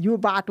 यो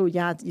बाटो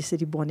यहाँ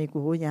यसरी बनेको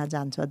हो, यहाँ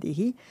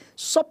जान्छदेखि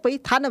सबै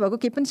थाहा नभएको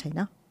केही पनि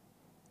छैन।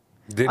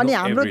 अनि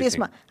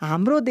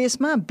हाम्रो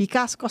देशमा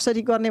विकास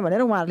कसरी गर्ने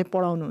भनेर उहाँहरूले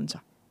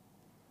पढाउनुहुन्छ।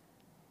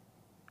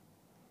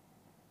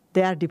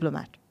 They are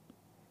diplomat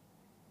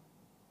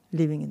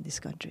living in this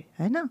country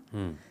होइन।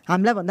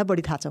 हामीलाई भन्दा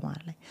बढी थाहा छ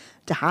उहाँहरूलाई।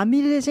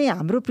 हामीले चाहिँ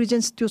हाम्रो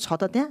प्रेजेन्स त्यो छ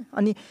त त्यहाँ।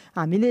 अनि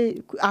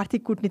हामीले आर्थिक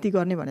कूटनीति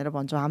गर्ने भनेर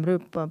भन्छौँ।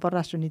 हाम्रो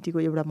परराष्ट्र नीतिको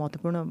एउटा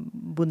महत्त्वपूर्ण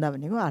बुन्दा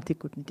भनेको आर्थिक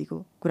कूटनीतिको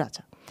कुरा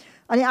छ।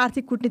 अनि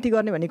आर्थिक कूटनीति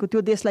गर्ने भनेको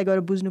त्यो देशलाई गएर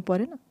बुझ्नु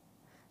परेन।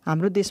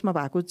 हाम्रो देशमा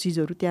भएको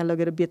चिजहरू त्यहाँ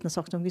लगेर बेच्न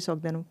सक्छौँ कि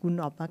सक्दैनौँ, कुन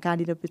हबमा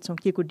कहाँनिर बेच्छौँ,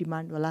 के को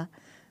डिमान्ड होला,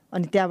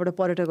 अनि त्यहाँबाट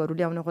पर्यटकहरू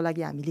ल्याउनको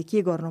लागि हामीले के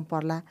गर्नु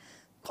पर्ला,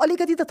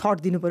 अलिकति त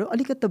थट दिनु पऱ्यो,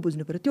 अलिकति त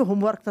बुझ्नु पऱ्यो। त्यो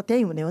होमवर्क त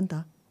त्यहीँ हुने हो नि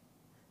त।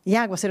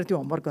 यहाँ बसेर त्यो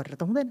होमवर्क गरेर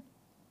त हुँदैन।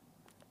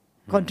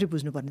 कन्ट्री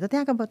बुझ्नुपर्ने त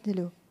त्यहाँका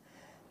बच्चेले हो।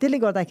 त्यसले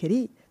गर्दाखेरि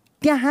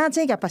त्यहाँ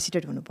चाहिँ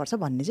क्यापासिटेट हुनुपर्छ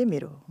भन्ने चाहिँ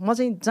मेरो हो। म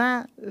चाहिँ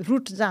जहाँ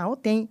रुट जहाँ हो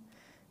त्यहीँ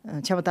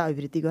क्षमता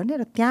अभिवृद्धि गर्ने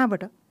र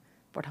त्यहाँबाट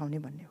पठाउने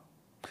भन्ने हो।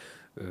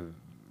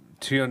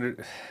 300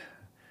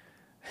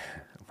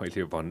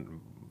 मैले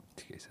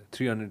ठिकै छ,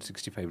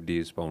 365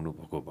 डेज पाउनु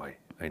भएको भए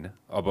होइन।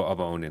 अब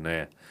आउने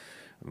नयाँ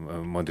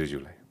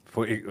मन्त्रीज्यूलाई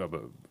अब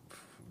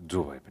जो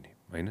भए पनि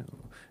होइन,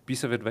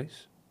 piece of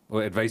advice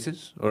or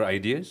advices or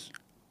ideas?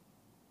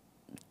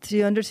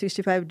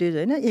 365 days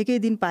होइन, एकै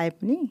दिन पाए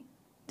पनि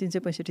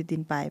 365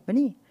 दिन पाए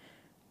पनि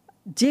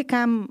जे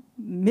काम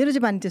मेरो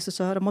चाहिँ बानी त्यस्तो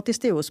छ र म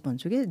त्यस्तै होस्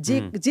भन्छु कि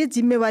जे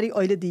जिम्मेवारी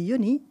अहिले दिइयो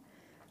नि,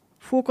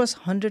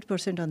 फोकस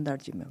 100% अन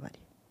द्याट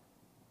जिम्मेवारी।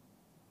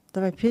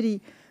 तपाईँ फेरि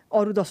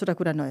अरू 10वटा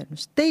कुरा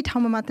नहेर्नुहोस्, त्यही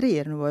ठाउँमा मात्रै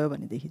हेर्नुभयो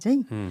भनेदेखि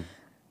चाहिँ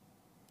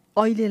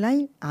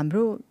अहिलेलाई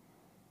हाम्रो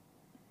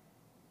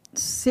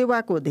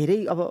सेवाको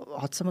धेरै अब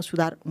हदसम्म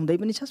सुधार हुँदै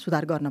पनि छ,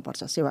 सुधार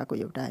गर्नुपर्छ सेवाको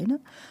एउटा होइन,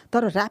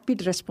 तर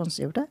ऱ्यापिड रेस्पोन्स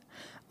एउटा।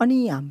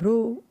 अनि हाम्रो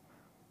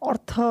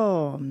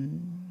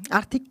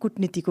आर्थिक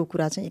कूटनीतिको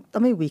कुरा चाहिँ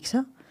एकदमै विक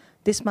छ,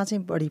 त्यसमा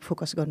चाहिँ बढी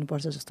फोकस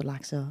गर्नुपर्छ जस्तो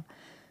लाग्छ।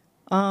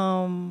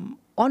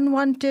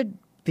 अनवान्टेड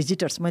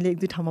भिजिटर्स मैले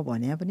 1-2 ठाउँमा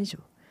भने पनि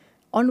छु।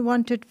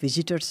 अनवान्टेड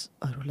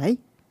भिजिटर्सहरूलाई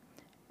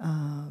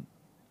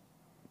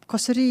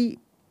कसरी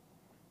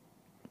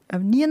अब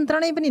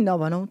नियन्त्रणै पनि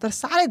नभनौँ, तर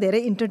साह्रै धेरै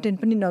इन्टरटेन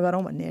पनि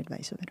नगरौँ भन्ने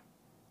एडभाइस हो मेरो।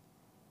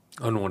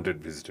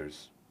 Unwanted visitors,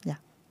 yeah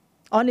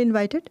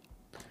अनइन्भाइटेड,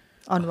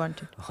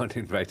 unwanted,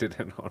 अनइन्भाइटेड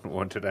and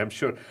unwanted.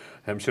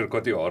 I'm sure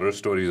कति हरर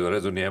स्टोरिज होला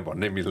जुन यहाँ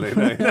भन्नै मिल्दैन।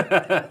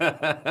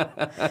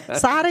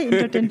 साह्रै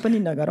इन्टरटेन पनि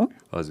नगरौँ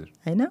हजुर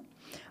होइन।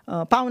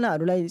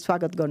 पाहुनाहरूलाई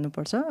स्वागत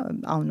गर्नुपर्छ,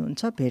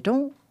 आउनुहुन्छ भेटौँ,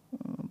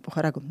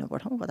 पोखरा घुम्न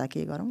पठाउँ, कता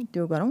के गरौँ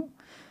त्यो गरौँ,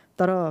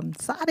 तर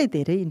साह्रै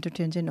धेरै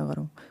इन्टरटेन चाहिँ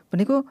नगरौँ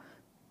भनेको।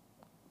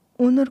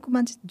 उनीहरूको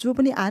मान्छे जो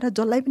पनि आएर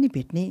जसलाई पनि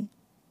भेट्ने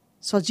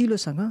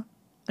सजिलोसँग,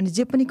 अनि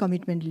जे पनि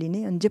कमिटमेन्ट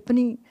लिने, अनि जे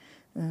पनि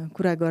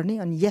कुरा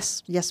गर्ने, अनि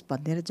यस यस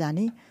भनेर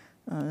जाने,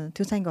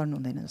 त्यो चाहिँ गर्नु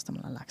हुँदैन जस्तो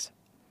मलाई लाग्छ।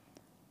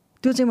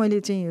 त्यो चाहिँ मैले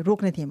चाहिँ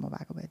रोक्ने थिएँ म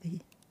भएको भएदेखि।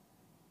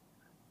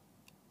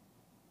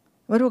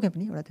 म रोकेँ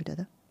पनि 1-2टा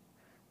त,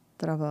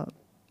 तर अब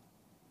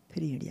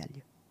फेरि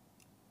हिँडिहाल्यो।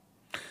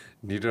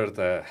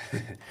 निडरता,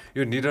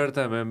 यो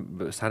निडरता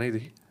म्याम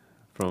सानैदेखि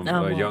from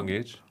a young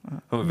age,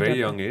 from a very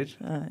young age?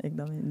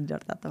 एकदमै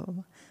निडरता त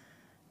हो।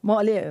 म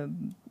अलि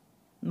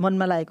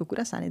मनमा लागेको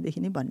कुरा सानैदेखि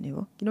नै भन्ने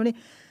हो। किनभने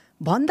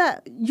भन्दा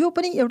यो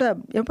पनि एउटा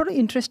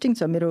इन्ट्रेस्टिङ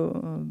छ। मेरो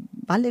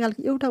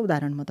बाल्यकालको एउटा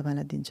उदाहरण म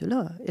तपाईँलाई दिन्छु ल।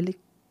 यसले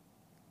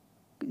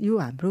यो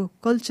हाम्रो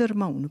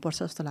कल्चरमा हुनुपर्छ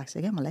जस्तो लाग्छ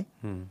क्या मलाई।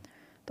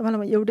 तपाईँलाई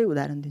म एउटै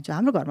उदाहरण दिन्छु।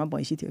 हाम्रो घरमा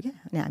भैँसी थियो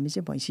क्या, अनि हामी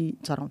चाहिँ भैँसी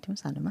चराउँथ्यौँ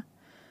सानोमा।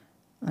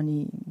 अनि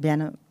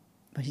बिहान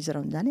भैँसी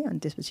चराउनु जाने, अनि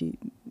त्यसपछि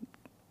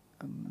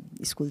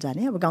स्कुल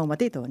जाने। अब गाउँमा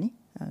त्यही त हो नि,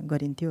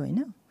 गरिन्थ्यो होइन।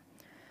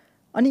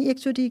 अनि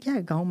एकचोटि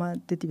क्या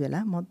गाउँमा त्यति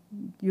बेला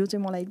यो चाहिँ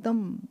मलाई एकदम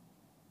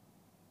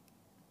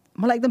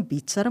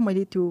भिज्छ र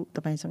मैले त्यो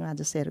तपाईँसँग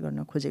आज सेयर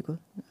गर्न खोजेको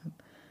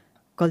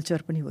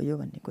कल्चर पनि हो यो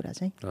भन्ने कुरा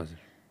चाहिँ।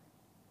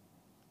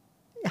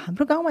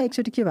 हाम्रो गाउँमा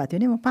एकचोटि के भएको थियो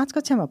भने, म 5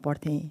 कक्षामा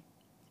पढ्थेँ।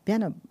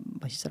 बिहान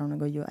भैँसी चराउन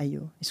गयो,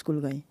 आइयो,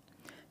 स्कुल गएँ।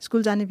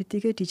 स्कुल जाने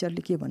बित्तिकै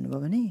टिचरले के भन्नुभयो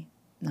भने,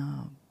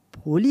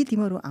 भोलि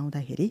तिमीहरू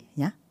आउँदाखेरि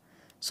यहाँ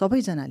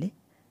सबैजनाले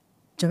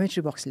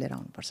ज्योमेट्री बक्स लिएर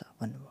आउनुपर्छ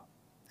भन्नुभयो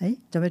है।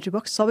 ज्योमेट्री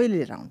बक्स सबैले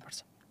लिएर आउनुपर्छ,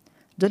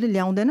 जसले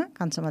ल्याउँदैन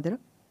कान समातेर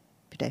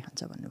पिटाइ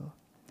खान्छ भन्नुभयो।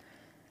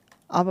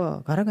 अब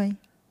घर गएँ,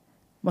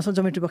 मसँग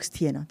ज्योमेट्री बक्स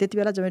थिएन त्यति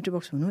बेला। ज्योमेट्री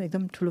बक्स हुनु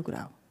एकदम ठुलो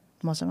कुरा हो,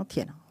 मसँग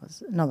थिएन,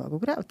 नभएको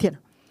कुरा थिएन।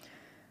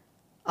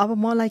 अब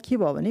मलाई के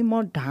भयो भने,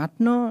 म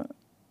ढाँट्न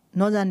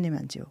नजान्ने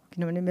मान्छे हो।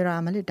 किनभने मेरो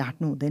आमाले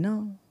ढाँट्नु हुँदैन,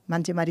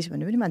 मान्छे मारिस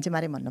भने पनि मान्छे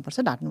मारे भन्नुपर्छ,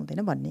 ढाँट्नु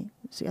हुँदैन भन्ने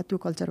त्यो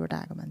कल्चरबाट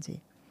आएको मान्छे।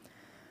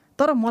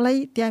 तर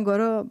मलाई त्यहाँ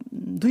गएर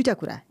दुईवटा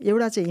कुरा,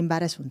 एउटा चाहिँ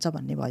इम्बारेस हुन्छ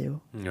भन्ने भयो।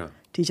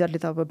 टिचरले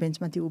त अब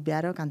बेन्चमा त्यो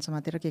उभ्याएर कान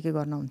समातेर के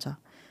गर्न हुन्छ,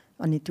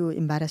 अनि त्यो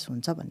इम्बारेस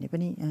हुन्छ भन्ने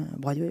पनि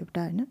भयो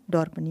एउटा होइन,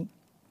 डर पनि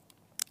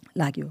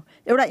लाग्यो।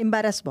 एउटा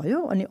इम्बारेस भयो,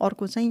 अनि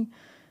अर्को चाहिँ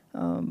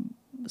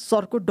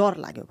सरको डर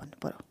लाग्यो भन्नु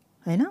पऱ्यो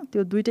होइन।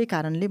 त्यो दुइटै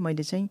कारणले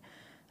मैले चाहिँ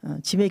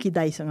छिमेकी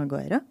दाईसँग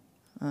गएर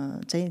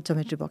चाहिँ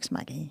ज्योमेट्री बक्स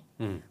मागेँ।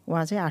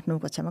 उहाँ चाहिँ 8-9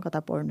 कक्षामा कता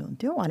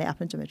पढ्नुहुन्थ्यो, उहाँले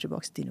आफ्नो ज्योमेट्री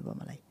बक्स दिनुभयो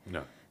मलाई।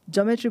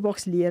 ज्योमेट्री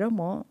बक्स लिएर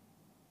म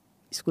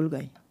स्कुल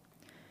गएँ।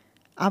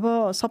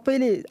 अब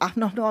सबैले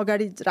आफ्नो आफ्नो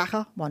अगाडि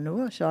राख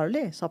भन्नुभयो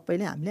सरले।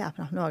 सबैले हामीले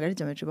आफ्नो आफ्नो अगाडि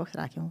ज्योमेट्री बक्स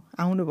राख्यौँ।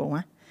 आउनुभयो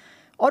उहाँ,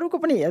 अरूको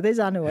पनि हेर्दै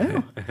जानुभयो,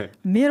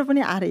 मेरो पनि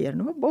आएर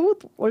हेर्नुभयो,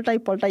 बहुत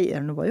पल्टाइ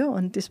हेर्नुभयो।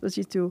 अनि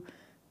त्यसपछि त्यो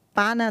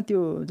पाना,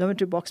 त्यो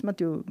ज्योमेट्री बक्समा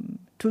त्यो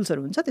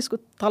टुल्सहरू हुन्छ, त्यसको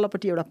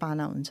तलपट्टि एउटा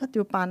पाना हुन्छ,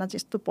 त्यो पाना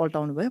चाहिँ यस्तो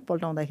पल्टाउनु भयो।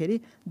 पल्टाउँदाखेरि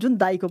जुन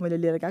दाईको मैले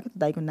लिएर गएको त्यो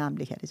दाईको नाम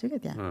लेखेको रहेछ क्या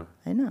त्यहाँ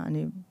होइन।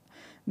 अनि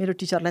मेरो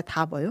टिचरलाई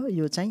थाहा भयो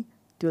यो चाहिँ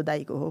त्यो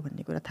दाईको हो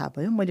भन्ने कुरा थाहा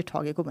भयो। मैले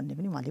ठगेको भन्ने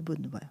पनि उहाँले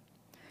बुझ्नुभयो।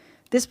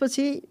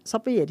 त्यसपछि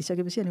सबै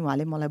हेरिसकेपछि अनि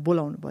उहाँले मलाई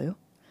बोलाउनु भयो।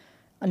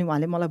 अनि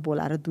उहाँले मलाई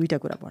बोलाएर दुईवटा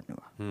कुरा भन्नुभयो।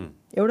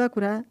 एउटा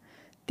कुरा,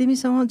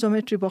 तिमीसँग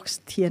ज्योमेट्री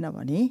बक्स थिएन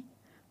भने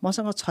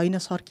मसँग छैन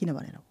सर किन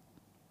भनेर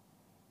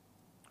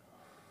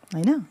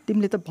होइन,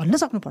 तिमीले त भन्न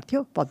सक्नु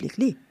पर्थ्यो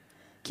पब्लिकली,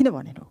 किन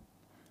भनेनौ?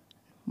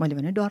 मैले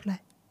भने डर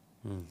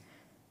लाग्यो।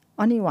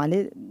 अनि उहाँले,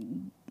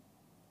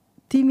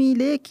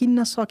 तिमीले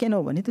किन्न सकेनौ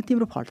भने त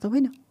तिम्रो फल्ट त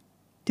होइन,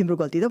 तिम्रो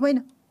गल्ती त होइन,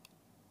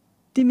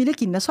 तिमीले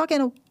किन्न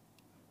सकेनौ।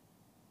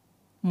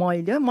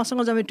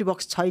 मसँग ज्योमेट्री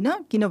बक्स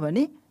छैन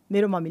किनभने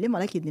मेरो मम्मीले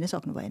मलाई किनिदिन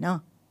सक्नु भएन,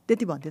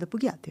 त्यति भन्थे त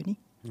पुगिहाल्थ्यो नि।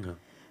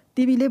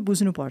 तिमीले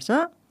बुझ्नुपर्छ,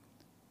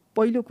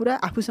 पहिलो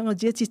कुरा आफूसँग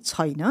जे चिज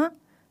छैन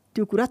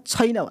त्यो कुरा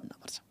छैन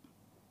भन्नुपर्छ,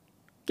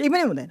 केही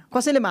पनि हुँदैन,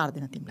 कसैले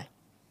मार्दैन तिमीलाई,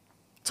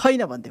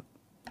 छैन भनिदेऊ।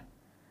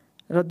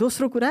 र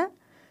दोस्रो कुरा,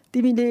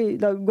 तिमीले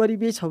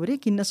गरिबी छौ अरे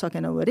किन्न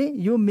सकेनौ अरे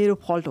यो मेरो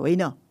फल्ट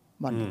होइन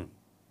भन्नु,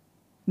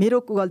 मेरो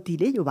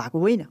गल्तीले यो भएको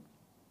होइन,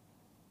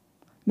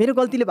 मेरो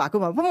गल्तीले भएको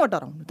भए पो म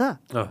डराउनु त,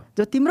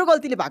 जो तिम्रो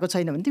गल्तीले भएको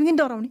छैन भने तिमी किन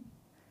डराउने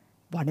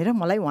भनेर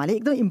मलाई उहाँले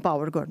एकदम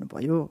इम्पावर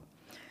गर्नुभयो।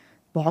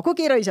 भएको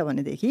के रहेछ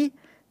भनेदेखि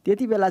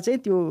त्यति बेला चाहिँ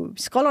त्यो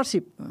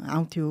स्कलरसिप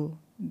आउँथ्यो,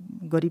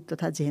 गरिब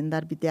तथा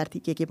जेहेन्दार विद्यार्थी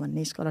के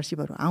भन्ने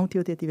स्कलरसिपहरू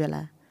आउँथ्यो त्यति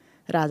बेला।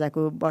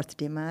 राजाको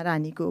बर्थडेमा,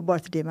 रानीको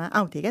बर्थडेमा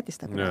आउँथे क्या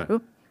त्यस्ता कुराहरू।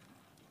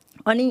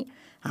 अनि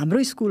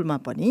हाम्रो स्कुलमा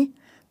पनि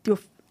त्यो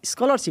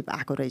स्कलरसिप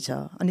आएको रहेछ।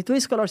 अनि त्यो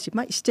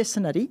स्कलरसिपमा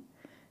स्टेसनरी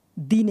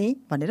दिने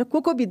भनेर को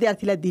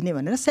विद्यार्थीलाई दिने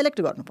भनेर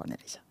सेलेक्ट गर्नुपर्ने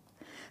रहेछ।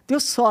 त्यो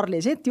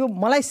सरले चाहिँ त्यो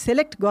मलाई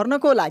सेलेक्ट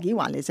गर्नको लागि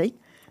उहाँले चाहिँ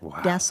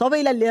त्यहाँ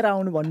सबैलाई लिएर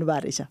आउनु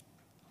भन्नुभएको रहेछ।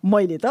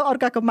 मैले त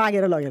अर्काको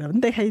मागेर लगेर पनि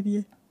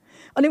देखाइदिएँ।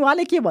 अनि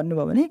उहाँले के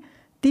भन्नुभयो भने,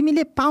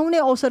 तिमीले पाउने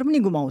अवसर पनि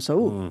गुमाउँछौ,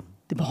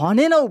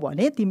 भनेनौ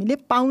भने तिमीले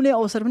पाउने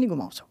अवसर पनि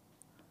गुमाउँछौ,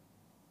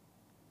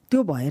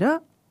 त्यो भएर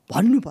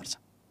भन्नुपर्छ।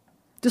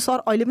 त्यो सर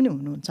अहिले पनि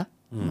हुनुहुन्छ,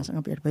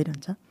 मसँग भेट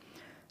भइरहन्छ।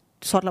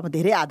 सरलाई म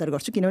धेरै आदर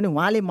गर्छु किनभने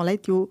उहाँले मलाई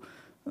त्यो,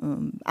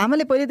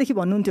 आमाले पहिल्यैदेखि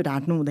भन्नुहुन्थ्यो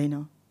ढाँट्नु हुँदैन,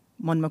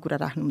 मनमा कुरा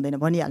राख्नु हुँदैन,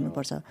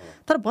 भनिहाल्नुपर्छ।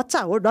 तर बच्चा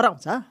हो,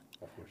 डराउँछ।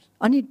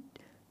 अनि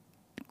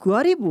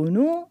गरिब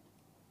हुनु,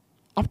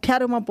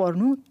 अप्ठ्यारोमा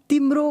पर्नु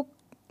तिम्रो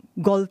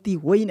गल्ती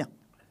होइन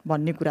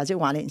भन्ने कुरा चाहिँ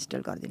उहाँले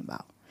इन्स्टल गरिदिनु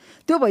भयो।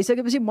 त्यो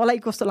भइसकेपछि मलाई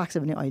कस्तो लाग्छ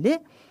भने अहिले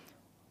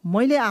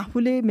मैले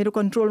आफूले मेरो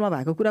कन्ट्रोलमा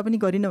भएको कुरा पनि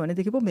गरिनँ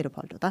भनेदेखि पो मेरो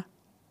फल्ट हो त।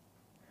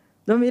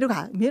 जब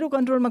मेरो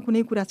कन्ट्रोलमा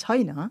कुनै कुरा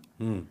छैन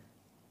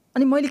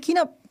अनि मैले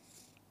किन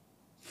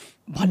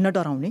भन्न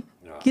डराउने,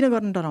 किन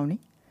गर्न डराउने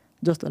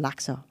जस्तो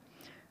लाग्छ।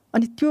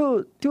 अनि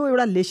त्यो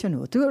एउटा लेसन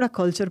हो, त्यो एउटा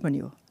कल्चर पनि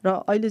हो।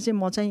 र अहिले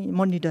चाहिँ म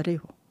निडरै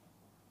हो,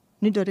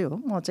 निडरै हो।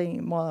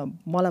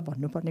 मलाई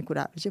भन्नुपर्ने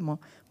कुराहरू चाहिँ म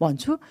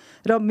भन्छु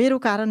र मेरो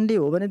कारणले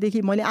हो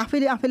भनेदेखि मैले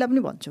आफैलाई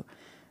पनि भन्छु,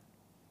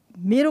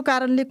 मेरो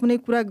कारणले कुनै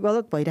कुरा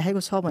गलत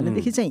भइरहेको छ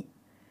भनेदेखि चाहिँ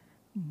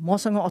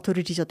मसँग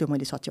अथोरिटी छ, त्यो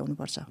मैले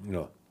सच्याउनुपर्छ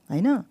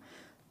होइन।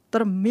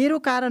 तर मेरो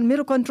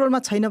कन्ट्रोलमा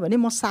छैन भने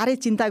म साह्रै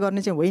चिन्ता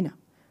गर्ने चाहिँ होइन,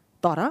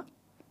 तर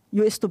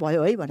यो यस्तो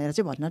भयो है भनेर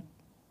चाहिँ भन्न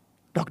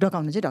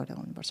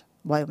ढकढकाउनुपर्छ,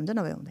 भयो हुन्छ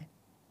नभए हुँदैन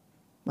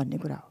भन्ने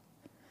कुरा हो।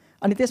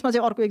 अनि त्यसमा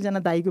चाहिँ अर्को एकजना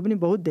दाइको पनि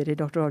बहुत धेरै,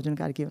 डाक्टर अर्जुन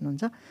कार्की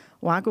हुनुहुन्छ,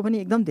 उहाँको पनि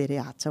एकदम धेरै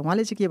हात छ।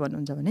 उहाँले चाहिँ के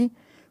भन्नुहुन्छ भने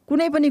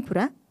कुनै पनि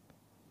कुरा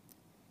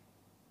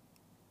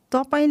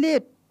तपाईँले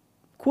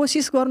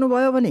कोसिस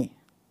गर्नुभयो भने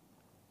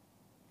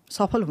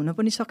सफल हुन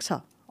पनि सक्छ,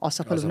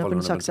 असफल हुन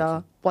पनि सक्छ।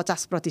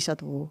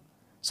 50% हो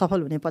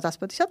सफल हुने,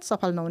 50%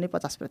 सफल नहुने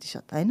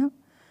 50% होइन।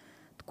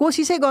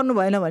 कोसिसै गर्नु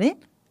भएन भने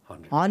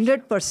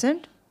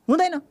 100%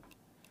 हुँदैन।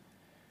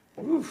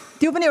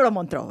 त्यो पनि एउटा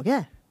मन्त्र हो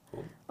क्या।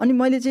 अनि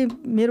मैले चाहिँ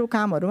मेरो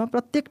कामहरूमा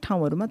प्रत्येक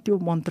ठाउँहरूमा त्यो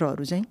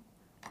मन्त्रहरू चाहिँ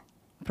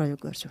प्रयोग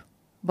गर्छु।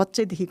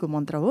 बच्चैदेखिको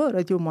मन्त्र हो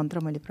र त्यो मन्त्र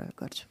मैले प्रयोग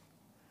गर्छु।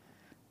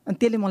 अनि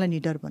त्यसले मलाई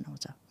निडर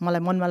बनाउँछ, मलाई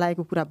मनमा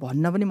लागेको कुरा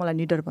भन्न पनि मलाई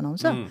निडर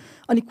बनाउँछ।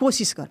 अनि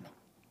कोसिस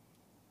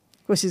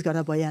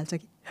गर्दा भइहाल्छ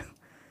कि,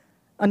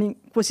 अनि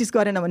कोसिस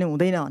गरेन भने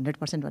हुँदैन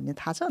 100% भन्ने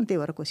थाहा छ। अनि त्यही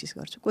भएर कोसिस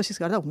गर्छु, कोसिस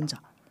गर्दा हुन्छ,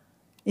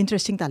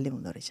 इन्ट्रेस्टिङ तालले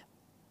हुँदो रहेछ।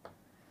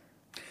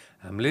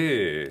 हामीले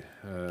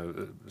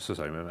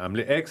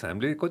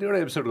हामीले कतिवटा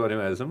एपिसोड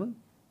गऱ्यौँ आजसम्म?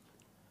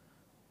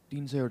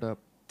 300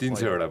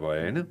 भयो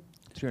होइन?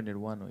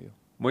 301 हो यो।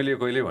 मैले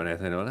कहिले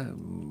भनेको थिएन होला,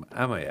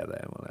 आमा याद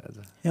आयो मलाई आज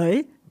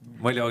है।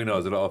 मैले अघि नै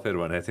हजुरलाई अफेयर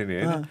भनेको थिएँ नि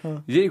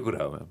होइन, यही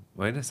कुरा हो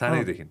होइन,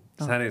 सानैदेखि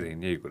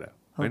यही कुरा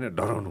होइन,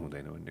 डराउनु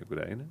हुँदैन भन्ने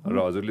कुरा होइन। र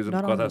हजुरले जुन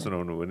कथा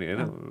सुनाउनु पनि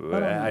होइन,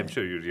 आइएम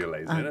स्योर यु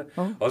रियलाइज होइन,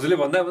 हजुरले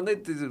भन्दै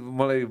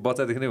मलाई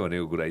बच्चादेखि नै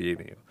भनेको कुरा यही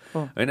नै हो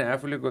होइन।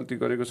 आफूले गल्ती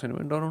गरेको छैन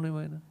भने डराउनै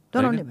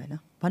भएन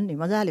भन्ने,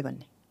 मजाले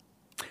भन्ने।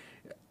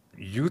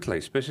 युथलाई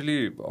स्पेसली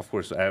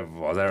अफकोर्स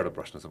हजारवटा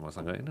प्रश्न छ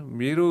मसँग होइन।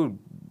 मेरो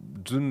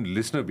जुन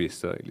लिसनर बेस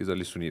छ अहिले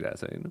जसले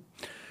सुनिरहेछ होइन,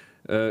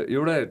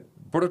 एउटा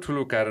बडो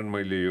ठुलो कारण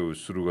मैले यो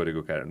सुरु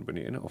गरेको कारण पनि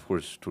होइन,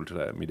 अफकोर्स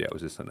ठुल्ठुला मिडिया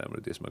हाउसेस छन्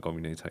हाम्रो देशमा,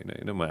 कमी नै छैन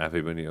होइन। म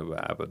आफै पनि अब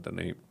आबद्ध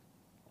नै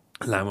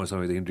लामो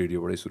समयदेखि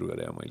रेडियोबाटै सुरु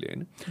गरेँ मैले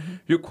होइन।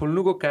 यो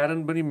खोल्नुको कारण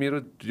पनि मेरो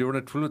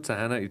एउटा ठुलो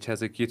चाहना, इच्छा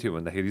चाहिँ के थियो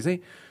भन्दाखेरि चाहिँ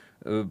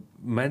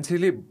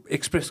मान्छेले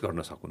एक्सप्रेस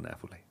गर्न सकुन्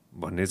आफूलाई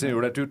भन्ने चाहिँ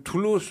एउटा त्यो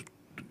ठुलो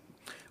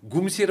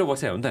गुम्सिएर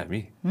बस्या हो नि त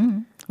हामी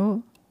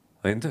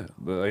होइन त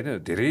होइन।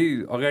 धेरै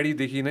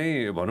अगाडिदेखि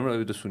नै भनौँ न,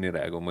 अब त सुनेर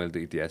आएको, मैले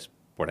त इतिहास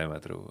पढाइ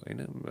मात्र हो होइन।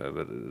 अब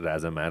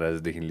राजा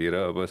महाराजदेखि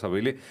लिएर अब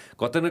सबैले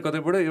कतै न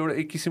कतैबाट एउटा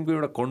एक किसिमको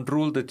एउटा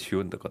कन्ट्रोल त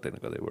थियो नि त कतै न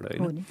कतैबाट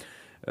होइन।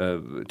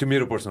 त्यो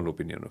मेरो पर्सनल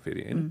ओपिनियन हो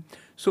फेरि होइन।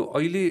 सो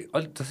अहिले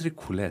अलिक जसरी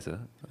खुला छ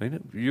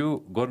होइन, यो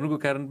गर्नुको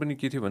कारण पनि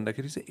के थियो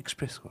भन्दाखेरि चाहिँ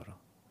एक्सप्रेस गर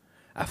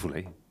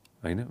आफूलाई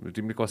होइन।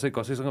 तिमीले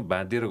कसैसँग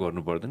बाँधिएर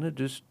गर्नु पर्दैन,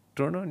 just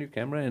turn on your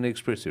camera and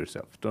express your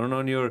self, turn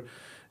on your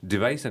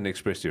device and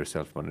express your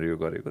self भनेर यो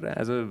गरेको। र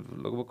एज अ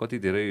लगभग कति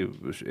धेरै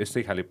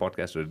यस्तै खाले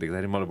पडकास्टहरू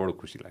देख्दाखेरि मलाई बडो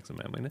खुसी लाग्छ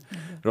म्याम होइन।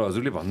 र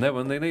हजुरले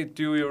भन्दै नै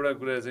त्यो एउटा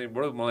कुरा चाहिँ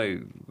बडो मलाई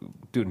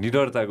त्यो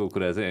निडरताको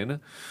कुरा चाहिँ होइन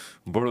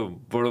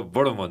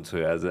बडो मन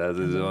छ एज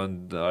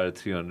अन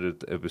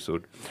 300th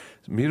एपिसोड।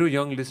 मेरो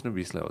यङ लिसनर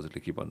बिसलाई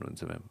हजुरले के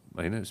भन्नुहुन्छ म्याम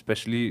होइन,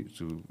 स्पेसली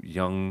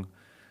यङ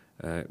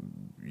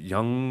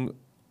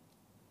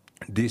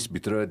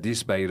देशभित्र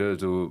देश बाहिर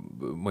जो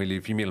मैले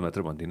फिमेल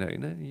मात्र भन्दिनँ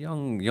होइन,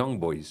 young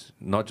boys,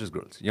 not just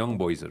girls, young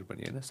बोइजहरू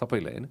पनि होइन,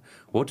 सबैलाई होइन,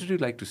 what would you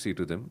like to say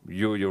to them?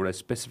 यो एउटा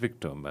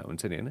स्पेसिफिक टर्ममा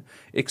हुन्छ नि होइन,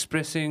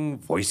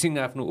 एक्सप्रेसिङ, भोइसिङ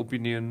आफ्नो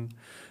ओपिनियन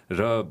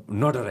र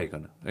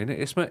नडराइकन होइन।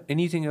 यसमा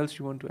anything else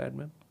you want to add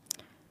ma'am?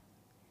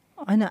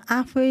 होइन,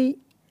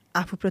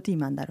 आफूप्रति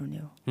इमान्दार हुने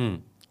हो,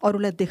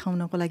 अरूलाई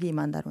देखाउनको लागि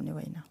इमान्दार हुने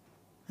होइन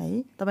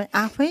है। तपाईँ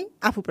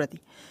आफूप्रति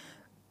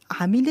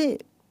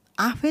हामीले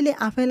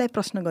आफैलाई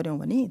प्रश्न गऱ्यौँ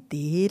भने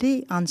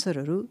धेरै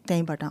आन्सरहरू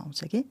त्यहीँबाट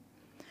आउँछ कि।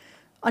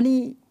 अनि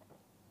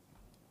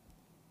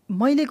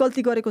मैले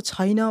गल्ती गरेको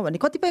छैन भने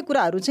कतिपय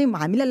कुराहरू चाहिँ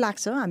हामीलाई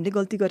लाग्छ हामीले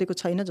गल्ती गरेको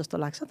छैन जस्तो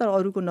लाग्छ, तर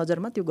अरूको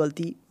नजरमा त्यो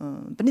गल्ती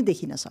पनि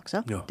देखिन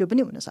सक्छ, त्यो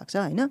पनि हुनसक्छ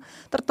होइन।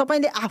 तर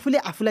तपाईँले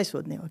आफूलाई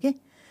सोध्ने हो कि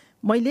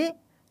मैले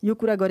यो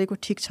कुरा गरेको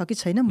ठिक छ कि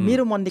छैन,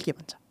 मेरो मनले के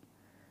भन्छ,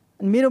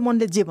 मेरो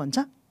मनले जे भन्छ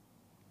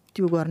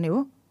त्यो गर्ने हो,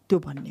 त्यो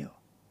भन्ने हो,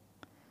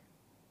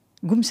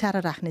 गुम्स्याएर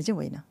राख्ने चाहिँ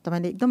होइन।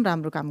 तपाईँले एकदम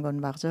राम्रो काम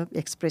गर्नुभएको छ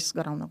एक्सप्रेस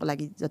गराउनको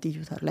लागि, जति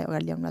युथहरूलाई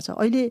अगाडि ल्याउनु भएको छ।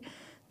 अहिले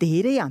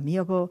धेरै हामी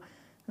अब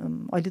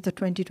अहिले त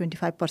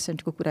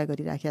 20-25% को कुरा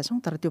गरिराखेका छौँ,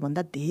 तर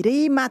त्योभन्दा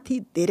धेरै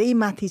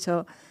माथि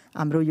छ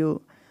हाम्रो यो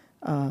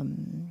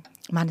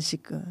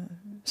मानसिक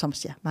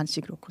समस्या,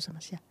 मानसिक रोगको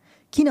समस्या।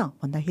 किन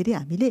भन्दाखेरि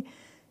हामीले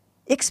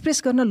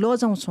एक्सप्रेस गर्न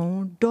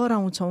लजाउँछौँ,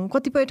 डराउँछौँ।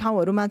 कतिपय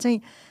ठाउँहरूमा चाहिँ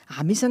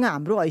हामीसँग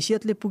हाम्रो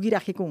हैसियतले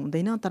पुगिराखेको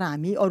हुँदैन, तर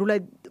हामी अरूलाई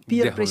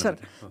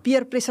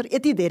पियर प्रेसर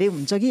यति धेरै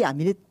हुन्छ कि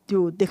हामीले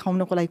त्यो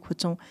देखाउनको लागि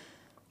खोज्छौँ।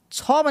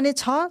 छ भने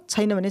छ,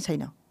 छैन भने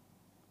छैन,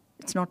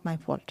 इट्स नट माई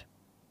फल्ट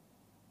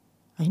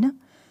होइन।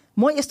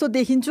 म यस्तो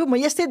देखिन्छु, म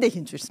यस्तै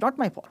देखिन्छु, इट्स नट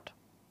माई फल्ट।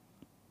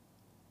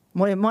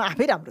 म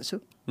आफै राम्रो छु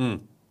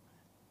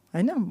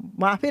होइन,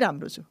 म आफै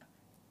राम्रो छु।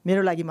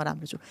 मेरो लागि म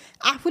राम्रो छु।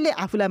 आफूले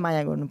आफूलाई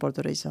माया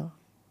गर्नुपर्दो रहेछ,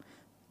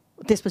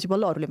 त्यसपछि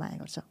बल्ल अरूले माया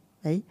गर्छ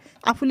है।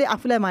 आफूले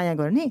आफूलाई माया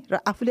गर्ने र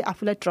आफूले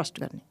आफूलाई ट्रस्ट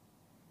गर्ने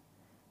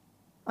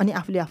अनि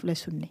आफूले आफूलाई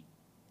सुन्ने,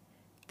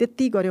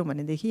 त्यति गऱ्यौँ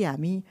भनेदेखि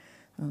हामी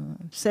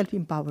सेल्फ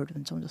इम्पावर्ड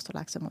हुन्छौँ जस्तो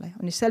लाग्छ मलाई।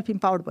 अनि सेल्फ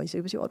इम्पावर्ड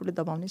भइसकेपछि अरूले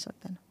दबाउनै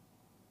सक्दैन।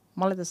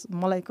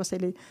 मलाई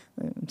कसैले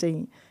चाहिँ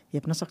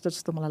हेप्न सक्छ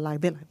जस्तो मलाई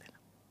लाग्दैन।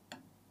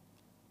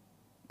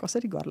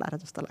 कसरी गर्ला र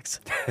जस्तो लाग्छ।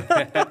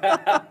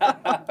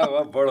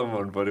 बडो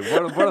मन पर्यो,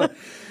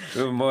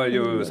 बडो म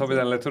यो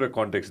सबैजनालाई थोरै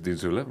कन्टेक्स्ट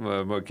दिन्छु ल।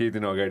 म केही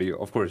दिन अगाडि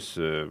अफकोर्स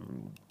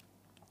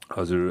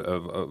हजुर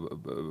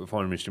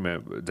फरेन मिनिस्ट्रीमा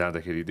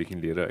जाँदाखेरिदेखि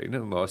लिएर होइन,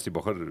 म अस्ति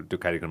भर्खर त्यो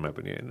कार्यक्रममा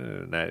पनि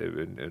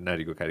होइन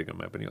नारीको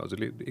कार्यक्रममा पनि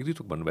हजुरले एक दुई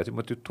थोक भन्नुभएको थियो,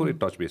 म त्यो थोरै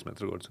टच बेस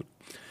मात्र गर्छु।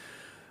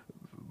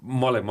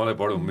 मलाई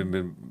बडो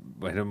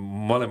होइन,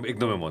 मलाई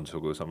एकदमै मन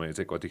छोको समय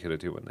चाहिँ कतिखेर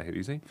थियो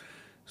भन्दाखेरि चाहिँ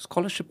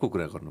स्कलरसिपको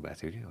कुरा गर्नुभएको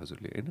थियो कि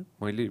हजुरले होइन।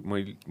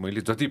 मैले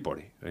जति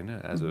पढेँ होइन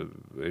एज अ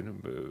होइन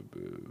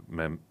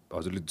म्याम,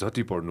 हजुरले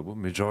जति पढ्नुभयो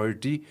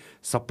मेजोरिटी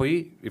सबै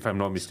if I'm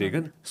not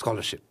mistaken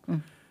scholarship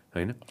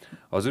होइन।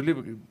 हजुरले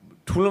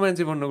ठुलो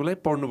मान्छे बन्नको लागि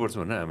पढ्नुपर्छ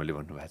भनेर आमाले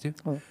भन्नुभएको थियो।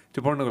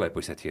 त्यो पढ्नको लागि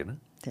पैसा थिएन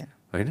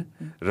होइन।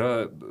 र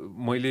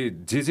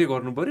मैले जे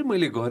गर्नु पऱ्यो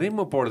मैले गरेँ,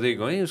 म पढ्दै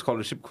गएँ,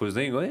 स्कलरसिप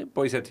खोज्दै गएँ,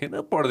 पैसा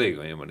थिएन पढ्दै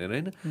गएँ भनेर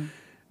होइन।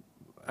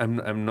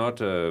 आइम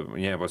नट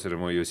यहाँ बसेर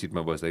म यो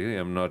सिटमा बस्दाखेरि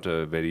आइम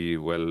नट भेरी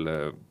वेल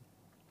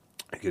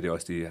के अरे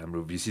अस्ति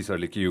हाम्रो भिसी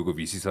सरले केयुको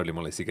भिसी सरले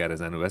मलाई सिकाएर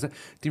जानुभएको छ,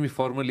 तिमी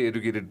फर्मली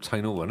एडुकेटेड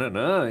छैनौ भन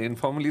न,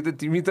 इन्फर्मली त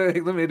तिमी त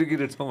एकदम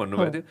एडुकेटेड छौ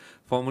भन्नुभएको थियो।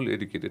 फर्मल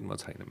एडुकेटेड म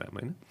छैन म्याम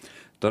होइन,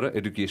 तर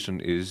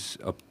education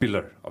is a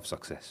pillar of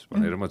success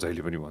भनेर म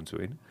जहिले पनि भन्छु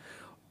होइन।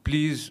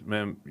 Please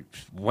ma'am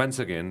once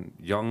again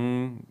young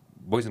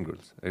boys and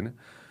girls होइन,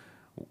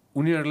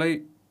 उनीहरूलाई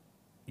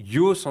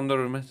यो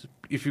सन्दर्भमा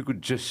if you could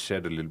just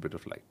shed a little bit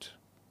of light,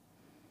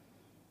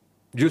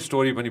 यो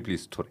स्टोरी पनि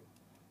प्लिज थोरै।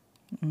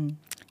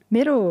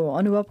 मेरो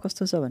अनुभव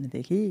कस्तो छ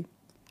भनेदेखि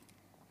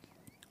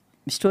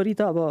स्टोरी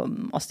त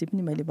अब अस्ति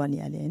पनि मैले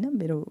भनिहालेँ होइन।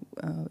 मेरो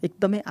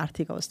एकदमै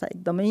आर्थिक अवस्था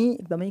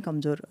एकदमै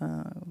कमजोर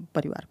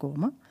परिवारको हो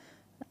म।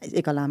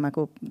 एकल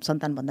आमाको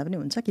सन्तान भन्दा पनि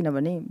हुन्छ,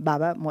 किनभने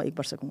बाबा म 1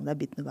 वर्षको हुँदा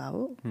बित्नु भयो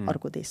हो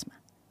अर्को देशमा।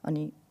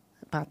 अनि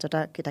 5वटा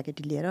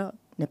केटाकेटी लिएर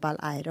नेपाल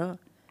आएर,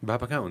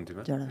 बाबा कहाँ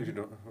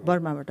हुन्थ्यो?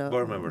 बर्माबाट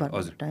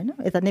होइन,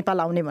 यता नेपाल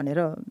आउने भनेर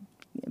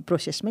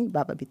प्रोसेसमै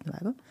बाबा बित्नु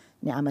भएको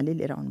अनि आमाले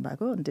लिएर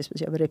आउनुभएको। अनि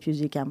त्यसपछि अब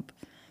रेफ्युजी क्याम्प,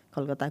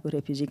 कलकत्ताको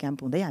रेफ्युजी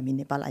क्याम्प हुँदै हामी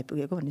नेपाल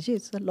आइपुगेको भनेपछि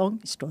इट्स अ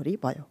लङ स्टोरी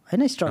भयो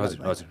होइन, स्ट्रगल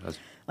भयो।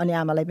 अनि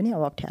आमालाई पनि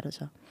अब अप्ठ्यारो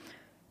छ।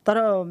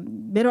 तर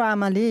मेरो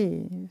आमाले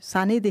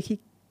सानैदेखि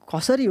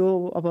कसरी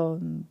हो, अब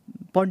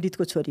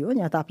पण्डितको छोरी हो,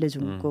 यहाँ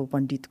ताप्लेजुङको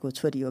पण्डितको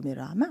छोरी हो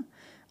मेरो आमा।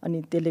 अनि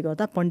त्यसले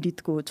गर्दा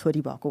पण्डितको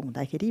छोरी भएको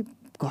हुँदाखेरि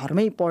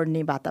घरमै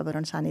पढ्ने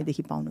वातावरण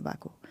सानैदेखि पाउनु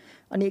भएको।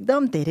 अनि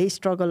एकदम धेरै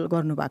स्ट्रगल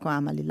गर्नुभएको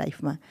आमाले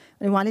लाइफमा।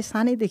 अनि उहाँले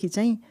सानैदेखि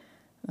चाहिँ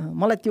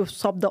मलाई त्यो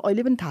शब्द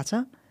अहिले पनि थाहा छ,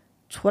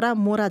 छोरा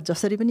मोरा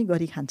जसरी पनि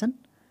गरी खान्छन्,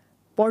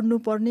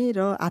 पढ्नुपर्ने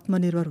र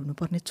आत्मनिर्भर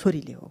हुनुपर्ने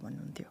छोरीले हो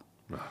भन्नुहुन्थ्यो।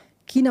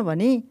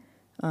 किनभने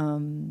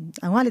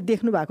उहाँले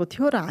देख्नु भएको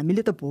थियो र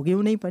हामीले त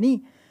भोग्यौँ नै पनि,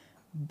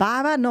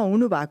 बाबा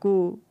नहुनु भएको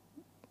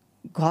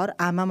घर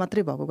आमा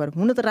मात्रै भएको घर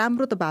हुन त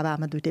राम्रो, त बाबा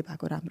आमा दुइटै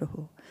भएको राम्रो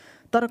हो।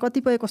 तर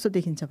कतिपय कस्तो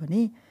देखिन्छ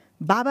भने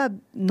बाबा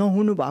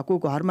नहुनु भएको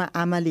घरमा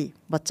आमाले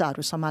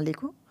बच्चाहरू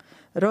सम्हालेको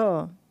र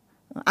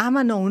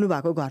आमा नहुनु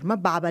भएको घरमा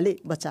बाबाले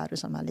बच्चाहरू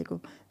सम्हालेको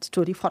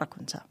स्टोरी फरक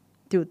हुन्छ।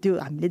 त्यो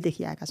हामीले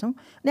देखिआएका छौँ।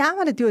 अनि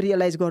आमाले त्यो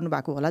रियलाइज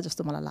गर्नुभएको होला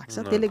जस्तो मलाई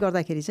लाग्छ। त्यसले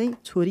गर्दाखेरि चाहिँ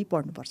छोरी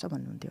पढ्नुपर्छ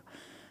भन्नुहुन्थ्यो।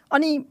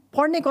 अनि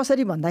पढ्ने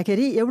कसरी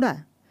भन्दाखेरि एउटा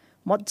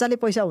मजाले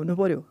पैसा हुनु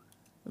पऱ्यो,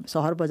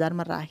 सहर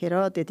बजारमा राखेर।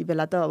 त्यति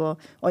बेला त अब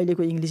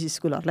अहिलेको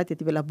इङ्ग्लिस स्कुलहरूलाई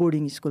त्यति बेला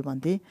बोर्डिङ स्कुल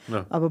भन्थे।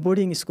 अब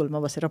बोर्डिङ स्कुलमा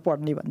बसेर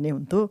पढ्ने भन्ने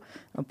हुन्थ्यो,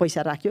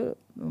 पैसा राख्यो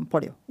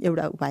पढ्यो,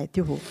 एउटा उपाय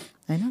त्यो हो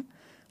होइन।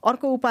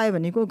 अर्को उपाय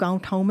भनेको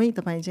गाउँठाउँमै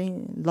तपाईँ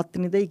चाहिँ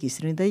लत्रिँदै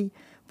घिस्रिँदै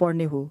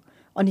पढ्ने हो।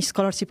 अनि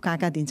स्कलरसिप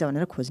कहाँ दिन्छ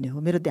भनेर खोज्ने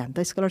हो। मेरो ध्यान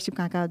त स्कलरसिप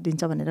कहाँ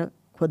दिन्छ भनेर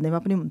खोज्नेमा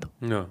पनि हुन्थ्यो,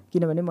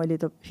 किनभने मैले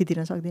त फी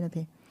तिर्न सक्दिनँ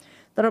थिएँ।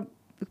 तर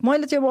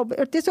मैले चाहिँ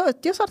अब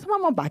त्यस अर्थमा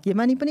म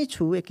भाग्यमानी पनि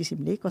छु एक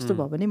किसिमले। कस्तो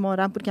भयो भने म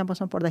रामपुर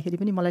क्याम्पसमा पढ्दाखेरि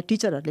पनि मलाई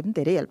टिचरहरूले पनि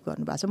धेरै हेल्प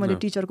गर्नुभएको छ। मैले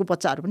टिचरको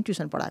बच्चाहरू पनि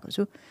ट्युसन पढाएको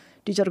छु।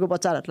 टिचरको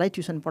बच्चाहरूलाई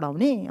ट्युसन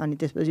पढाउने, अनि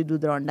त्यसपछि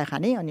दुध र अन्डा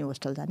खाने, अनि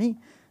होस्टेल जाने,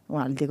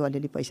 उहाँहरूले दिएको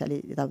अलिअलि पैसाले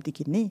यताउति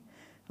किन्ने,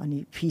 अनि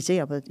फी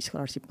चाहिँ अब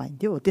स्कलरसिप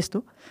पाइन्थ्यो, त्यस्तो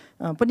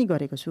पनि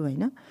गरेको छु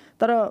होइन।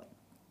 तर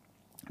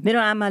मेरो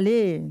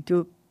आमाले त्यो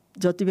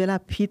जति बेला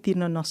फी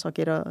तिर्न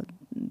नसकेर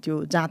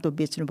त्यो जाँतो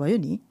बेच्नुभयो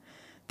नि,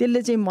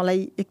 त्यसले चाहिँ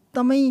मलाई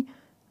एकदमै,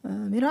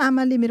 मेरो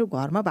आमाले मेरो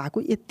घरमा भएको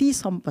यति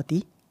सम्पत्ति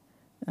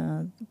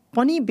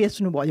पनि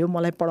बेच्नुभयो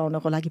मलाई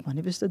पढाउनको लागि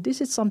भनेपछि त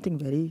this is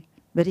something very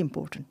very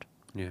important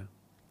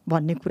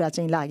भन्ने कुरा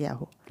चाहिँ लाग्यो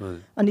हो।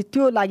 अनि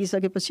त्यो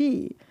लागिसकेपछि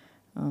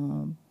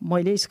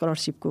मैले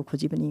स्कलरसिपको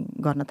खोजी पनि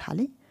गर्न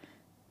थालेँ।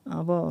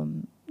 अब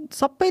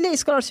सबैले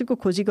स्कलरसिपको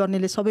खोजी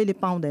गर्नेले सबैले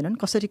पाउँदैनन्,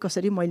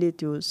 कसरी मैले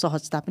त्यो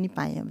सहजता पनि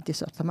पाएँ।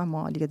 त्यस अर्थमा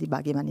म अलिकति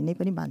भाग्यमानी नै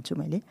पनि मान्छु।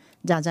 मैले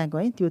जहाँ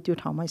गएँ त्यो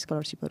ठाउँमा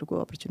स्कलरसिपहरूको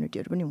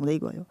अपर्च्युनिटीहरू पनि हुँदै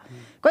गयो।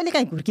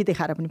 कहिलेकाहीँ घुर्की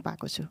देखाएर पनि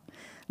पाएको छु।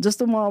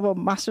 जस्तो म अब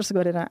मास्टर्स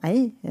गरेर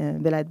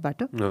आएँ बेलायतबाट,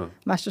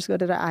 मास्टर्स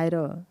गरेर आएर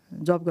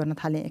जब गर्न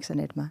थालेँ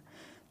एक्सनेटमा।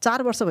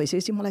 4 वर्ष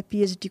भइसकेपछि मलाई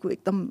पिएचडीको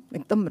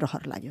एकदम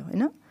रहर लाग्यो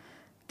होइन।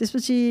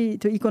 त्यसपछि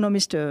त्यो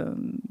इकोनोमिस्ट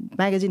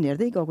म्यागजिन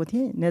हेर्दै गएको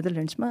थिएँ,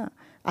 नेदरल्यान्ड्समा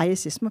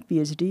आइएसएसमा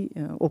पिएचडी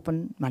ओपन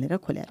भनेर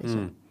खोल्या रहेछ।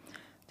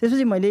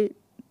 त्यसपछि मैले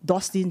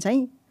 10 दिन चाहिँ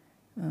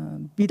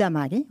बिदा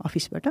मागेँ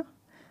अफिसबाट।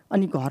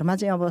 अनि घरमा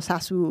चाहिँ अब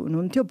सासू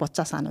हुनुहुन्थ्यो,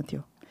 बच्चा सानो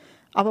थियो।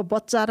 अब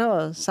बच्चा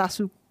र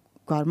सासू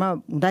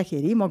घरमा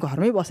हुँदाखेरि म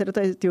घरमै बसेर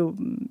त त्यो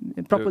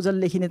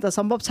प्रपोजल लेखिने त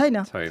सम्भव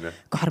छैन।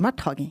 घरमा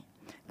ठगेँ।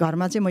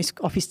 घरमा चाहिँ म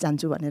अफिस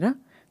जान्छु भनेर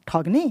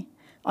ठग्ने,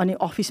 अनि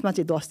अफिसमा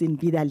चाहिँ 10 दिन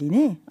बिदा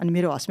लिने। अनि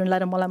मेरो हस्बेन्डलाई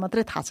र मलाई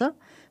मात्रै थाहा छ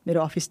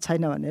मेरो अफिस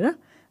छैन भनेर।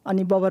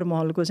 अनि बबर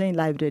महलको चाहिँ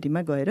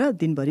लाइब्रेरीमा गएर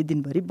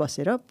दिनभरि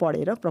बसेर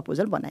पढेर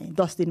प्रपोजल बनाएँ।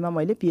 10 दिनमा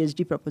मैले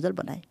पिएचडी प्रपोजल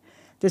बनाएँ।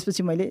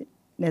 त्यसपछि मैले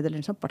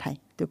नेदरल्यान्ड्समा पठाएँ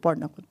त्यो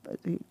पढ्नको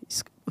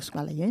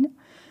उसका लागि होइन।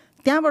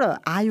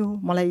 त्यहाँबाट आयो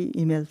मलाई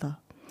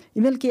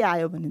इमेल के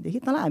आयो भनेदेखि,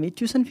 तँलाई हामी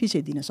ट्युसन फी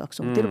चाहिँ दिन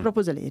सक्छौँ, तेरो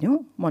प्रपोजल हेऱ्यौँ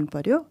मन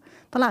पर्यो,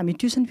 तँलाई हामी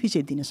ट्युसन फी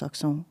चाहिँ दिन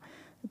सक्छौँ,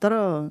 तर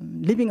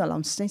लिभिङ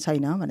अलाउन्स चाहिँ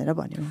छैन भनेर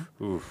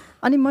भन्यो।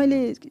 अनि मैले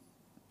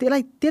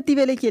त्यसलाई त्यति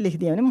बेलै के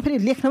लेखिदिएँ भने, म फेरि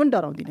लेख्न पनि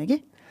डराउँदिनँ कि,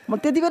 म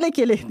त्यति बेलै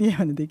के लेखिदिएँ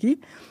भनेदेखि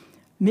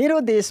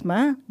मेरो देशमा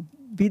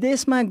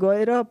विदेशमा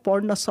गएर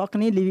पढ्न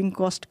सक्ने, लिभिङ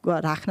कस्ट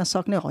राख्न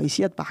सक्ने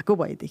हैसियत भएको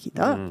भएदेखि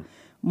त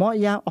म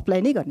यहाँ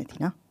अप्लाई नै गर्ने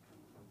थिइनँ।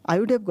 I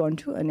would have gone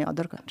to any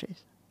other countries.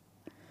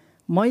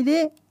 मैले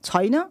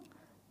छैन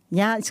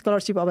यहाँ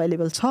स्कलरसिप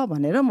अभाइलेबल छ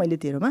भनेर मैले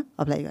तेरोमा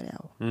अप्लाई गरेँ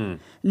हो।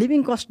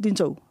 लिभिङ कस्ट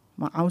दिन्छौ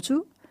म आउँछु,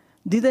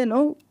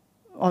 दिँदैनौ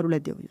अरूलाई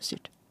देऊ यो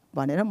सिट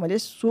भनेर मैले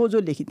सोझो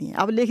लेखिदिएँ।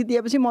 अब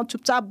लेखिदिएपछि म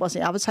चुपचाप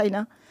बसेँ, अब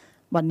छैन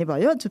भन्ने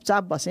भयो,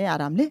 चुपचाप बसेँ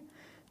आरामले।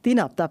 3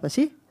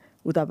 हप्तापछि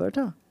उताबाट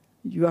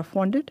you are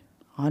funded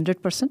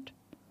 100%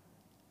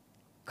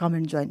 come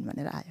and join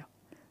भनेर आयो।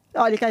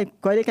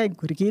 कहिलेकाहीँ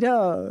घुर्किएर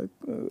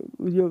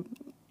यो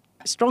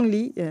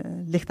स्ट्रङली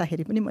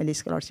लेख्दाखेरि पनि मैले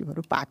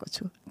स्कलरसिपहरू पाएको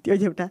छु। त्यो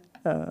एउटा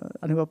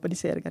अनुभव पनि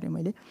सेयर गरेँ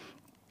मैले।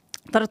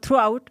 तर थ्रु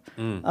आउट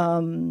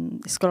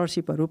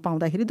स्कलरसिपहरू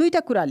पाउँदाखेरि 2टा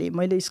कुराले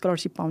मैले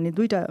स्कलरसिप पाउने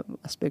 2टा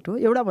एस्पेक्ट हो।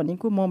 एउटा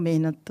भनेको म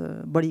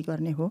मेहनत बढी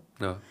गर्ने हो।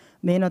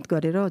 मेहनत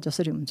गरेर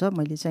जसरी हुन्छ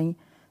मैले चाहिँ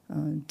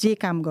जे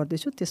काम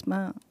गर्दैछु त्यसमा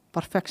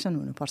पर्फेक्सन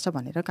हुनुपर्छ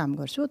भनेर काम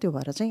गर्छु। त्यो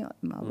भएर चाहिँ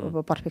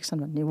अब पर्फेक्सन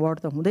भन्ने वर्ड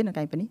त हुँदैन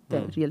काहीँ पनि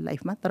रियल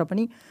लाइफमा, तर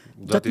पनि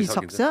जति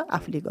सक्छ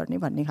आफूले गर्ने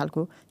भन्ने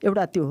खालको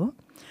एउटा त्यो हो।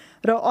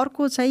 र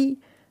अर्को चाहिँ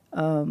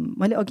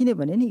मैले अघि नै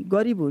भने नि,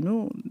 गरिब हुनु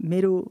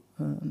मेरो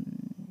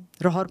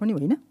रहर पनि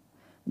होइन,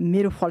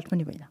 मेरो फल्ट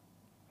पनि होइन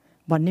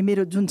भन्ने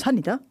मेरो जुन छ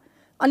नि त।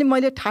 अनि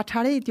मैले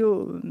ठाडै त्यो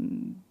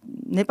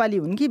नेपाली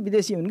हुन् कि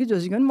विदेशी हुन् कि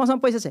जोसी हुन्, मसँग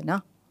पैसा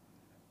छैन,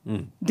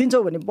 दिन्छौ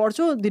भने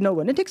पढ्छु, दिनौ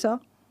भने ठिक छ,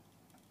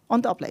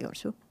 अन्त अप्लाई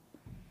गर्छु,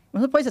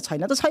 मसँग पैसा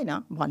छैन त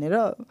छैन भनेर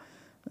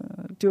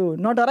त्यो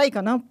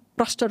नडराइकन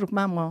प्रष्ट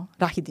रूपमा म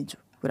राखिदिन्छु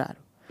कुराहरू।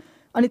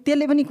 अनि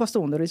त्यसले पनि कस्तो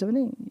हुँदो रहेछ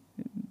भने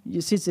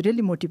सी इज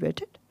रियली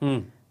मोटिभेटेड,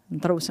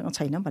 तर उसँग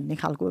छैन भन्ने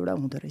खालको एउटा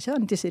हुँदो रहेछ।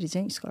 अनि त्यसरी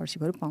चाहिँ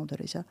स्कलरसिपहरू पाउँदो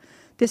रहेछ।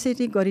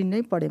 त्यसरी गरि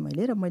नै पढेँ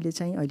मैले। र मैले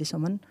चाहिँ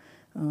अहिलेसम्म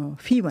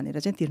फी भनेर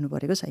चाहिँ तिर्नु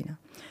परेको छैन।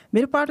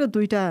 मेरो पार्टको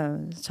 2टा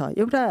छ।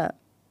 एउटा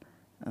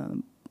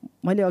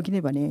मैले अघि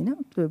नै भने होइन,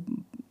 त्यो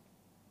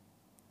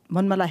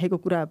मनमा लागेको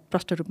कुरा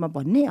प्रष्ट रूपमा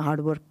भन्ने,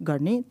 हार्डवर्क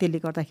गर्ने, त्यसले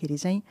गर्दाखेरि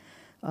चाहिँ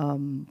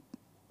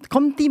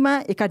कम्तीमा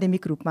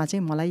एकाडेमिक रूपमा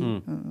चाहिँ मलाई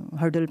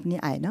हर्डल पनि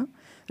आएन।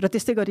 र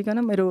त्यस्तै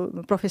गरिकन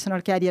मेरो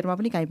प्रोफेसनल क्यारियरमा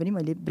पनि काहीँ पनि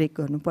मैले ब्रेक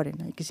गर्नु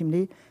परेन, एक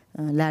किसिमले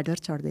ल्याडर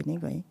चढ्दै नै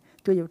गएँ।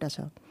 त्यो एउटा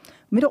छ।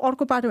 मेरो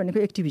अर्को पाटो भनेको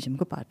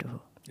एक्टिभिजमको पाटो हो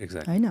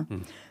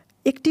होइन।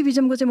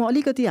 एक्टिभिजमको चाहिँ म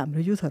अलिकति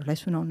हाम्रो युथहरूलाई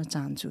सुनाउन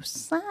चाहन्छु।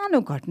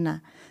 सानो घटना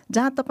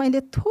जहाँ तपाईँले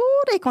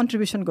थोरै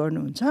कन्ट्रिब्युसन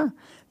गर्नुहुन्छ,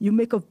 you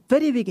make a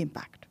very big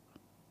impact.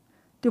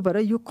 त्यो भएर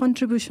यो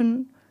कन्ट्रिब्युसन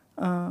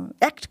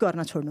एक्ट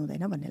गर्न छोड्नु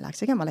हुँदैन भन्ने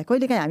लाग्छ क्या मलाई।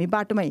 कहिलेकाहीँ हामी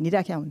बाटोमा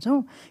हिँडिराखेका हुन्छौँ,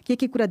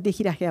 के कुरा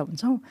देखिराखेका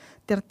हुन्छौँ,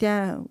 तर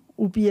त्यहाँ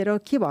उभिएर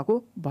के भएको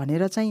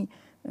भनेर चाहिँ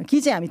कि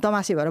चाहिँ हामी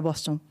तमासे भएर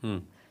बस्छौँ।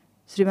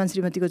 श्रीमान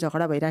श्रीमतीको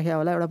झगडा भइराखेको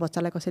होला, एउटा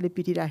बच्चालाई कसैले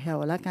पिटिराखेको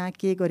होला, कहाँ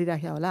के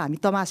गरिराखेको होला, हामी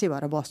तमासे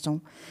भएर बस्छौँ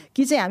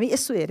कि चाहिँ हामी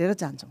यसो हेरेर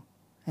जान्छौँ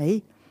है।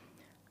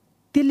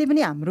 त्यसले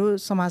पनि हाम्रो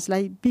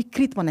समाजलाई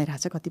विकृत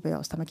बनाइरहेछ कतिपय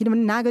अवस्थामा।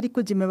 किनभने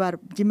नागरिकको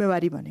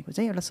जिम्मेवारी भनेको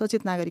चाहिँ, एउटा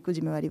सचेत नागरिकको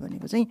जिम्मेवारी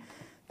भनेको चाहिँ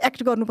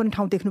एक्ट गर्नुपर्ने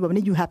ठाउँ देख्नुभयो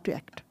भने यु हेभ टु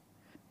एक्ट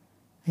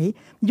है।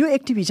 यो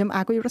एक्टिभिजम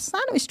आएको एउटा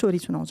सानो स्टोरी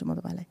सुनाउँछु म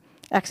तपाईँलाई।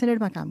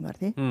 एक्सिडेन्टमा काम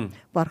गर्थेँ,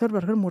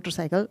 भर्खर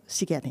मोटरसाइकल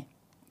सिकेको थिएँ।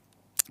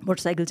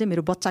 मोटरसाइकल चाहिँ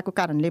मेरो बच्चाको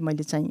कारणले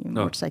मैले चाहिँ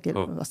मोटरसाइकल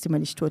अस्ति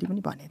मैले स्टोरी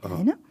पनि भनेको थिएँ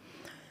होइन।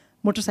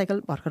 मोटरसाइकल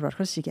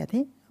भर्खर सिकेको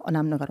थिएँ।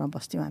 अनामनगरमा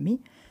बस्थ्यौँ हामी,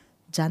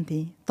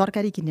 जान्थेँ।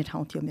 तरकारी किन्ने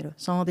ठाउँ थियो मेरो,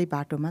 सधैँ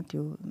बाटोमा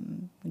त्यो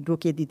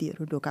डोके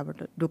दिदीहरू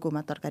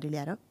डोकोमा तरकारी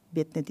ल्याएर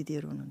बेच्ने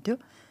दिदीहरू हुनुहुन्थ्यो।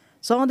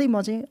 सधैँ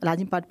म चाहिँ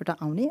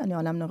लाजिमपाटबाट आउने अनि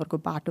अनामनगरको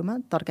बाटोमा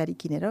तरकारी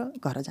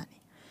किनेर घर जाने।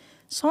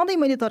 सधैँ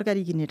मैले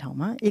तरकारी किन्ने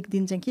ठाउँमा एक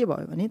दिन चाहिँ के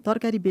भयो भने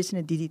तरकारी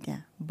बेच्ने दिदी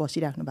त्यहाँ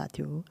बसिराख्नु भएको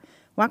थियो।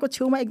 उहाँको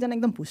छेउमा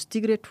एकजना एकदम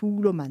भुस्टिग्रे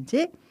ठुलो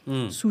मान्छे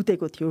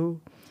सुतेको थियो।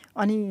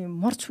 अनि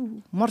मर्छु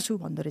मर्छु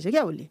भन्दो रहेछ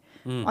क्या उसले।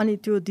 अनि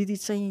त्यो दिदी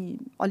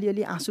चाहिँ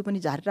अलिअलि आँसु पनि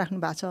झारिराख्नु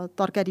भएको छ,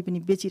 तरकारी पनि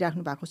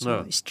बेचिराख्नु भएको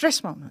छ,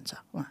 स्ट्रेसमा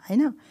हुनुहुन्छ उहाँ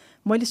होइन।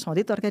 मैले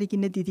सधैँ तरकारी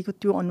किन्ने दिदीको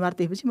त्यो अनुहार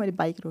देखेपछि मैले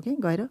बाइक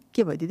रोकेँ, गएर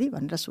के भयो दिदी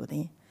भनेर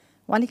सोधेँ।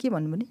 उहाँले के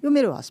भन्नु भने यो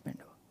मेरो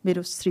हस्बेन्ड हो,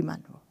 मेरो श्रीमान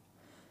हो।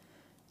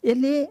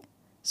 यसले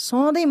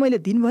सधैँ मैले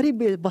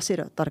दिनभरि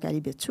बसेर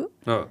तरकारी बेच्छु,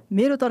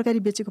 मेरो तरकारी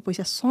बेचेको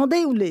पैसा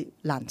सधैँ उसले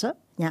लान्छ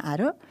यहाँ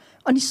आएर,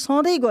 अनि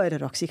सधैँ गएर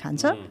रक्सी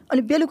खान्छ,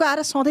 अनि बेलुका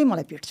आएर सधैँ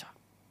मलाई पिट्छ।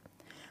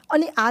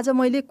 अनि आज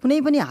मैले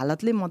कुनै पनि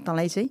हालतले म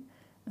तँलाई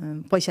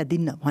चाहिँ पैसा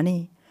दिन्न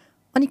भने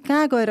अनि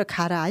कहाँ गएर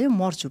खाएर आयो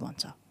मर्छु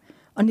भन्छ।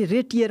 अनि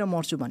रेटिएर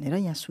मर्छु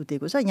भनेर यहाँ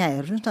सुतेको छ।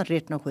 यहाँ हेर्नुहोस् न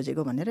रेट्न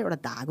खोजेको भनेर एउटा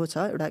धागो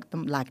छ, एउटा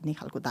एकदम लाग्ने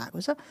खालको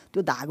धागो छ।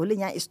 त्यो धागोले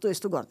यहाँ यस्तो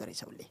यस्तो गर्दो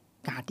रहेछ उसले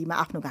घाँटीमा,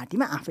 आफ्नो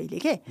घाँटीमा आफैले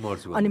के।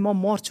 अनि म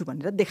मर्छु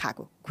भनेर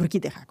देखाएको, घुर्की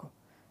देखाएको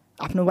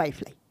आफ्नो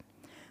वाइफलाई।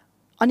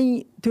 अनि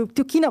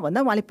त्यो किन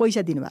भन्दा उहाँले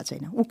पैसा दिनुभएको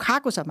छैन, ऊ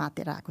खाएको छ,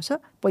 मातेर आएको छ,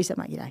 पैसा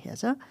मागिराखेको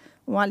छ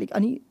उहाँले।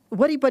 अनि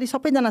वरिपरि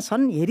सबैजना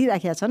छन्,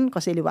 हेरिराखेका छन्,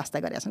 कसैले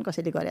वास्ता गरेका छन्,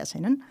 कसैले गरेका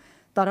छैनन्,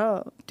 तर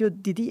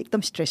त्यो दिदी एकदम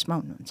स्ट्रेसमा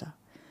हुनुहुन्छ।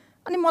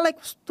 अनि मलाई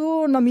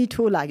कस्तो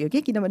नमिठो लाग्यो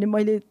कि, किनभने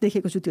मैले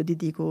देखेको छु त्यो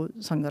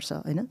दिदीको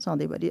सङ्घर्ष होइन।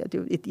 सधैँभरि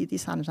त्यो यति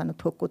सानो सानो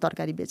थोकको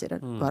तरकारी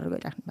बेचेर घर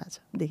गइराख्नु भएको छ,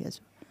 देखेको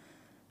छु।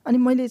 अनि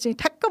मैले चाहिँ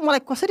ठ्याक्क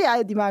मलाई कसरी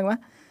आयो दिमागमा,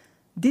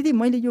 दिदी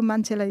मैले यो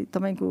मान्छेलाई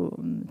तपाईँको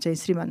चाहिँ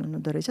श्रीमान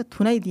हुनुहुँदो रहेछ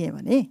थुनाइदिएँ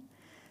भने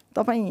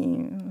तपाईँ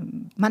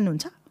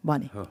मान्नुहुन्छ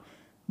भने।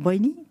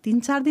 बहिनी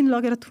 3-4 दिन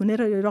लगेर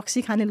थुनेर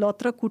रक्सी खाने लत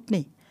र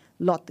कुट्ने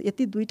लत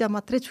यति दुईवटा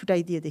मात्रै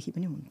छुटाइदिएदेखि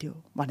पनि हुन्थ्यो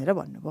भनेर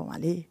भन्नुभयो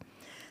उहाँले।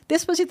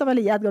 त्यसपछि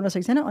तपाईँले याद गर्न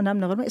सक्दैन,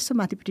 अनामनगरमा यसो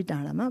माथिपट्टि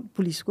डाँडामा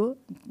पुलिसको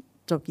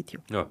चौकी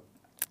थियो,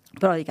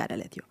 प्रहरी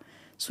कार्यालय थियो।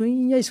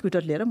 सुइँ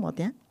स्कुटर लिएर म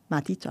त्यहाँ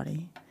माथि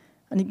चढेँ।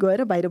 अनि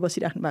गएर बाहिर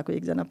बसिराख्नु भएको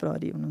एकजना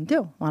प्रहरी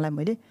हुनुहुन्थ्यो, उहाँलाई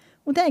मैले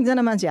त्यहाँ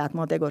एकजना मान्छे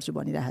आत्महत्या गर्छु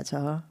भनिरहेको छ,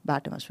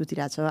 बाटोमा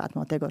सुतिरहेको छ,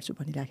 आत्महत्या गर्छु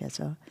भनिराखेको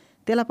छ,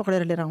 त्यसलाई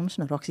पक्रेर लिएर आउनुहोस्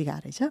न, रक्सी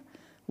खाएर रहेछ,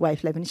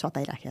 वाइफलाई पनि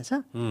सताइराखेको छ,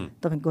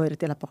 तपाईँ गएर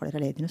त्यसलाई पक्रेर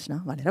ल्याइदिनुहोस् न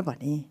भनेर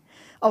भने।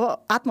 अब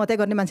आत्महत्या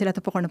गर्ने मान्छेलाई त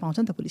पक्र्न पाउँछ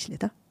नि त पुलिसले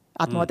त।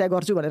 आत्महत्या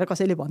गर्छु भनेर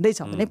कसैले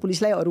भन्दैछ भने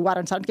पुलिसलाई अरू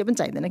वारन्ट सारन्ट केही पनि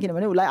चाहिँदैन,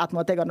 किनभने उसलाई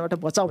आत्महत्या गर्नबाट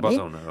बचाउने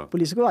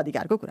पुलिसको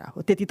अधिकारको कुरा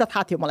हो। त्यति त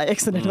थाहा थियो मलाई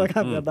एक्सिडेन्टमा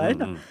काम गर्दा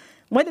होइन।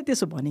 मैले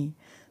त्यसो भनेँ।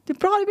 त्यो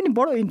प्रहरी पनि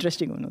बडो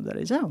इन्ट्रेस्टिङ हुनुहुँदो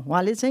रहेछ।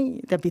 उहाँले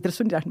चाहिँ त्यहाँ भित्र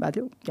सुनिराख्नु भएको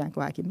थियो त्यहाँको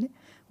हाकिमले।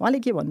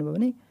 उहाँले के भन्नुभयो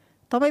भने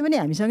तपाईँ पनि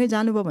हामीसँगै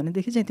जानुभयो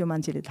भनेदेखि चाहिँ त्यो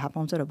मान्छेले थाहा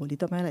पाउँछ र भोलि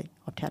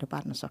तपाईँलाई अप्ठ्यारो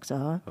पार्न सक्छ।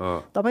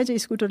 तपाईँ चाहिँ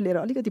स्कुटर लिएर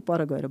अलिकति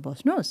पर गएर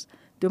बस्नुहोस्,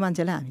 त्यो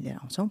मान्छेलाई हामी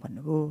लिएर आउँछौँ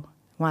भन्नुभयो।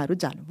 उहाँहरू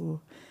जानुभयो।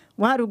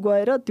 उहाँहरू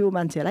गएर त्यो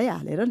मान्छेलाई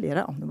हालेर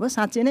लिएर आउनुभयो।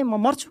 साँच्चै नै म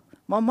मर्छु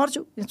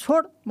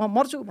छोड म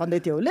मर्छु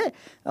भन्दै थियो उसले।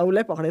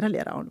 उसलाई पक्रेर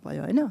लिएर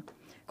आउनुभयो होइन।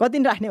 कति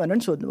दिन राख्ने भनेर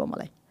पनि सोध्नुभयो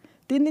मलाई।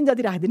 3 दिन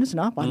जति राखिदिनुहोस्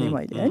न भने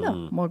मैले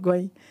होइन। म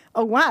गएँ।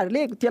 अब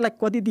उहाँहरूले त्यसलाई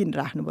कति दिन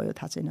राख्नुभयो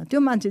थाहा छैन। त्यो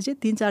मान्छे चाहिँ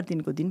 3-4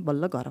 दिनको दिन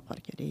बल्ल घर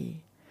फर्क्यो अरे।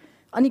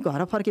 अनि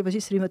घर फर्केपछि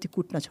श्रीमती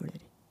कुट्न छोड्यो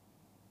अरे,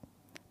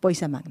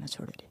 पैसा माग्न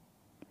छोड्यो अरे।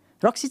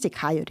 रक्सी चाहिँ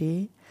खायो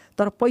अरे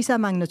तर पैसा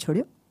माग्न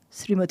छोड्यो,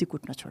 श्रीमती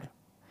कुट्न छोड्यो।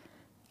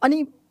 अनि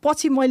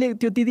पछि मैले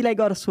त्यो दिदीलाई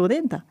गएर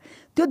सोधेँ नि त,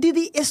 त्यो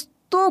दिदी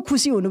यस्तो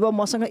खुसी हुनुभयो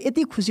मसँग,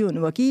 यति खुसी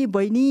हुनुभयो कि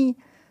बहिनी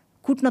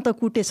कुट्न त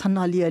कुटेछन्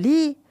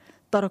अलिअलि,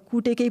 तर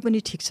कुटेकै पनि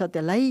ठिक छ,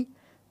 त्यसलाई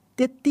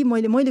त्यति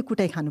मैले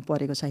कुटाइ खानु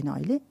परेको छैन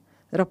अहिले,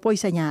 र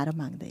पैसा यहाँ आएर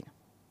माग्दैन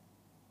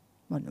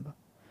भन्नुभयो।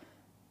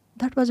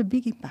 That was a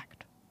big impact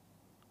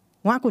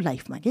उहाँको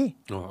लाइफमा के।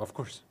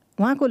 अफकोर्स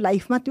उहाँको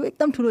लाइफमा त्यो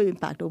एकदम ठुलो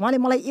इम्प्याक्ट हो। उहाँले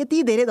मलाई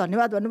यति धेरै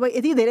धन्यवाद भन्नुभयो,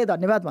 यति धेरै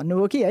धन्यवाद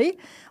भन्नुभयो कि है।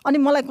 अनि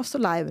मलाई कस्तो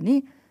लाग्यो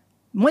भने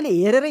मैले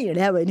हेरेर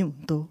हिँड्या भयो नि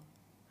हुन्थ्यो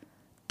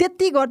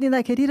त्यति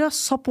गरिदिँदाखेरि, र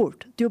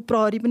सपोर्ट त्यो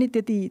प्रहरी पनि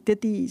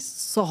त्यति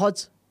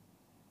सहज।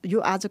 यो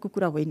आजको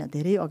कुरा होइन,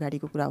 धेरै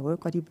अगाडिको कुरा हो,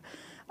 करिब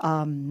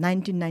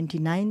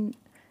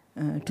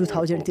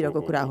 1999-2000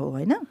 तिरको कुरा हो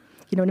होइन।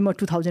 किनभने म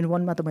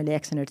 2001मा त मैले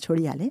एक्सनेट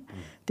छोडिहालेँ।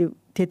 त्यो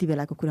त्यति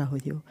बेलाको कुरा हो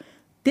त्यो।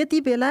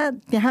 त्यति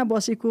बेला त्यहाँ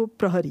बसेको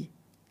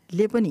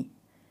प्रहरीले पनि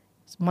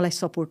मलाई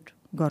सपोर्ट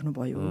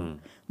गर्नुभयो।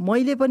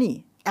 मैले पनि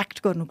एक्ट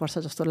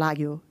गर्नुपर्छ जस्तो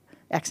लाग्यो।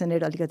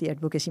 एक्सनेट अलिकति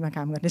एडभोकेसीमा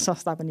काम गर्ने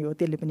संस्था पनि हो,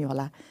 त्यसले पनि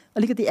होला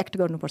अलिकति एक्ट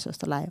गर्नुपर्छ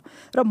जस्तो लाग्यो।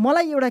 र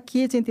मलाई एउटा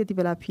के चाहिँ त्यति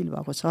बेला फिल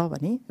भएको छ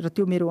भने, र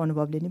त्यो मेरो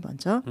अनुभवले नि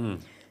भन्छ,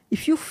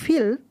 if you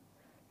feel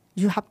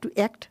you have to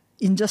act,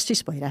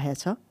 injustice भइरहेको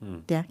छ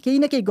त्यहाँ, केही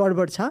न केही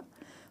गडबड छ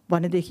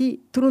भनेदेखि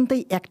तुरुन्तै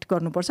एक्ट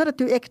गर्नुपर्छ। र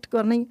त्यो एक्ट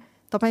गर्ने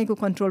तपाईँको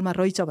कन्ट्रोलमा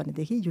रहेछ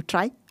भनेदेखि यु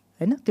ट्राई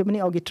होइन। त्यो पनि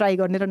अघि ट्राई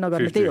गर्ने र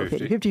नगर्ने त्यही हो,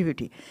 फेरि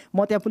 50-50।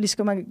 म त्यहाँ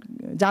पुलिसकोमा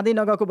जाँदै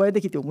नगएको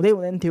भएदेखि त्यो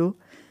हुँदैन थियो।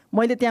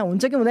 मैले त्यहाँ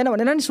हुन्छ कि हुँदैन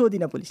भनेर नि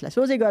सोधिनँ पुलिसलाई,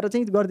 सोझै गएर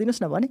चाहिँ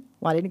गरिदिनुहोस् न भने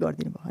उहाँले नि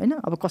गरिदिनु भयो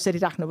होइन। अब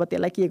कसरी राख्नुभयो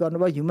त्यसलाई, के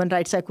गर्नुभयो, ह्युमन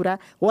राइट्सका कुरा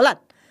होला,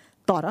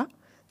 तर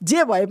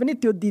जे भए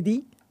पनि त्यो दिदी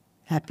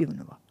ह्याप्पी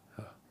हुनुभयो।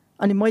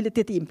 अनि मैले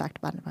त्यति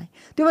इम्प्याक्ट पार्न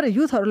पाएँ। त्यो भएर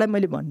युथहरूलाई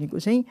मैले भनेको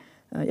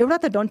चाहिँ एउटा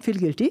त डोन्ट फिल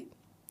गिल्टी,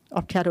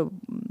 अप्ठ्यारो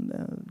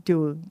त्यो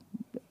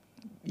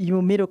यो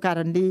मेरो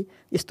कारणले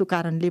यस्तो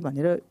कारणले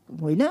भनेर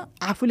होइन,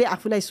 आफूले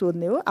आफूलाई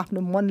सोध्ने हो,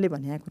 आफ्नो मनले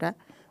भनेको कुरा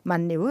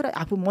मान्ने हो र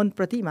आफू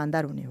मनप्रति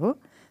इमान्दार हुने हो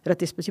र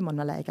त्यसपछि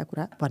मनमा लागेका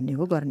कुरा भन्ने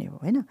हो गर्ने हो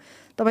होइन।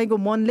 तपाईँको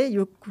मनले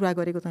यो कुरा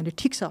गरेको तैँले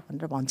ठिक छ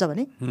भनेर भन्छ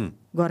भने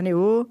गर्ने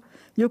हो,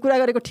 यो कुरा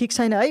गरेको ठिक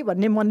छैन है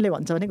भन्ने मनले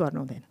भन्छ भने गर्नु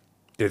हुँदैन,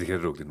 त्यतिखेर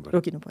रोकिनु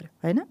पर्यो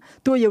होइन।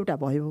 त्यो एउटा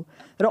भयो।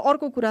 र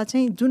अर्को कुरा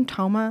चाहिँ जुन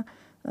ठाउँमा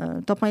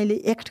तपाईँले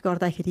एक्ट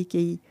गर्दाखेरि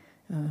केही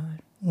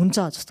हुन्छ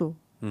जस्तो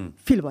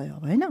फिल भयो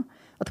अब होइन,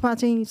 अथवा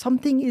चाहिँ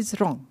समथिङ इज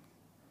रङ,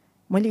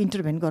 मैले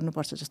इन्टरभेन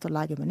गर्नुपर्छ जस्तो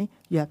लाग्यो भने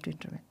यु हेभ टु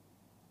इन्टरभेन,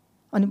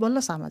 अनि बल्ल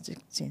सामाजिक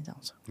चेन्ज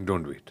आउँछ।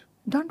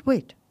 डोन्ट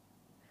वेट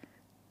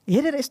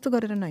हेरेर यस्तो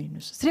गरेर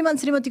नहिँड्नुहोस्। श्रीमान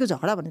श्रीमतीको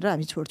झगडा भनेर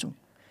हामी छोड्छौँ,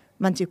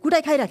 मान्छे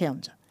कुटाइ खाइराखेका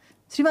हुन्छ,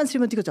 श्रीमान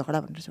श्रीमतीको झगडा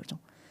भनेर छोड्छौँ।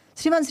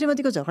 श्रीमान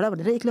श्रीमतीको झगडा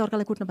भनेर एक्लै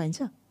अर्कालाई कुट्न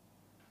पाइन्छ?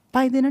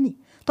 पाइँदैन नि।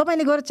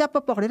 तपाईँले गएर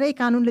च्याप्प पक्रेर यही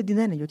कानुनले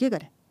दिँदैन, यो के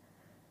गरे,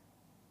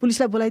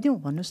 पुलिसलाई बोलाइदिउँ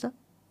भन्नुहोस् त,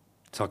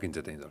 सकिन्छ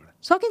त्यही झगडा?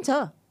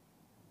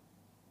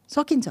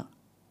 सकिन्छ,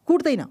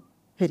 कुट्दैन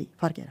फेरि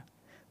फर्केर।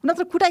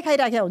 नत्र कुटाइ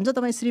खाइराखेका हुन्छ,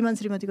 तपाईँ श्रीमान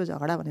श्रीमतीको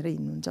झगडा भनेर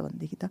हिँड्नुहुन्छ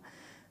भनेदेखि त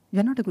you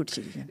are not a good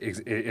citizen.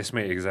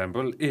 यसमै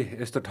एक्जाम्पल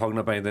यस्तो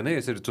ठग्न पाइँदैन,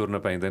 यसरी चोर्न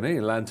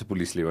पाइँदैन, लान्छ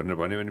पुलिसले भनेर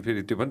भन्यो भने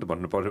फेरि त्यो पनि त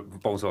भन्नु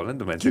पाउँछ होला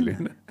नि त मान्छेले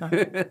होइन।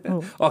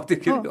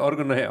 अख्तियार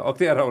अर्को नयाँ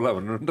अख्तियार आउला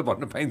भन्नु त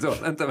भन्न पाइन्छ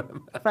होला नि त।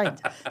 पाइन्छ,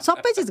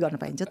 सबै चिज गर्न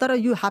पाइन्छ, तर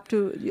यु हेभ टु,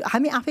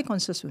 हामी आफै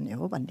कन्सियस हुने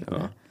हो भन्ने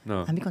कुरा,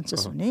 हामी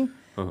कन्सियस हुने।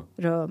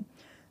 र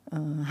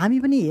हामी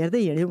पनि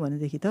हेर्दै हिँड्यौँ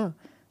भनेदेखि त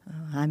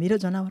हामी र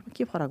जनावरमा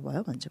के फरक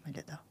भयो भन्छु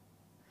मैले त।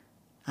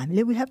 हामीले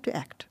वी हेभ टु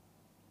एक्ट,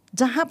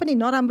 जहाँ पनि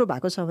नराम्रो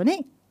भएको छ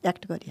भने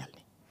एक्ट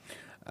गरिहाल्ने।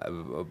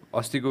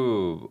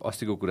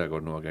 अस्तिको कुरा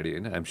गर्नु अगाडि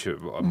होइन, आइम स्योर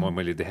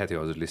मैले देखाएको थिएँ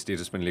हजुरले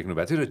स्टेटस पनि लेख्नु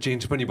भएको थियो र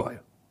चेन्ज पनि भयो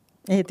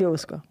त्यो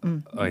उसको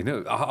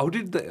होइन। How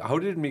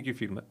did make you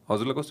feel?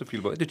 हजुरलाई कस्तो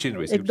फिल भयो त्यो चेन्ज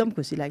भएपछि? एकदम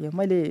खुसी लाग्यो।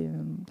 मैले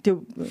त्यो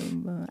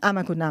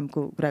आमाको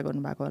नामको कुरा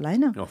गर्नुभएको होला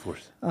होइन,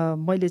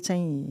 मैले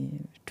चाहिँ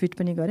ट्विट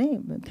पनि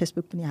गरेँ,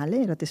 फेसबुक पनि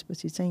हालेँ, र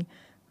त्यसपछि चाहिँ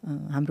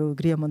हाम्रो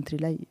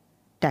गृहमन्त्रीलाई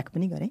ट्याग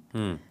पनि गरेँ।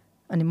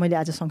 अनि मैले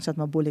आज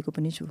संसदमा बोलेको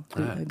पनि छु,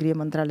 गृह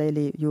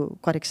मन्त्रालयले यो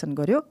करेक्सन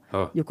गर्यो,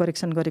 यो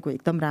करेक्सन गरेको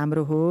एकदम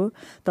राम्रो हो,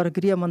 तर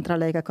गृह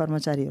मन्त्रालयका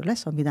कर्मचारीहरूलाई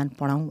संविधान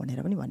पढाउँ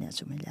भनेर पनि भनेको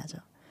छु मैले आज।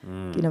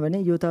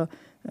 किनभने यो त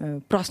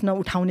प्रश्न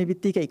उठाउने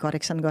बित्तिकै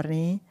करेक्सन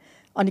गर्ने,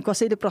 अनि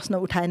कसैले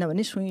प्रश्न उठाएन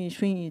भने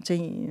सुई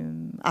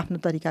चाहिँ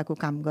आफ्नो तरिकाको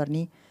काम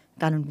गर्ने,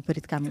 कानुन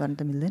विपरीत काम गर्न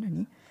त मिल्दैन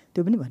नि,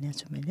 त्यो पनि भनेको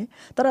छु मैले।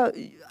 तर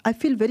आई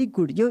फिल भेरी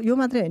गुड। यो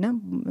मात्रै होइन,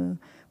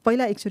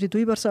 पहिला एकचोटि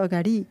 2 वर्ष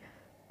अगाडि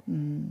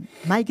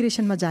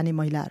माइग्रेसनमा जाने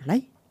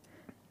महिलाहरूलाई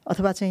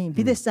अथवा चाहिँ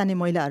विदेश जाने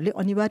महिलाहरूले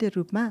अनिवार्य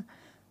रूपमा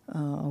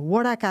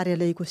वडा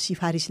कार्यालयको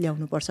सिफारिस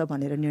ल्याउनुपर्छ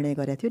भनेर निर्णय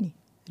गरेको थियो नि,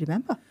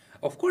 remember?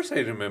 Of course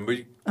I remember.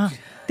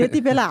 त्यति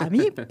बेला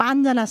हामी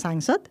 5 जना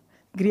सांसद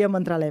गृह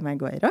मन्त्रालयमा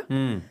गएर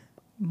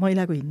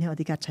महिलाको हिँड्ने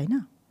अधिकार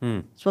छैन,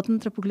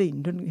 स्वतन्त्र पुगले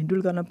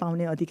हिँडुल गर्न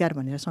पाउने अधिकार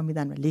भनेर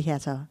संविधानमा लेखिया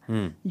छ,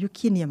 यो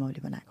के नियमावली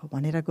बनाएको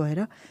भनेर गएर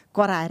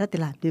कराएर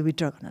त्यसलाई हामीले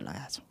विथड्र गर्न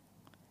लगाएको छौँ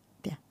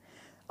त्यहाँ।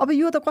 अब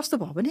यो त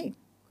कस्तो भयो भने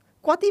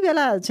कति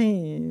बेला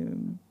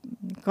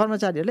चाहिँ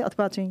कर्मचारीहरूले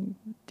अथवा चाहिँ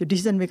त्यो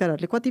डिसिजन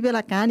मेकरहरूले कति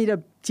बेला कहाँनिर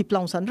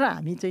चिप्लाउँछन् र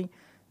हामी चाहिँ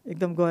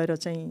एकदम गएर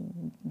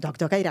चाहिँ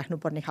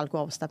झकझकाइराख्नुपर्ने खालको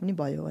अवस्था पनि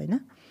भयो होइन।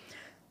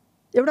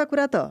 एउटा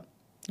कुरा त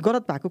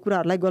गलत भएको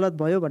कुराहरूलाई गलत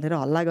भयो भनेर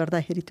हल्ला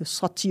गर्दाखेरि त्यो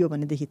सच्चियो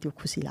भनेदेखि त्यो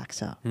खुसी लाग्छ,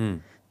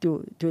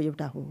 त्यो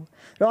एउटा हो।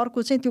 र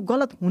अर्को चाहिँ त्यो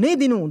गलत हुनै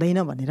दिनु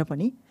हुँदैन भनेर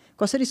पनि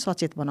कसरी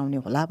सचेत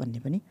बनाउने होला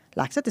भन्ने पनि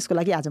लाग्छ। त्यसको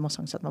लागि आज म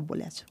संसदमा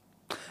बोलेको छु।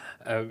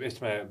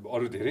 यसमा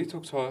अरू धेरै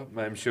थोक छ,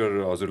 आइम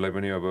स्योर हजुरलाई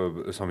पनि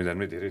अब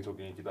संविधानमै धेरै थोक,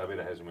 यहीँ किताबै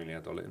राखेको छु मैले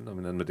यहाँ तल,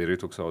 संविधानमा धेरै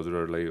थोक छ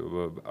हजुरहरूलाई। अब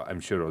आइम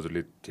स्योर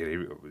हजुरले धेरै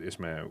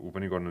यसमा ऊ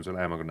पनि गर्नुहुन्छ होला,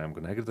 आमाको नामको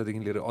नागरिकतादेखि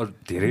लिएर अरू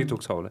धेरै थोक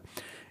छ होला।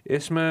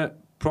 यसमा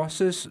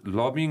प्रोसेस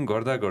लबिङ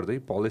गर्दा गर्दै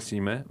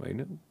पोलिसीमा होइन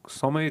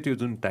समय त्यो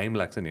जुन टाइम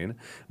लाग्छ नि होइन,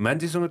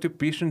 मान्छेसँग त्यो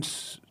पेसेन्स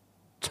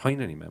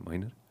छैन नि म्याम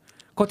होइन।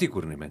 कति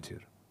कुर्ने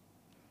मान्छेहरू,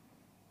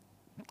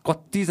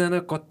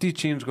 कतिजना कति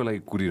चेन्जको लागि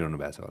कुरिरहनु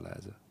भएको छ होला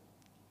आज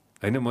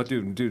होइन। म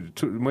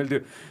मैले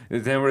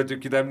त्यो त्यहाँबाट त्यो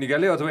किताब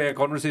निकालेँ अथवा यहाँ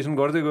कन्भर्सेसन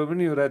गर्दै गयो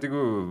पनि यो रातिको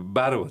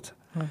 12 बज्छ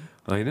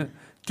होइन।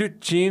 त्यो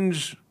चेन्ज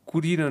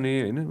कुरिरहने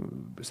होइन,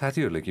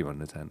 साथीहरूलाई के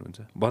भन्न चाहनुहुन्छ?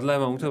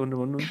 बदलाव आउँछ भनेर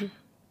भन्नुहुन्छ?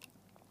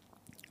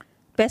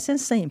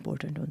 पेसेन्स चाहिँ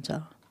इम्पोर्टेन्ट हुन्छ,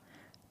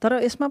 तर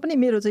यसमा पनि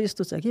मेरो चाहिँ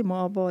यस्तो छ कि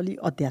म अब अलि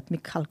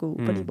आध्यात्मिक खालको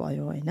पनि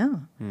भयो होइन।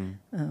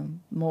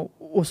 म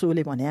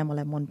ओशोले भने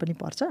मलाई मन पनि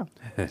पर्छ,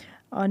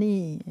 अनि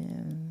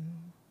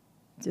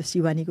त्यो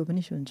शिवानीको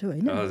पनि सुन्छु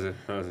होइन।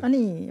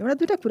 अनि एउटा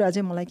 2टा कुरा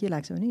चाहिँ मलाई के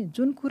लाग्छ भने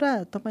जुन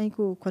कुरा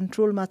तपाईँको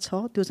कन्ट्रोलमा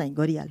छ त्यो चाहिँ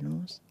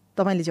गरिहाल्नुहोस्,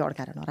 तपाईँले चाहिँ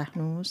अड्काएर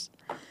नराख्नुहोस्।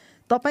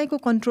 तपाईँको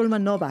कन्ट्रोलमा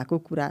नभएको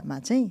कुरामा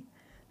चाहिँ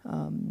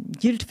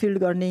गिल्ट फिल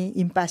गर्ने,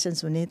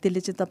 इम्प्यासेन्स हुने, त्यसले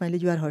चाहिँ तपाईँले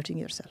you're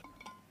hurting yourself.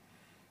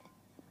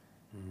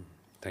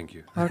 Thank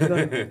you.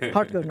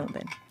 Hurt गर्नु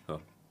हुँदैन।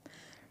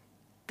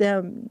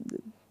 त्यहाँ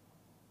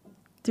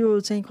त्यो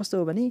चाहिँ कस्तो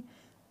हो भने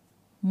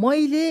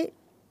मैले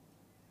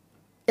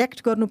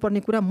एक्ट गर्नुपर्ने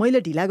कुरा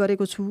मैले ढिला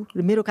गरेको छु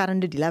र मेरो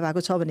कारणले ढिला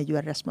भएको छ भने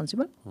युआर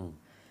रेस्पोन्सिबल।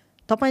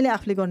 तपाईँले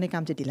आफूले गर्ने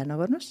काम चाहिँ ढिला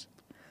नगर्नुहोस्।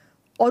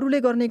 अरूले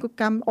गर्नेको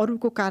काम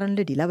अरूको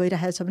कारणले ढिला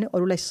भइरहेको छ भने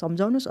अरूलाई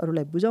सम्झाउनुहोस्,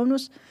 अरूलाई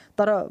बुझाउनुहोस्,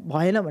 तर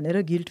भएन भनेर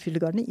गिल्ट फिल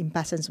गर्ने,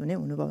 इम्प्यासेन्स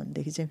हुनुभयो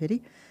भनेदेखि चाहिँ फेरि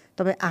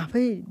तपाईँ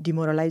आफै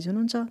डिमोरलाइज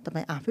हुनुहुन्छ,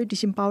 तपाईँ आफै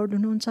डिसइम्पावर्ड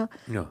हुनुहुन्छ।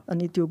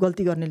 अनि त्यो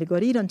गल्ती गर्नेले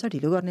गरिरहन्छ,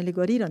 ढिलो गर्नेले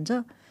गरिरहन्छ,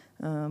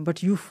 but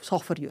you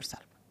suffer your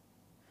self.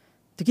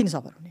 त्यो किन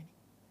सफर हुने?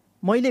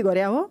 मैले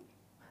गरे हो,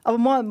 अब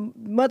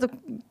म त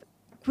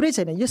कुरै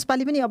छैन।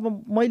 यसपालि पनि अब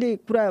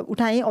मैले कुरा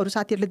उठाएँ, अरू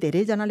साथीहरूले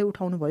धेरैजनाले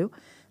उठाउनु भयो।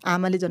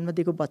 आमाले जन्म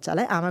दिएको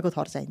बच्चालाई आमाको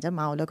थर चाहिन्छ,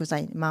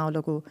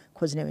 मावलको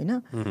खोज्ने होइन,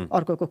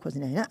 अर्कोको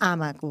खोज्ने होइन,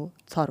 आमाको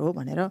थर हो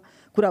भनेर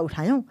कुरा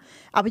उठायौँ।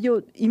 अब यो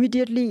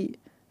इमिडिएटली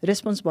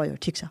रेस्पोन्स भयो,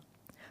 ठिक छ,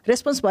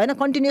 रेस्पोन्स भएन,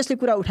 कन्टिन्युसली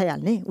कुरा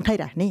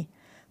उठाइराख्ने।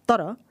 तर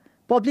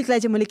पब्लिकलाई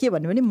चाहिँ मैले के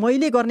भन्ने भने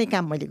मैले गर्ने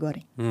काम मैले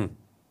गरेँ,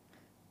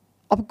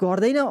 अब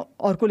गर्दैन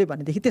अर्कोले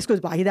भनेदेखि त्यसको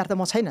भागीदार त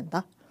म छैन नि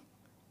त।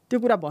 त्यो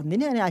कुरा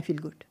भनिदिने, अनि आई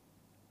फिल गुड।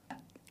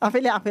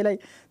 आफैलाई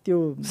त्यो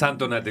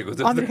सान्त्वना दिएको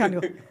छ।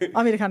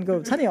 आमिर खानको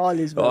छ नि अल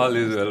इज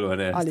वेल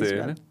भने जस्तै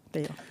होइन।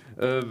 त्यही हो।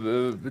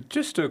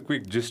 जस्ट अ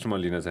क्विक जिस्ट म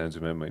लिन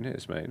चाहन्छु म्याम होइन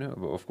यसमा होइन।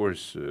 अब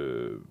अफकोर्स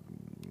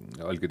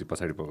अलिकति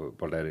पछाडि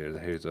पल्टाएर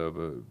हेर्दाखेरि चाहिँ अब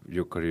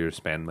यो करियर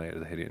स्प्यानमा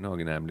हेर्दाखेरि होइन,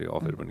 अघि नै हामीले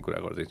अफर पनि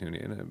कुरा गर्दै थियौँ नि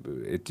होइन,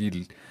 यति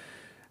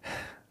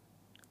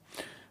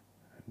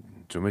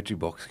जोमेट्री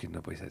बक्स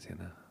किन्न पैसा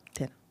थिएन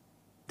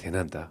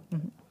नि त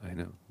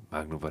होइन,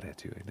 माग्नु परेको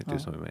थियो होइन त्यो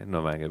समयमा,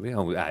 नमागे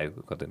पनि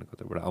आयो कतै न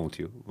कतैबाट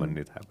आउँथ्यो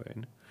भन्ने थाहा भयो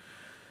होइन।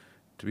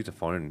 To be the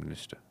foreign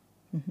minister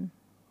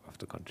of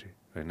the country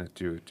होइन,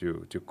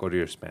 त्यो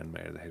करियर स्प्यानमा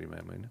हेर्दाखेरि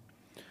म्याम होइन,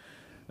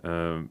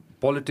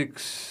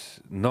 पोलिटिक्स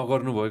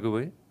नगर्नु भएको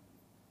भए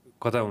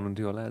कता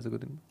हुनुहुन्थ्यो होला आजको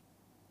दिनमा?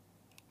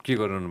 के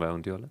गरिरहनु भएको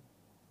हुन्थ्यो होला?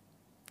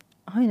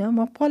 होइन,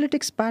 म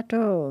पोलिटिक्सबाट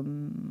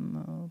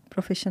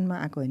प्रोफेसनमा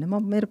आएको होइन,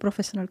 मेरो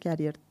प्रोफेसनल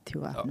क्यारियर थियो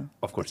आफ्नो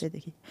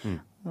बच्चादेखि।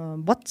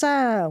 बच्चा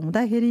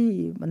हुँदाखेरि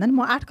भन्दा नि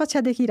म 8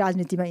 कक्षादेखि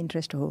राजनीतिमा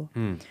इन्ट्रेस्ट हो।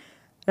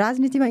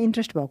 राजनीतिमा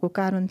इन्ट्रेस्ट भएको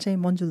कारण चाहिँ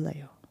मन्जुल दाइ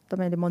हो।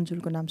 तपाईँले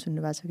मन्जुलको नाम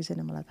सुन्नुभएको छ कि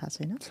छैन मलाई थाहा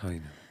छैन।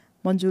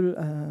 मन्जुल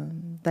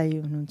दाइ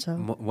हुनुहुन्छ,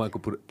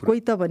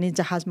 कोही त भने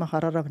जहाजमा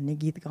हरर भन्ने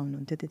गीत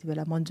गाउनुहुन्थ्यो त्यति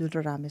बेला। मन्जुल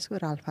र रामेशको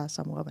राल्फा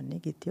समूह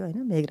भन्ने गीत थियो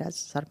होइन, मेघराज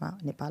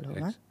शर्मा नेपाल हो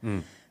उहाँ।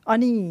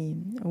 अनि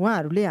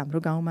उहाँहरूले हाम्रो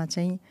गाउँमा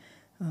चाहिँ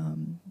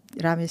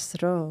रामेश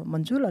र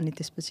मन्जुल, अनि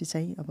त्यसपछि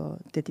चाहिँ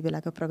अब त्यति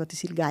बेलाको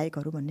प्रगतिशील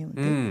गायकहरू भन्ने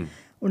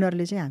हुन्थ्यो।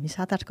 उनीहरूले चाहिँ हामी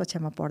 7-8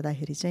 कक्षामा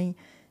पढ्दाखेरि चाहिँ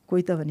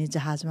कोही त भने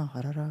जहाजमा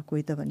हरर,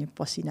 कोही त भने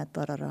पसिना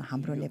तरर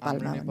हाम्रो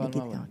नेपालमा भन्ने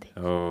गीत गाउँथे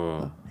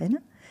होइन।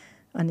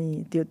 अनि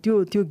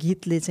त्यो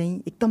गीतले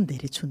चाहिँ एकदम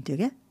धेरै छुन्थ्यो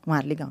क्या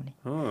उहाँहरूले गाउने।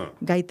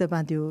 गाई त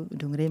बाँध्यो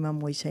ढुङ्ग्रेमा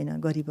मोही छैन,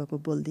 गरिबको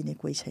बोलिदिने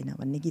कोही छैन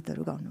भन्ने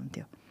गीतहरू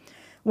गाउनुहुन्थ्यो।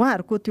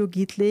 उहाँहरूको त्यो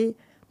गीतले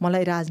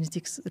मलाई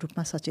राजनीतिक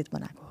रूपमा सचेत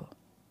बनाएको हो।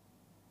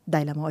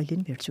 दाइलाई म अहिले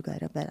पनि भेट्छु,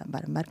 गएर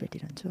बारम्बार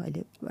भेटिरहन्छु,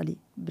 अहिले अलि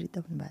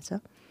वृद्ध हुनुभएको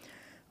छ।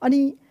 अनि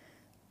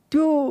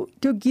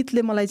त्यो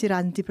गीतले मलाई चाहिँ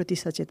राजनीतिप्रति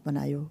सचेत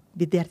बनायो।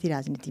 विद्यार्थी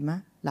राजनीतिमा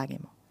लागेँ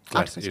म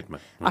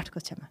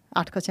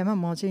 8 कक्षामा।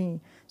 म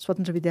चाहिँ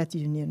स्वतन्त्र विद्यार्थी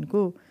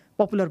युनियनको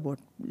पपुलर भोट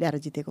ल्याएर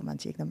जितेको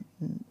मान्छे, एकदम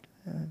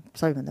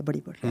सबैभन्दा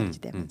बढी भोट ल्याएर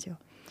जितेको मान्छे हो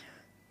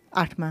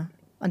 8मा।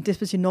 अनि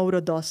त्यसपछि 9 र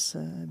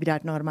 10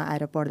 विराटनगरमा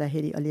आएर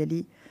पढ्दाखेरि अलिअलि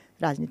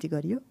राजनीति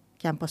गरियो।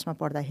 क्याम्पसमा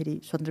पढ्दाखेरि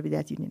स्वतन्त्र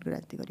विद्यार्थी युनियनको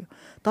राजनीति गरियो।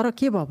 तर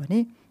के भयो भने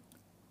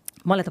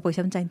मलाई त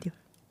पैसा पनि चाहिन्थ्यो,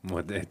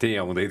 त्यही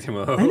आउँदै थिएँ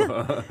म होइन।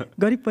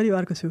 गरिब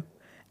परिवारको छु,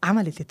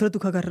 आमाले त्यत्रो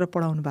दुःख गरेर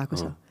पढाउनु भएको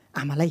छ,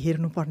 आमालाई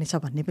हेर्नुपर्ने छ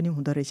भन्ने पनि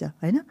हुँदो रहेछ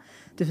होइन।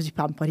 त्यसपछि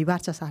परिवार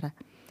छ सारा,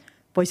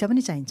 पैसा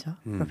पनि चाहिन्छ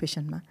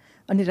प्रोफेसनमा।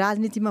 अनि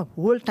राजनीतिमा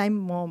होल टाइम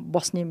म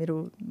बस्ने मेरो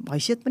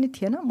हैसियत पनि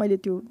थिएन। मैले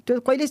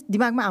त्यो कहिले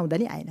दिमागमा आउँदा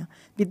नि आएन।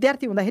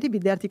 विद्यार्थी हुँदाखेरि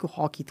विद्यार्थीको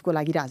हक हितको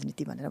लागि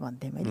राजनीति भनेर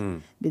भन्थेँ मैले।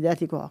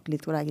 विद्यार्थीको हक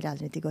हितको लागि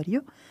राजनीति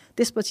गरियो।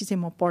 त्यसपछि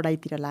चाहिँ म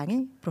पढाइतिर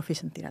लागेँ,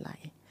 प्रोफेसनतिर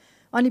लागेँ।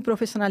 अनि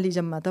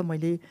प्रोफेसनलिजममा त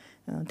मैले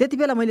त्यति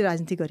बेला मैले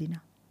राजनीति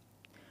गरिनँ।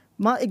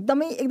 म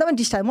एकदमै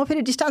डिस्टान्स, म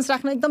फेरि डिस्टान्स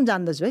राख्न एकदम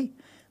जान्दछु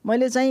है।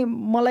 मलाई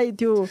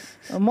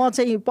म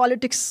चाहिँ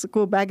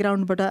पोलिटिक्सको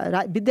ब्याकग्राउन्डबाट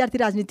विद्यार्थी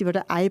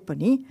राजनीतिबाट आए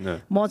पनि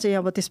म चाहिँ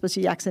अब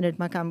त्यसपछि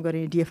एक्सनेटमा काम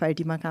गरेँ,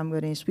 डिएफआइटीमा काम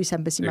गरेँ, स्विस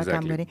एम्बेसीमा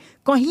काम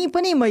गरेँ। कहीँ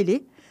पनि मैले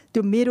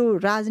त्यो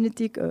मेरो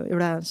राजनीतिक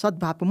एउटा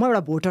सद्भावको, म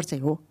एउटा भोटर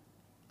चाहिँ हो,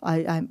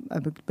 I am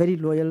very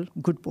loyal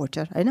good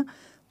voter होइन,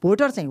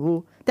 भोटर चाहिँ हो।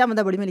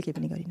 त्यहाँभन्दा बढी मैले केही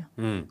पनि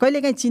गरिनँ।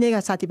 कहिलेकाहीँ चिनेका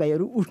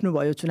साथीभाइहरू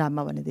उठ्नुभयो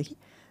चुनावमा भनेदेखि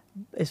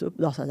यसो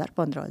 10,000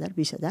 15,000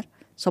 20,000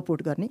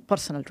 सपोर्ट गर्ने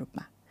पर्सनल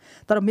रूपमा।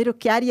 तर मेरो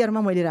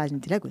क्यारियरमा मैले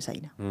राजनीतिलाई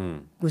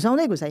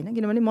घुसाइनँ,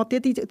 किनभने म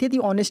त्यति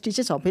अनेस्टी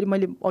चाहिँ छ। फेरि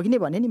मैले अघि नै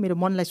भने नि मेरो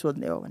मनलाई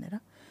सोध्ने हो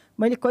भनेर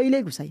मैले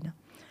कहिल्यै घुसाइनँ।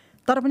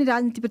 तर पनि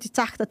राजनीतिप्रति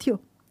चाख त थियो,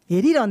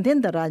 हेरिरहन्थेँ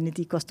नि त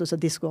राजनीति कस्तो छ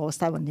देशको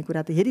अवस्था भन्ने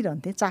कुरा त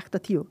हेरिरहन्थेँ, चाख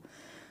त थियो।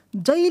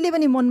 जहिले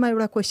पनि मनमा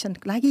एउटा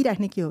क्वेसन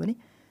लागिराख्ने के हो भने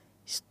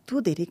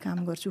यस्तो धेरै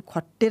काम गर्छु,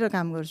 खटेर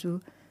काम गर्छु,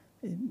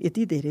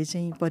 यति धेरै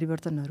चाहिँ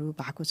परिवर्तनहरू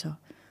भएको छ,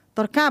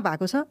 तर कहाँ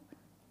भएको छ?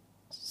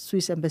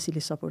 स्विस एम्बेसीले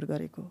सपोर्ट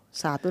गरेको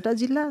 7वटा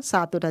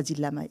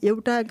जिल्लामा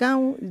एउटा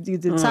गाउँ,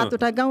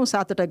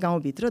 7वटा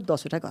गाउँभित्र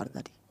 10वटा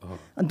घरधरी,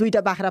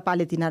 2टा बाख्रा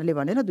पाले तिनीहरूले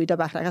भनेर 2टा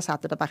बाख्राका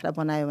 7वटा बाख्रा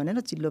बनायो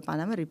भनेर चिल्लो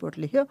पानामा रिपोर्ट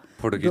लेख्यो,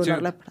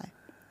 डोनरलाई पठायो।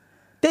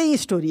 त्यही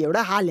स्टोरी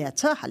एउटा हाल्या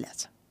छ।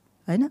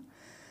 होइन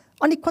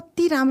अनि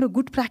कति राम्रो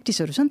गुड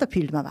प्र्याक्टिसहरू छ नि त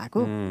फिल्डमा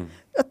भएको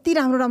कति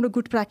राम्रो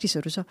गुड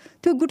प्र्याक्टिसहरू छ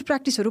त्यो गुड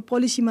प्र्याक्टिसहरू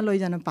पोलिसीमा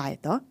लैजान पाए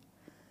त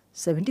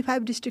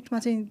 75 डिस्ट्रिक्टमा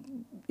चाहिँ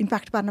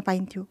इम्प्याक्ट पार्न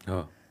पाइन्थ्यो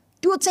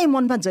त्यो चाहिँ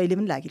मनमा जहिले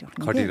पनि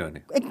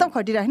लागिरहने एकदम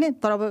खटिराख्ने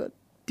तर अब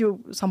त्यो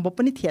सम्भव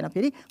पनि थिएन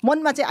फेरि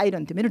मनमा चाहिँ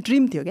आइरहन्थ्यो मेरो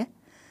ड्रिम थियो क्या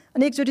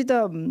अनि एकचोटि त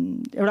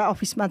एउटा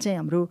अफिसमा चाहिँ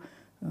हाम्रो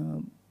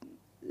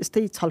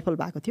यस्तै छलफल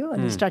भएको थियो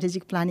अनि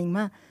स्ट्राटेजिक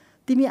प्लानिङमा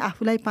तिमी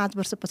आफूलाई 5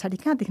 वर्ष पछाडि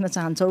कहाँ देख्न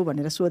चाहन्छौ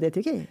भनेर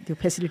सोधेको थियो कि त्यो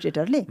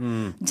फेसिलिटेटरले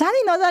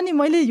जानी नजानी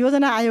मैले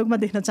योजना आयोगमा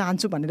देख्न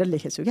चाहन्छु भनेर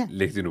लेखेछु क्या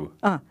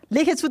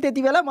लेखेछु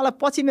त्यति बेला मलाई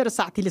पछि मेरो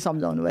साथीले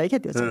सम्झाउनु भयो क्या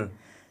त्यो चाहिँ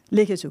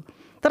लेखेछु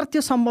तर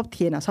त्यो सम्भव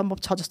थिएन सम्भव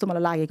छ जस्तो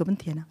मलाई लागेको पनि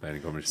थिएन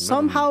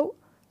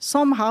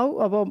समहाउ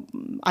अब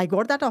आई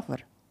गट द्याट अफर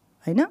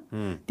होइन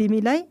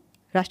तिमीलाई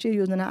राष्ट्रिय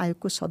योजना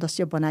आयोगको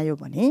सदस्य बनायो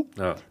भने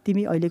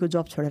तिमी अहिलेको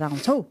जब छोडेर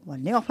आउँछौ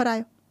भन्ने अफर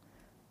आयो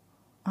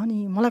अनि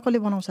मलाई कसले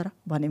बनाउँछ र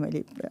भने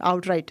मैले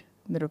आउटराइट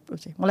मेरो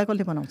चाहिँ मलाई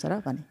कसले बनाउँछ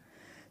र भने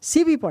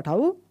सिबी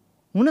पठाऊ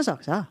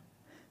हुनसक्छ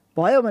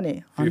भयो भने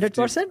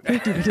 100%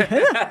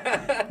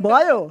 50%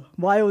 भयो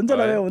हुन्छ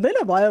नभए हुँदैन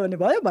भयो भने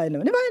भयो भएन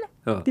भने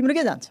भएन तिम्रो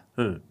के जान्छ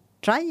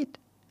ट्राई इट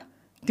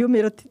त्यो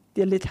मेरो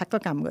त्यसले ठ्याक्क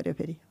काम गर्यो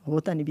फेरि हो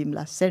त नि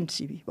बिमला सेन्ट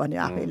सिबी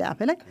भन्यो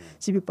आफैलाई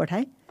सिबी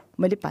पठाएँ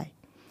मैले पाएँ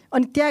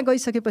अनि त्यहाँ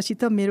गइसकेपछि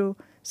त मेरो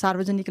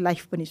सार्वजनिक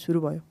लाइफ पनि सुरु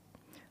भयो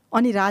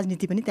अनि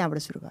राजनीति पनि त्यहाँबाट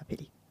सुरु भयो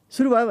फेरि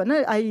सुरु भयो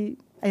भने आई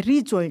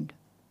रिजोइन्ड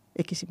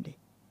एक किसिमले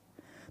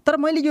तर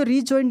मैले यो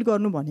रिजोइन्ड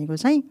गर्नु भनेको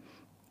चाहिँ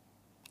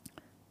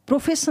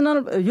प्रोफेसनल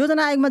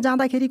योजना आयोगमा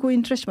जाँदाखेरिको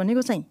इन्ट्रेस्ट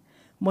भनेको चाहिँ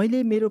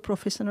मैले मेरो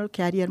प्रोफेसनल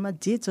क्यारियरमा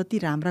जे जति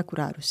राम्रा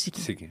कुराहरू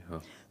सिकेँ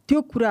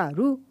त्यो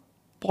कुराहरू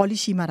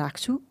पोलिसीमा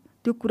राख्छु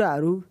त्यो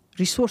कुराहरू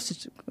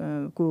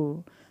रिसोर्सको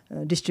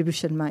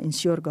डिस्ट्रिब्युसनमा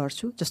इन्स्योर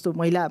गर्छु जस्तो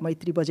महिला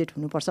मैत्री बजेट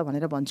हुनुपर्छ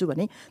भनेर भन्छु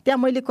भने त्यहाँ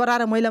मैले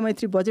कराएर महिला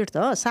मैत्री बजेट त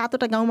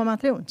 7वटा गाउँमा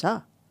मात्रै हुन्छ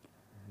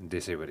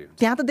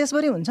त्यहाँ त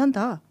देशभरि हुन्छ नि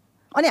त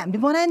अनि हामीले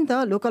बनायो नि त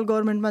लोकल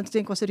गभर्मेन्टमा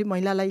चाहिँ कसरी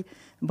महिलालाई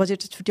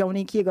बजेट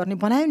छुट्याउने के गर्ने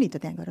बनायो नि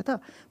त त्यहाँ गएर त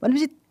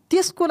भनेपछि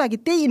त्यसको लागि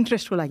त्यही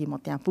इन्ट्रेस्टको लागि म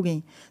त्यहाँ पुगेँ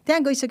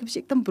त्यहाँ गइसकेपछि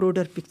एकदम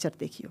ब्रोडर पिक्चर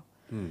देखियो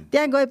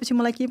त्यहाँ गएपछि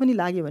मलाई के पनि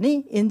लाग्यो भने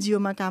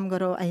एनजिओमा काम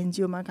गर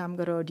आइएनजिओमा काम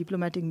गर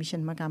डिप्लोमेटिक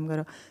मिसनमा काम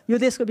गर यो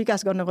देशको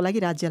विकास गर्नको लागि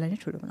राज्यलाई नै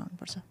ठुलो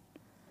बनाउनुपर्छ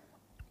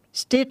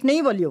स्टेट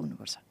नै बलियो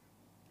हुनुपर्छ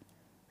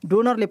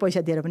डोनरले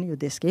पैसा दिएर पनि यो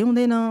देश केही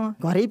हुँदैन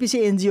घरै पछि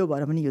एनजिओ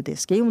भएर पनि यो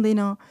देश केही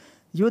हुँदैन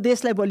यो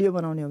देशलाई बलियो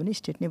बनाउने हो भने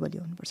स्टेट नै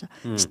बलियो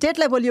हुनुपर्छ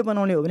स्टेटलाई बलियो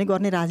बनाउने हो भने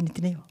गर्ने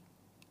राजनीति नै हो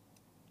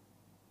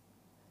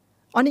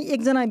अनि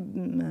एकजना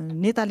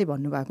नेताले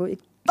भन्नुभएको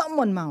एकदम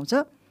मनमा आउँछ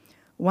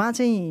उहाँ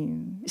चाहिँ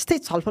यस्तै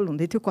छलफल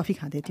हुँदै थियो कफी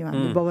खाँदै थियौँ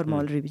हामी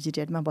बगरमहल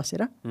रिभिजिटेडमा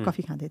बसेर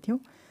कफी खाँदै थियौँ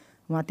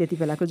उहाँ त्यति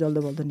बेलाको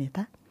जल्दो बल्दो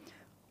नेता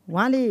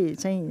उहाँले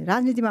चाहिँ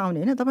राजनीतिमा आउने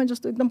होइन तपाईँ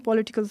जस्तो एकदम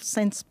पोलिटिकल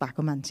सेन्स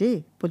भएको मान्छे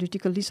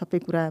पोलिटिकल्ली सबै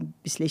कुरा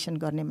विश्लेषण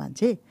गर्ने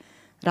मान्छे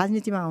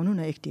राजनीतिमा आउनु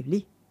न एक्टिभली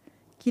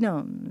किन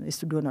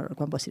यस्तो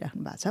डोनरहरूमा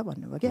बसिराख्नु भएको छ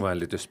भन्नुभयो क्या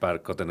उहाँले त्यो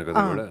स्पार्क कतै न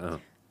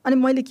कतैबाट अनि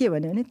मैले के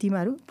भने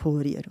तिमीहरू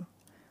फोहोरीहरू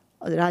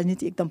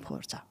राजनीति एकदम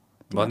फोहोर छ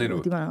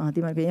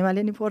तिमीहरूको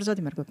एमाले नि फोहोर छ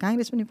तिमीहरूको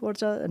काङ्ग्रेस पनि फोहोर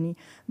छ अनि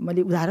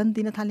मैले उदाहरण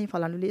दिन थालेँ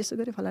फलानुले यसो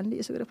गर्यो फलानुले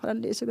यसो गर्यो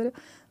फलानुले यसो गर्यो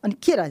अनि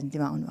के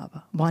राजनीतिमा आउनु अब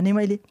भने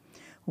मैले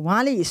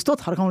उहाँले यस्तो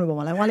थर्काउनु भयो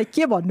मलाई उहाँले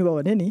के भन्नुभयो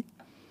भने नि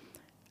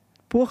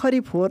पोखरी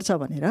फोहोर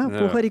छ भनेर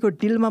पोखरीको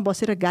डिलमा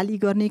बसेर गाली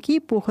गर्ने कि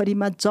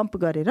पोखरीमा जम्प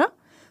गरेर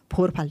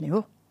फोहोर फाल्ने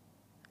हो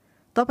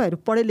तपाईँहरू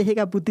पढे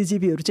लेखेका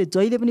बुद्धिजीवीहरू चाहिँ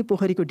जहिले पनि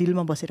पोखरीको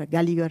डिलमा बसेर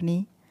गाली गर्ने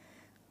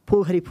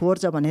पोखरी फोहोर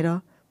छ भनेर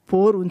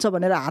फोहोर हुन्छ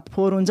भनेर हात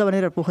फोहोर हुन्छ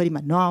भनेर पोखरीमा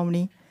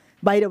नआउने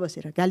बाहिर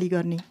बसेर गाली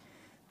गर्ने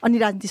अनि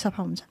राजनीति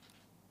सफा हुन्छ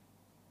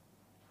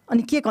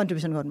अनि के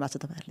कन्ट्रिब्युसन गर्नुभएको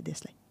छ तपाईँहरूले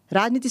देशलाई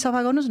राजनीति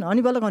सफा गर्नुहोस् न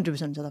अनि बल्ल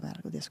कन्ट्रिब्युसन हुन्छ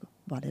तपाईँहरूको देशको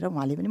भनेर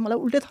उहाँले पनि मलाई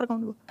उल्टै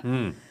थर्काउनु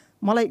भयो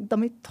मलाई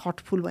एकदमै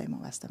थटफुल भयो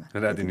म वास्तवमा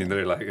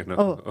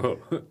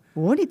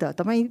हो नि त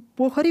तपाईँ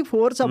पोखरी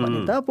फोहोर छ भने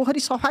त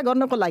पोखरी सफा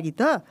गर्नको लागि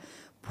त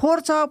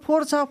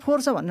फोहोर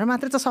छ भनेर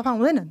मात्रै त सफा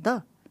हुँदैन नि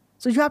त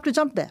so you have to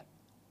jump that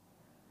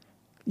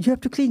you have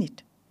to clean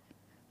it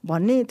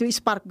भन्ने त्यो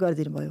स्पार्क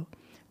गरिदिनु भयो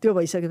त्यो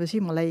भइसकेपछि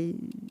मलाई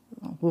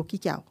हो कि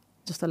क्या हो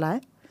जस्तो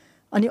लाग्यो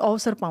अनि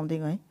अवसर पाउँदै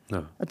गएँ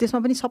त्यसमा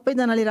पनि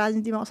सबैजनाले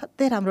राजनीतिमा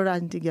असाध्यै राम्रो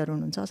राजनीतिज्ञहरू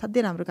हुनुहुन्छ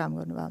असाध्यै राम्रो काम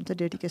गर्नुभएको हुन्छ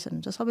डेडिकेसन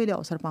हुन्छ सबैले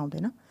अवसर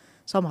पाउँदैन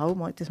समहाउ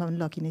म त्यसमा पनि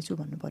लकी नै छु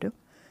भन्नु पऱ्यो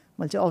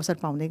मैले चाहिँ अवसर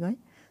पाउँदै गएँ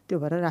त्यो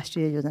भएर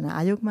राष्ट्रिय योजना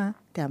आयोगमा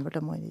त्यहाँबाट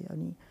मैले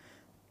अनि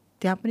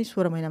त्यहाँ पनि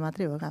 16 महिना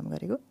मात्रै हो काम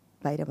गरेको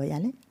बाहिर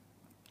भइहालेँ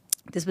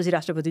त्यसपछि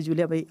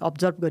राष्ट्रपतिज्यूले अब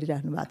अब्जर्भ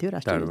गरिराख्नु भएको थियो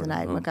राष्ट्रिय योजना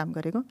आयोगमा काम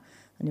गरेको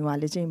अनि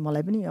उहाँले चाहिँ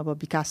मलाई पनि अब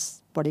विकास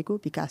पढेको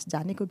विकास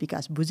जानेको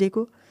विकास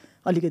बुझेको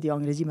अलिकति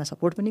अङ्ग्रेजीमा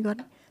सपोर्ट पनि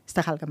गर्ने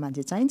यस्ता खालका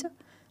मान्छे चाहिन्छ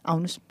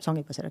आउनुहोस्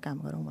सँगै बसेर काम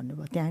गरौँ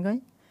भन्नुभयो त्यहाँ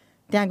गएँ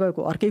त्यहाँ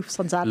गएको अर्कै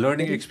संसार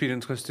लर्निङ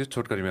एक्सपिरियन्स कस्तो थियो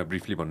छोटकरीमा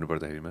ब्रिफली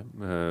भन्नुपर्दाखेरिमा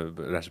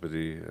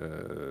राष्ट्रपति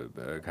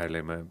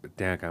कार्यालयमा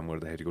त्यहाँ काम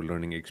गर्दाखेरिको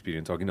लर्निङ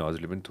एक्सपिरियन्स अघि नै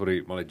हजुरले पनि थोरै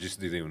मलाई जिस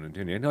दिँदै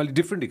हुनुहुन्थ्यो नि होइन अलिक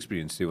डिफ्रेन्ट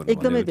एक्सपिरियन्स थियो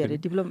एकदमै धेरै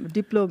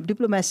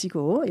डिप्लोमेसीको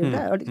हो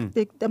एउटा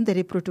एकदम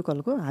धेरै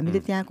प्रोटोकलको हामीले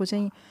त्यहाँको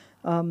चाहिँ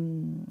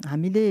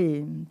हामीले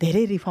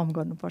धेरै रिफर्म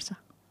गर्नुपर्छ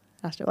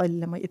राष्ट्र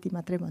अहिले म यति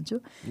मात्रै भन्छु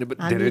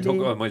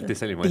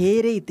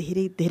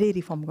धेरै धेरै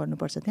रिफर्म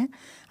गर्नुपर्छ त्यहाँ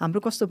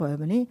हाम्रो कस्तो भयो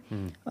भने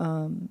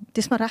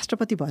त्यसमा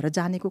राष्ट्रपति भएर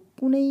जानेको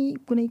कुनै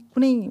कुनै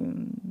कुनै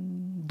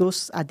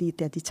दोष आदि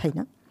इत्यादि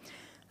छैन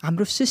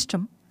हाम्रो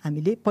सिस्टम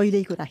हामीले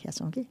पहिल्यैको राखेका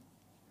छौँ कि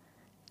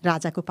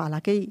राजाको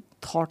पालाकै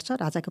थट छ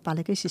राजाको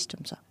पालाकै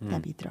सिस्टम छ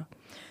त्यहाँभित्र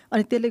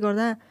अनि त्यसले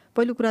गर्दा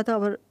पहिलो कुरा त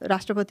अब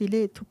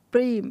राष्ट्रपतिले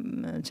थुप्रै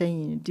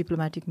चाहिँ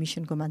डिप्लोमेटिक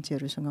मिसनको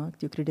मान्छेहरूसँग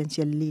त्यो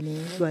क्रिडेन्सियल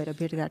लिने गएर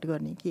भेटघाट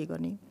गर्ने के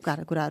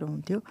गर्ने कुराहरू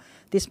हुन्थ्यो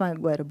त्यसमा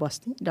गएर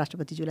बस्ने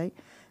राष्ट्रपतिज्यूलाई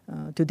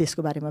त्यो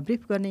देशको बारेमा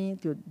ब्रिफ गर्ने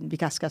त्यो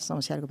विकासका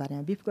समस्याहरूको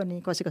बारेमा ब्रिफ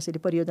गर्ने कसैले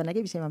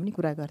परियोजनाकै विषयमा पनि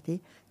कुरा गर्थे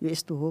यो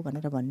यस्तो हो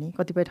भनेर भन्ने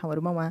कतिपय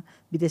ठाउँहरूमा उहाँ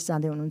विदेश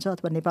जाँदै हुनुहुन्छ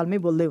अथवा नेपालमै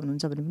बोल्दै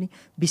हुनुहुन्छ भने पनि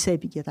विषय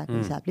विज्ञताको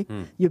हिसाबले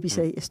यो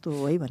विषय यस्तो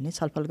हो है भन्ने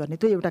छलफल गर्ने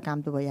त्यो एउटा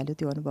काम त भइहाल्यो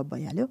त्यो अनुभव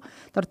भइहाल्यो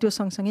तर त्यो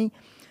सँगसँगै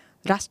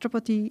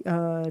राष्ट्रपति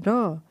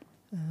र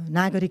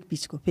नागरिक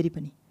बिचको फेरि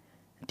पनि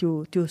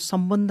त्यो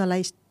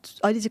सम्बन्धलाई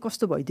अहिले चाहिँ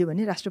कस्तो भइदियो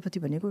भने राष्ट्रपति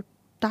भनेको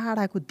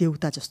टाढाको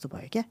देउता जस्तो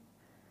भयो क्या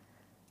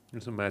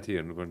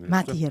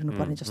माथि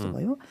हेर्नुपर्ने जस्तो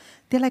भयो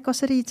त्यसलाई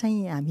कसरी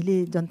चाहिँ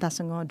हामीले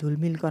जनतासँग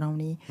ढुलमिल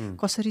गराउने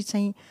कसरी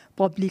चाहिँ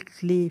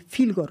पब्लिकले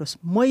फिल गरोस्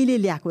मैले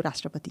ल्याएको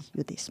राष्ट्रपति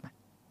यो देशमा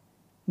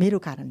मेरो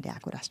कारणले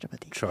आएको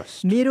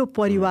राष्ट्रपति मेरो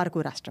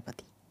परिवारको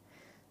राष्ट्रपति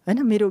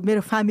होइन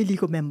मेरो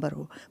फ्यामिलीको मेम्बर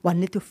हो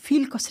भन्ने त्यो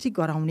फिल कसरी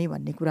गराउने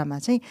भन्ने कुरामा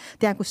चाहिँ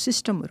त्यहाँको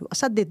सिस्टमहरू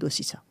असाध्यै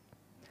दोषी छ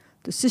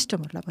त्यो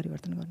सिस्टमहरूलाई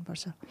परिवर्तन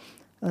गर्नुपर्छ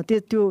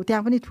त्यो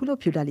त्यहाँ पनि ठुलो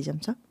फ्युडालिजम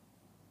छ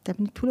त्यहाँ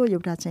पनि ठुलो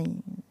एउटा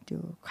चाहिँ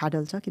त्यो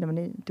खाडल छ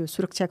किनभने त्यो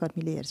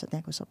सुरक्षाकर्मीले हेर्छ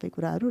त्यहाँको सबै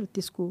कुराहरू र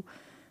त्यसको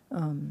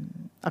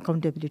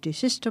अकाउन्टेबिलिटी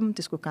सिस्टम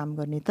त्यसको काम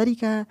गर्ने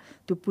तरिका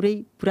त्यो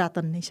पुरै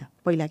पुरातन नै छ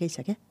पहिलाकै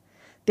छ क्या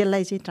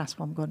त्यसलाई चाहिँ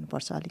ट्रान्सफर्म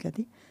गर्नुपर्छ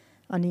अलिकति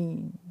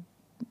अनि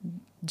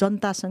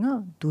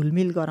जनतासँग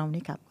ढुलमिल गराउने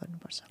काम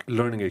गर्नुपर्छ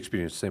लर्निङ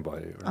एक्सपिरियन्स चाहिँ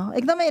भयो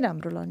एकदमै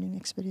राम्रो लर्निङ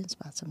एक्सपिरियन्स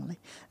भएको छ मलाई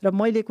र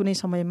मैले कुनै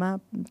समयमा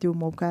त्यो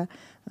मौका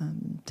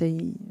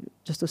चाहिँ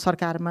जस्तो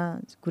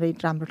सरकारमा कुनै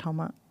राम्रो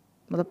ठाउँमा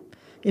मतलब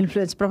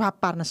इन्फ्लुएन्स प्रभाव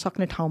पार्न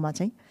सक्ने ठाउँमा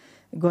चाहिँ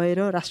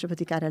गएर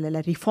राष्ट्रपति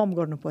कार्यालयलाई रिफर्म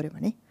गर्नु पऱ्यो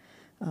भने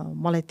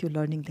मलाई त्यो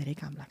लर्निङ धेरै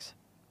काम लाग्छ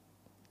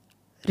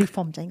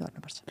रिफर्म चाहिँ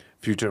गर्नुपर्छ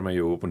फ्युचरमा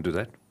यो ओपन टु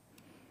द्याट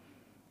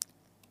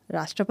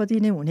राष्ट्रपति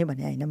नै हुने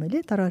भने होइन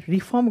मैले तर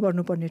रिफर्म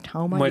गर्नुपर्ने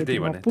ठाउँमा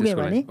पुगेँ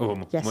भने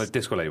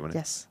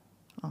यस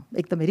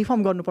एकदमै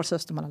रिफर्म गर्नुपर्छ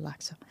जस्तो मलाई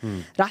लाग्छ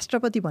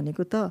राष्ट्रपति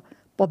भनेको त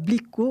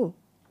पब्लिकको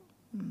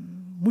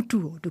मुटु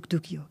हो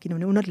ढुकढुकी हो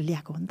किनभने उनीहरूले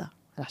ल्याएको हो नि त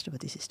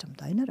राष्ट्रपति सिस्टम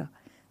त होइन र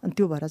अनि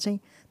त्यो भएर चाहिँ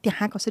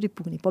त्यहाँ कसरी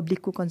पुग्ने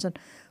पब्लिकको कन्सर्न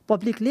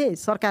पब्लिकले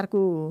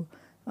सरकारको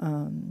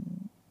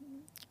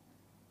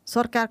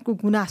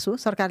गुनासो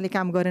सरकारले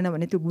काम गरेन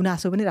भने त्यो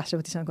गुनासो पनि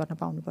राष्ट्रपतिसँग गर्न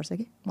पाउनुपर्छ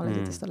कि मलाई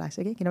चाहिँ त्यस्तो लाग्छ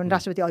कि किनभने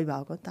राष्ट्रपति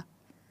अभिभावक हो नि त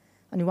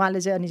अनि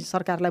उहाँले चाहिँ अनि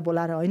सरकारलाई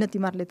बोलाएर होइन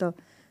तिमीहरूले त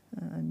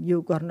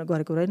यो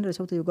गरेको रहेन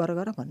रहेछौ त यो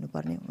गर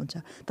भन्नुपर्ने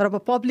हुन्छ तर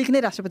अब पब्लिक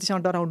नै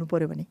राष्ट्रपतिसँग डराउनु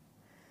पऱ्यो भने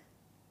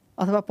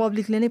अथवा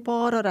पब्लिकले नै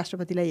पर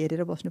राष्ट्रपतिलाई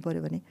हेरेर बस्नु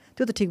पऱ्यो भने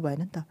त्यो त ठिक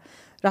भएन नि त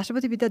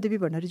राष्ट्रपति विद्यादेवी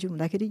भण्डारीज्यू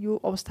हुँदाखेरि यो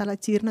अवस्थालाई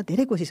चिर्न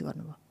धेरै कोसिस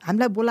गर्नुभयो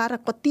हामीलाई बोलाएर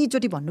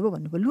कतिचोटि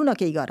भन्नुभयो लु न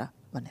केही गर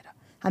भनेर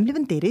हामीले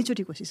पनि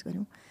धेरैचोटि कोसिस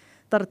गऱ्यौँ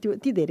तर त्यो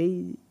यति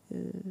धेरै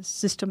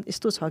सिस्टम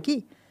यस्तो छ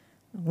कि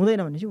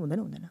हुँदैन भने चाहिँ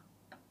हुँदैन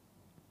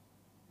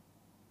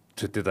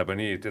त्यता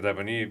पनि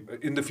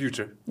इन द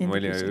फ्युचर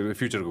मैले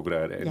फ्युचरको कुरा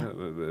गरेँ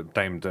होइन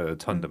टाइम त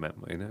छ नि त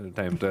म्याम होइन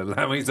टाइम त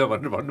लामै छ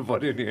भनेर भन्नु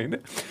पऱ्यो नि होइन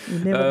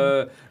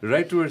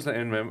right towards the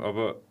and ma'am अब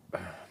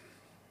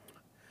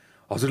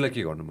हजुरलाई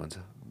के गर्नु मन छ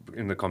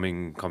in the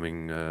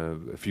coming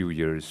few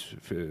years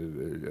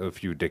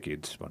few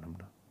decades भनौँ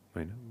न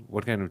होइन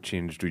what kind of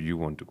change do you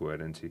want to go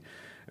and C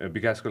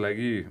विकासको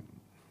लागि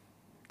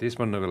देश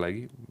बन्नको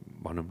लागि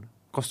भनौँ न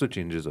कस्तो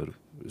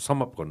चेन्जेसहरू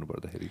समअप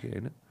गर्नुपर्दाखेरि कि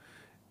होइन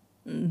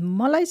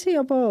मलाई चाहिँ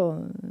अब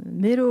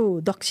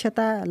मेरो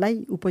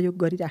दक्षतालाई उपयोग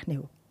गरिराख्ने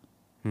हो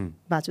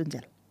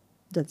बाँचुन्जेल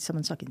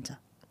जतिसम्म सकिन्छ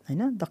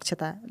होइन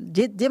दक्षता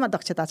जेमा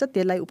दक्षता छ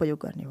त्यसलाई उपयोग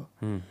गर्ने हो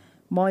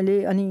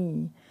मैले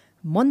अनि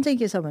मन चाहिँ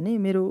के छ भने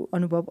मेरो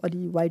अनुभव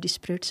अलि वाइड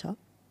स्प्रेड छ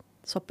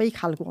सबै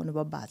खालको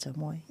अनुभव भएको छ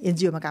म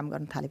एनजिओमा काम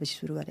गर्न थालेपछि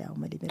सुरु गरेँ हो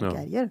मैले मेरो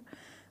क्यारियर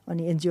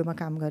अनि एनजिओमा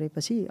काम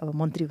गरेपछि अब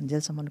मन्त्री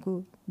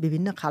हुन्जेलसम्मको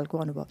विभिन्न खालको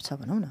अनुभव छ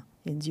भनौँ न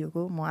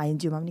एनजिओको म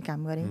आइएनजिओमा पनि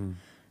काम गरेँ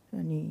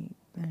अनि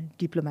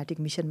डिप्लोमेटिक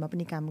मिसनमा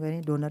पनि काम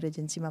गरेँ डोनर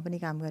एजेन्सीमा पनि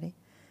काम गरेँ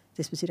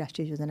त्यसपछि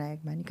राष्ट्रिय योजना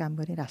आयोगमा पनि काम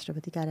गरेँ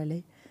राष्ट्रपति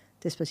कार्यालय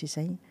त्यसपछि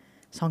चाहिँ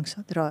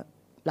संसद र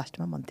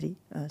लास्टमा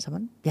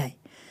मन्त्रीसम्म भ्याएँ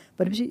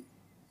भनेपछि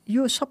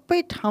यो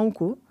सबै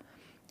ठाउँको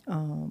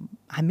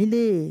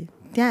हामीले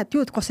त्यहाँ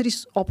त्यो कसरी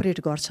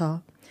अपरेट गर्छ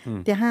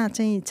त्यहाँ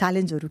चाहिँ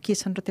च्यालेन्जहरू के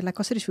छन् र त्यसलाई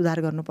कसरी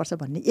सुधार गर्नुपर्छ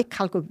भन्ने एक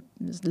खालको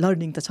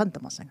लर्निङ त छ नि त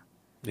मसँग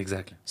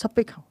एक्ज्याक्टली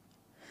सबै ठाउँ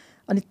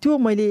अनि त्यो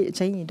मैले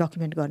चाहिँ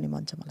डकुमेन्ट गर्ने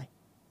मन छ मलाई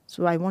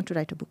so I want to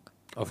right a book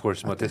Of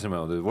course, what's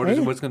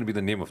going to be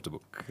the name of the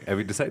book? Have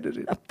you decided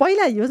it?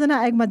 पहिला योजना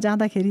आयोगमा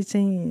जाँदाखेरि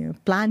चाहिँ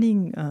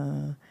प्लानिङ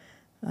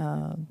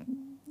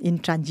इन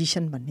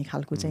ट्रान्जिसन भन्ने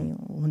खालको चाहिँ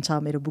हुन्छ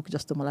मेरो बुक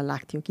जस्तो मलाई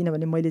लाग्थ्यो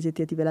किनभने मैले चाहिँ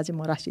त्यति बेला चाहिँ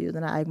म राष्ट्रिय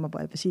योजना आयोगमा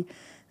भएपछि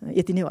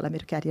यति नै होला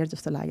मेरो क्यारियर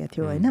जस्तो लागेको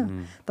थियो होइन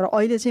तर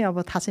अहिले चाहिँ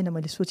अब थाहा छैन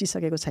मैले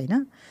सोचिसकेको छैन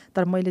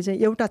तर मैले चाहिँ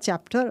एउटा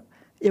च्याप्टर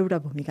एउटा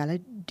भूमिकालाई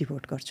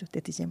डिभोट गर्छु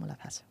त्यति चाहिँ मलाई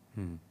थाहा छ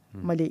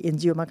मैले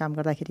एनजिओमा काम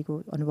गर्दाखेरिको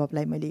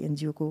अनुभवलाई मैले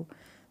एनजिओको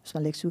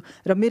उसमा लेख्छु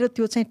र मेरो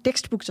त्यो चाहिँ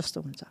टेक्स्ट बुक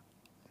जस्तो हुन्छ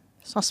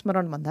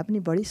संस्मरण भन्दा पनि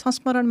बढी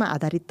संस्मरणमा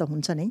आधारित त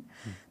हुन्छ नै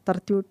तर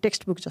त्यो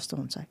टेक्स्ट बुक जस्तो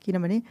हुन्छ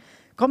किनभने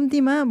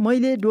कम्तीमा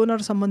मैले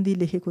डोनर सम्बन्धी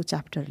लेखेको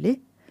च्याप्टरले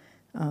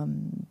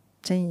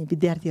चाहिँ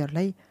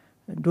विद्यार्थीहरूलाई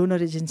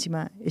डोनर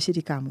एजेन्सीमा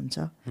यसरी काम हुन्छ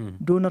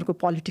डोनरको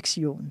पोलिटिक्स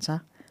यो हुन्छ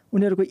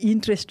उनीहरूको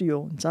इन्ट्रेस्ट यो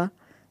हुन्छ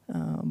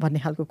भन्ने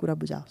खालको कुरा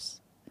बुझाओस्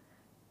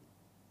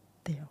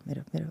त्यही हो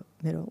मेरो मेरो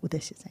मेरो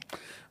उद्देश्य चाहिँ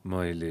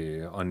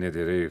मैले अन्य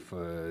धेरै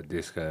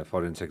देशका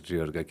फरेन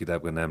सेक्रेटरीहरूका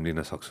किताबको नाम लिन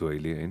सक्छु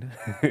अहिले होइन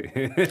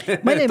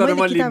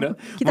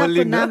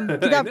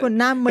किताबको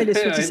नाम मैले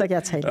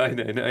सोचिसकेको छैन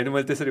होइन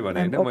मैले त्यसरी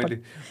भने होइन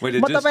मैले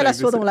म तपाईँलाई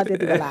सोधौँला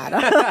त्यति बेला आएर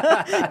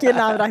के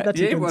नाम राख्दा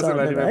ठिक हुन्छ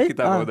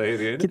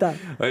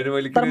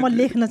तर म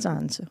लेख्न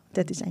चाहन्छु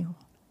त्यति चाहिँ हो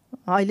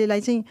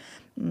अहिलेलाई चाहिँ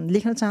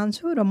लेख्न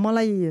चाहन्छु र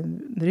मलाई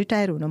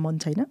रिटायर हुन मन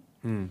छैन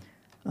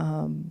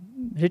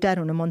रिटायर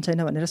हुन मन छैन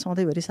भनेर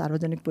सधैँभरि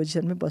सार्वजनिक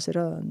पोजिसनमै बसेर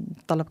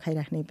तलब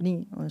खाइराख्ने पनि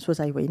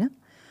सोचाइ होइन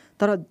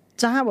तर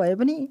जहाँ भए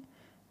पनि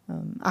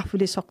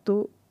आफूले सक्दो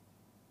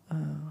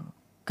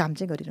काम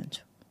चाहिँ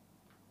गरिरहन्छु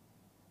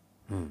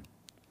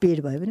पेड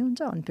भए पनि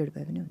हुन्छ अनपेड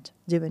भए पनि हुन्छ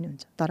जे पनि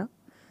हुन्छ तर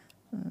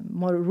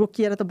म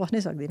रोकिएर त बस्नै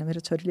सक्दिनँ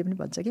मेरो छोरीले पनि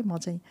भन्छ कि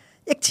म चाहिँ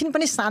एकछिन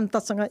पनि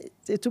शान्तसँग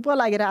चुप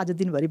लागेर आज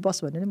दिनभरि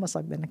बस भन्ने म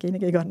सक्दैन केही न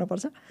केही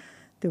गर्नुपर्छ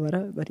त्यो भएर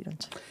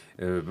गरिरहन्छु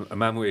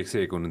मामु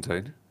 101 हुनुहुन्छ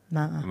होइन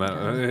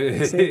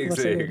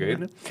 101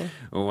 होइन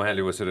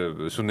उहाँले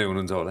बसेर सुन्दै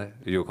हुनुहुन्छ होला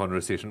यो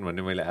कन्भर्सेसन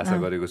भन्ने मैले आशा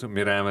गरेको छु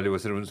मेरो आमाले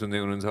बसेर पनि सुन्दै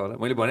हुनुहुन्छ होला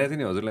मैले भनेको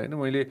थिएँ नि हजुरलाई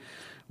होइन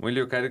मैले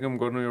यो कार्यक्रम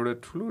गर्नु एउटा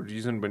ठुलो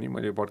रिजन पनि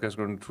मैले पडकास्ट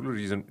गर्नु ठुलो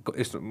रिजन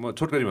यस्तो म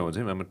छोटकरीमा भन्छ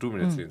है म्याम 2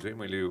 मिनट्स लिन्छु है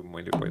मैले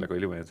पहिला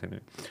कहिले भनेको छैन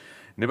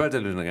नेपाल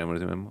टेलिभिजनमा काम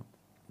गर्थेँ म्याम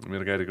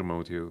मेरो कार्यक्रम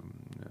आउँथ्यो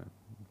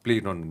प्ले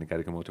इट अन भन्ने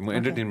कार्यक्रम आउँथ्यो म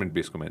एन्टरटेनमेन्ट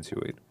बेसको मान्छे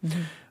हो होइन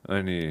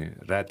अनि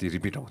राति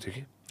रिपिट आउँथ्यो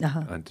कि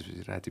अनि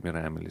त्यसपछि राति मेरो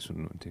आमाले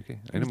सुन्नुहुन्थ्यो कि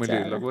होइन मैले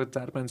लगभग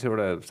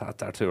 400-500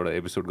 700-800 एउटा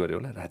एपिसोड गरेँ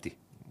होला राति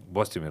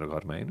बस्थ्यो मेरो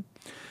घरमा होइन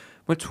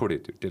मैले छोडेँ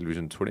त्यो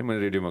टेलिभिजन छोडेँ मैले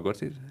रेडियोमा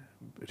गर्थेँ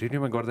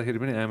रेडियोमा गर्दाखेरि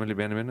पनि आमाले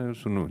बिहान बिहान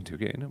सुन्नुहुन्थ्यो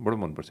कि होइन बडो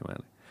मनपर्छ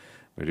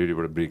उहाँलाई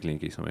रेडियोबाट ब्रेक लिएँ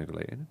केही समयको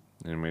लागि होइन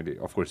अनि मैले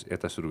अफकोर्स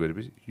यता सुरु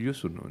गरेपछि यो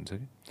सुन्नुहुन्छ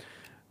कि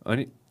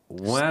अनि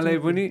उहाँलाई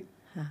पनि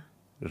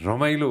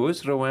रमाइलो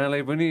होस् र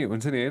उहाँलाई पनि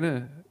हुन्छ नि होइन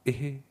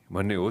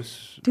भन्ने होस्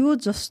त्यो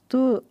जस्तो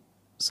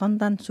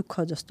सन्तान सुख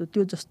जस्तो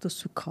त्यो जस्तो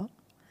सुख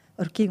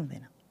अरू केही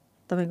हुँदैन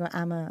तपाईँको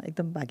आमा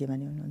एकदम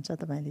भाग्यमानी हुनुहुन्छ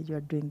तपाईँले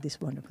युआर डुइङ दिस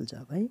वन्डरफुल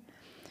जब है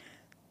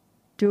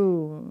त्यो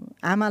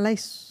आमालाई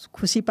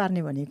खुसी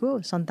पार्ने भनेको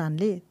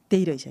सन्तानले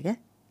त्यही रहेछ क्या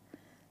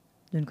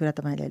जुन कुरा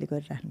तपाईँले अहिले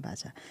गरिराख्नु भएको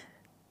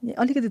छ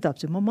अलिकति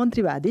थप्छु म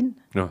मन्त्री भए दिन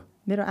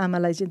मेरो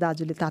आमालाई चाहिँ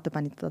दाजुले तातो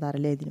पानी तताएर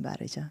ल्याइदिनु भएको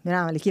रहेछ मेरो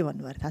आमाले के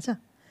भन्नुभयो थाहा छ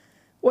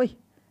ओइ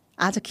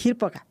आज खिर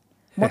पका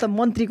म त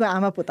मन्त्रीको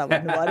आमा पोता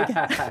भन्नुभयो अरे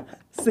क्या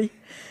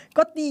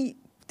कति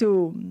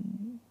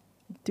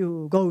त्यो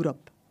गौरव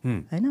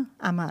होइन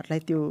आमाहरूलाई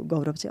त्यो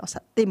गौरव चाहिँ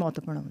असाध्यै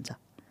महत्त्वपूर्ण हुन्छ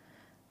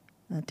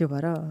त्यो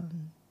भएर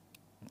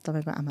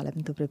तपाईँको आमालाई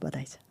पनि थुप्रै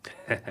बधाई छ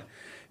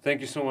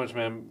thank you so much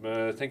ma'am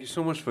thank you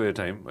so much for your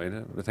time होइन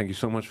thank you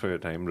so much for your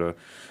time र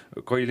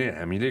कहिले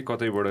हामीले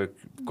कतैबाट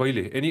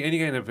कहिले any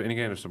kind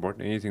of support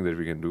anything that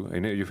we can do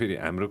होइन यो फेरि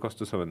हाम्रो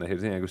कस्तो छ भन्दाखेरि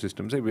चाहिँ यहाँको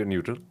सिस्टम चाहिँ वेयर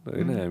न्युट्रल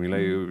होइन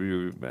हामीलाई यो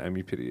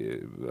हामी फेरि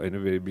होइन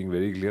बिङ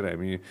भेरी क्लियर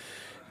हामी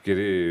के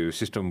अरे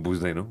सिस्टम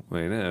बुझ्दैनौँ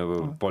होइन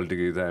अब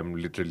पोलिटिकली त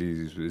हामी लिटरली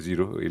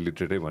जिरो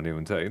इलिटरेटै भन्ने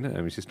हुन्छ होइन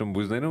हामी सिस्टम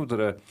बुझ्दैनौँ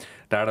तर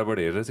टाढाबाट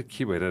हेरेर चाहिँ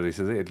के भइरहेको रहेछ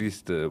चाहिँ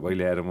एटलिस्ट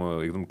अहिले आएर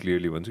म एकदम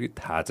क्लियरली भन्छु कि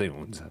थाहा चाहिँ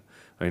हुन्छ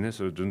होइन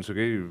सो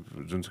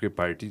जुनसुकै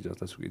पार्टी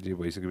जतासुकै जे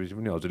भइसकेपछि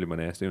पनि हजुरले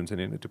भने जस्तै हुन्छ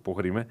नि होइन त्यो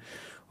पोखरीमा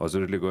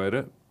हजुरहरूले गएर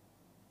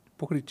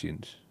पोखरी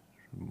चेन्ज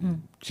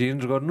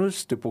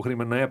गर्नुहोस् त्यो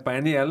पोखरीमा नयाँ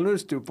पानी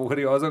हाल्नुहोस् त्यो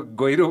पोखरी अझ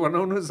गहिरो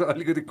बनाउनुहोस्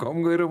अलिकति कम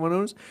गहिरो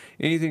बनाउनुहोस्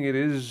anything it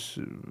is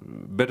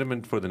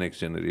betterment for the next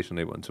generation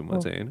नै भन्छु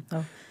म चाहिँ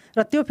होइन र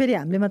त्यो फेरि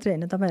हामीले मात्रै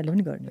होइन तपाईँहरूले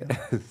पनि गर्ने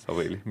हो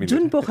सबैले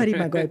जुन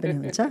पोखरीमा गए पनि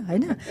हुन्छ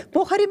होइन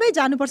पोखरीमै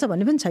जानुपर्छ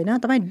भन्ने पनि छैन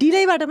तपाईँ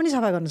डिलैबाट पनि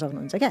सफा गर्न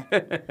सक्नुहुन्छ क्या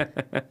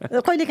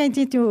कहिलेकाहीँ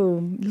चाहिँ त्यो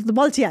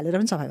बल्छी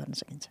हालेर पनि सफा गर्न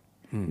सकिन्छ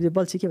यो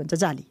बल्छी के भन्छ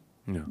जाली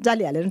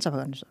हालेर पनि सफा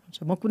गर्न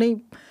सक्नुहुन्छ म कुनै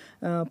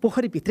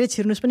पोखरीभित्रै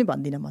छिर्नुहोस् पनि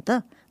भन्दिनँ म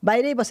त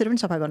बाहिरै बसेर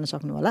पनि सफा गर्न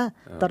सक्नु होला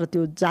तर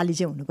त्यो जाली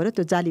चाहिँ हुनु पऱ्यो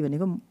त्यो जाली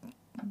भनेको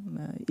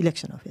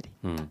इलेक्सन हो फेरि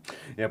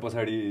यहाँ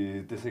पछाडि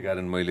त्यसै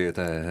कारण मैले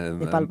यता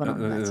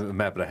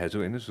म्याप राखेको छु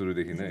होइन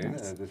सुरुदेखि नै होइन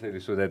त्यसरी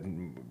सो द्याट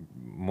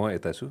म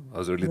यता छु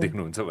हजुरले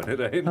देख्नुहुन्छ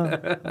भनेर होइन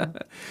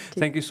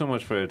thank you so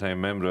much for your time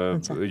ma'am र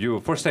यो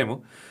फर्स्ट टाइम हो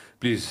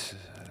प्लिज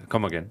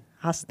कम अगेन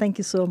हस् थ्याङ्क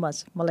यू सो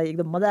मच मलाई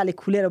एकदम मजाले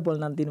खुलेर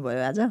बोल्न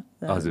दिनुभयो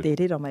आज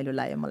धेरै रमाइलो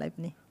लाग्यो मलाई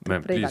पनि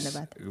म्याम थुप्रै प्लिज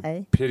धन्यवाद है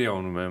फेरि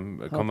आउनु म्याम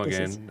कम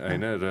अगेन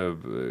होइन र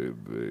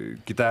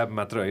किताब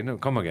मात्र होइन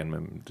come again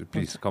ma'am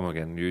please come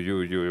again यो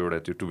एउटा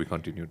त्यो टु बी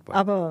कन्टिन्युड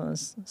अब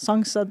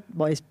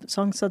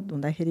संसद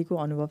हुँदाखेरिको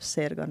अनुभव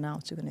सेयर गर्न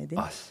आउँछु कुनै दिन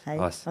है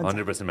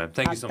 100% ma'am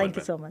thank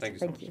you so much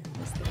thank you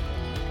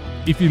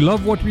If you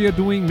love what we are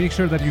doing, make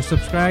sure that you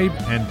subscribe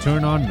and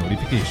turn on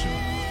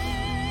notifications.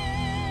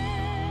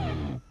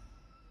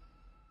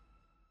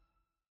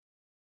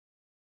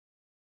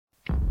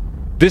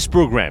 This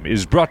program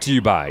is brought to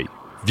you by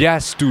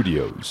Vyas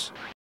Studios.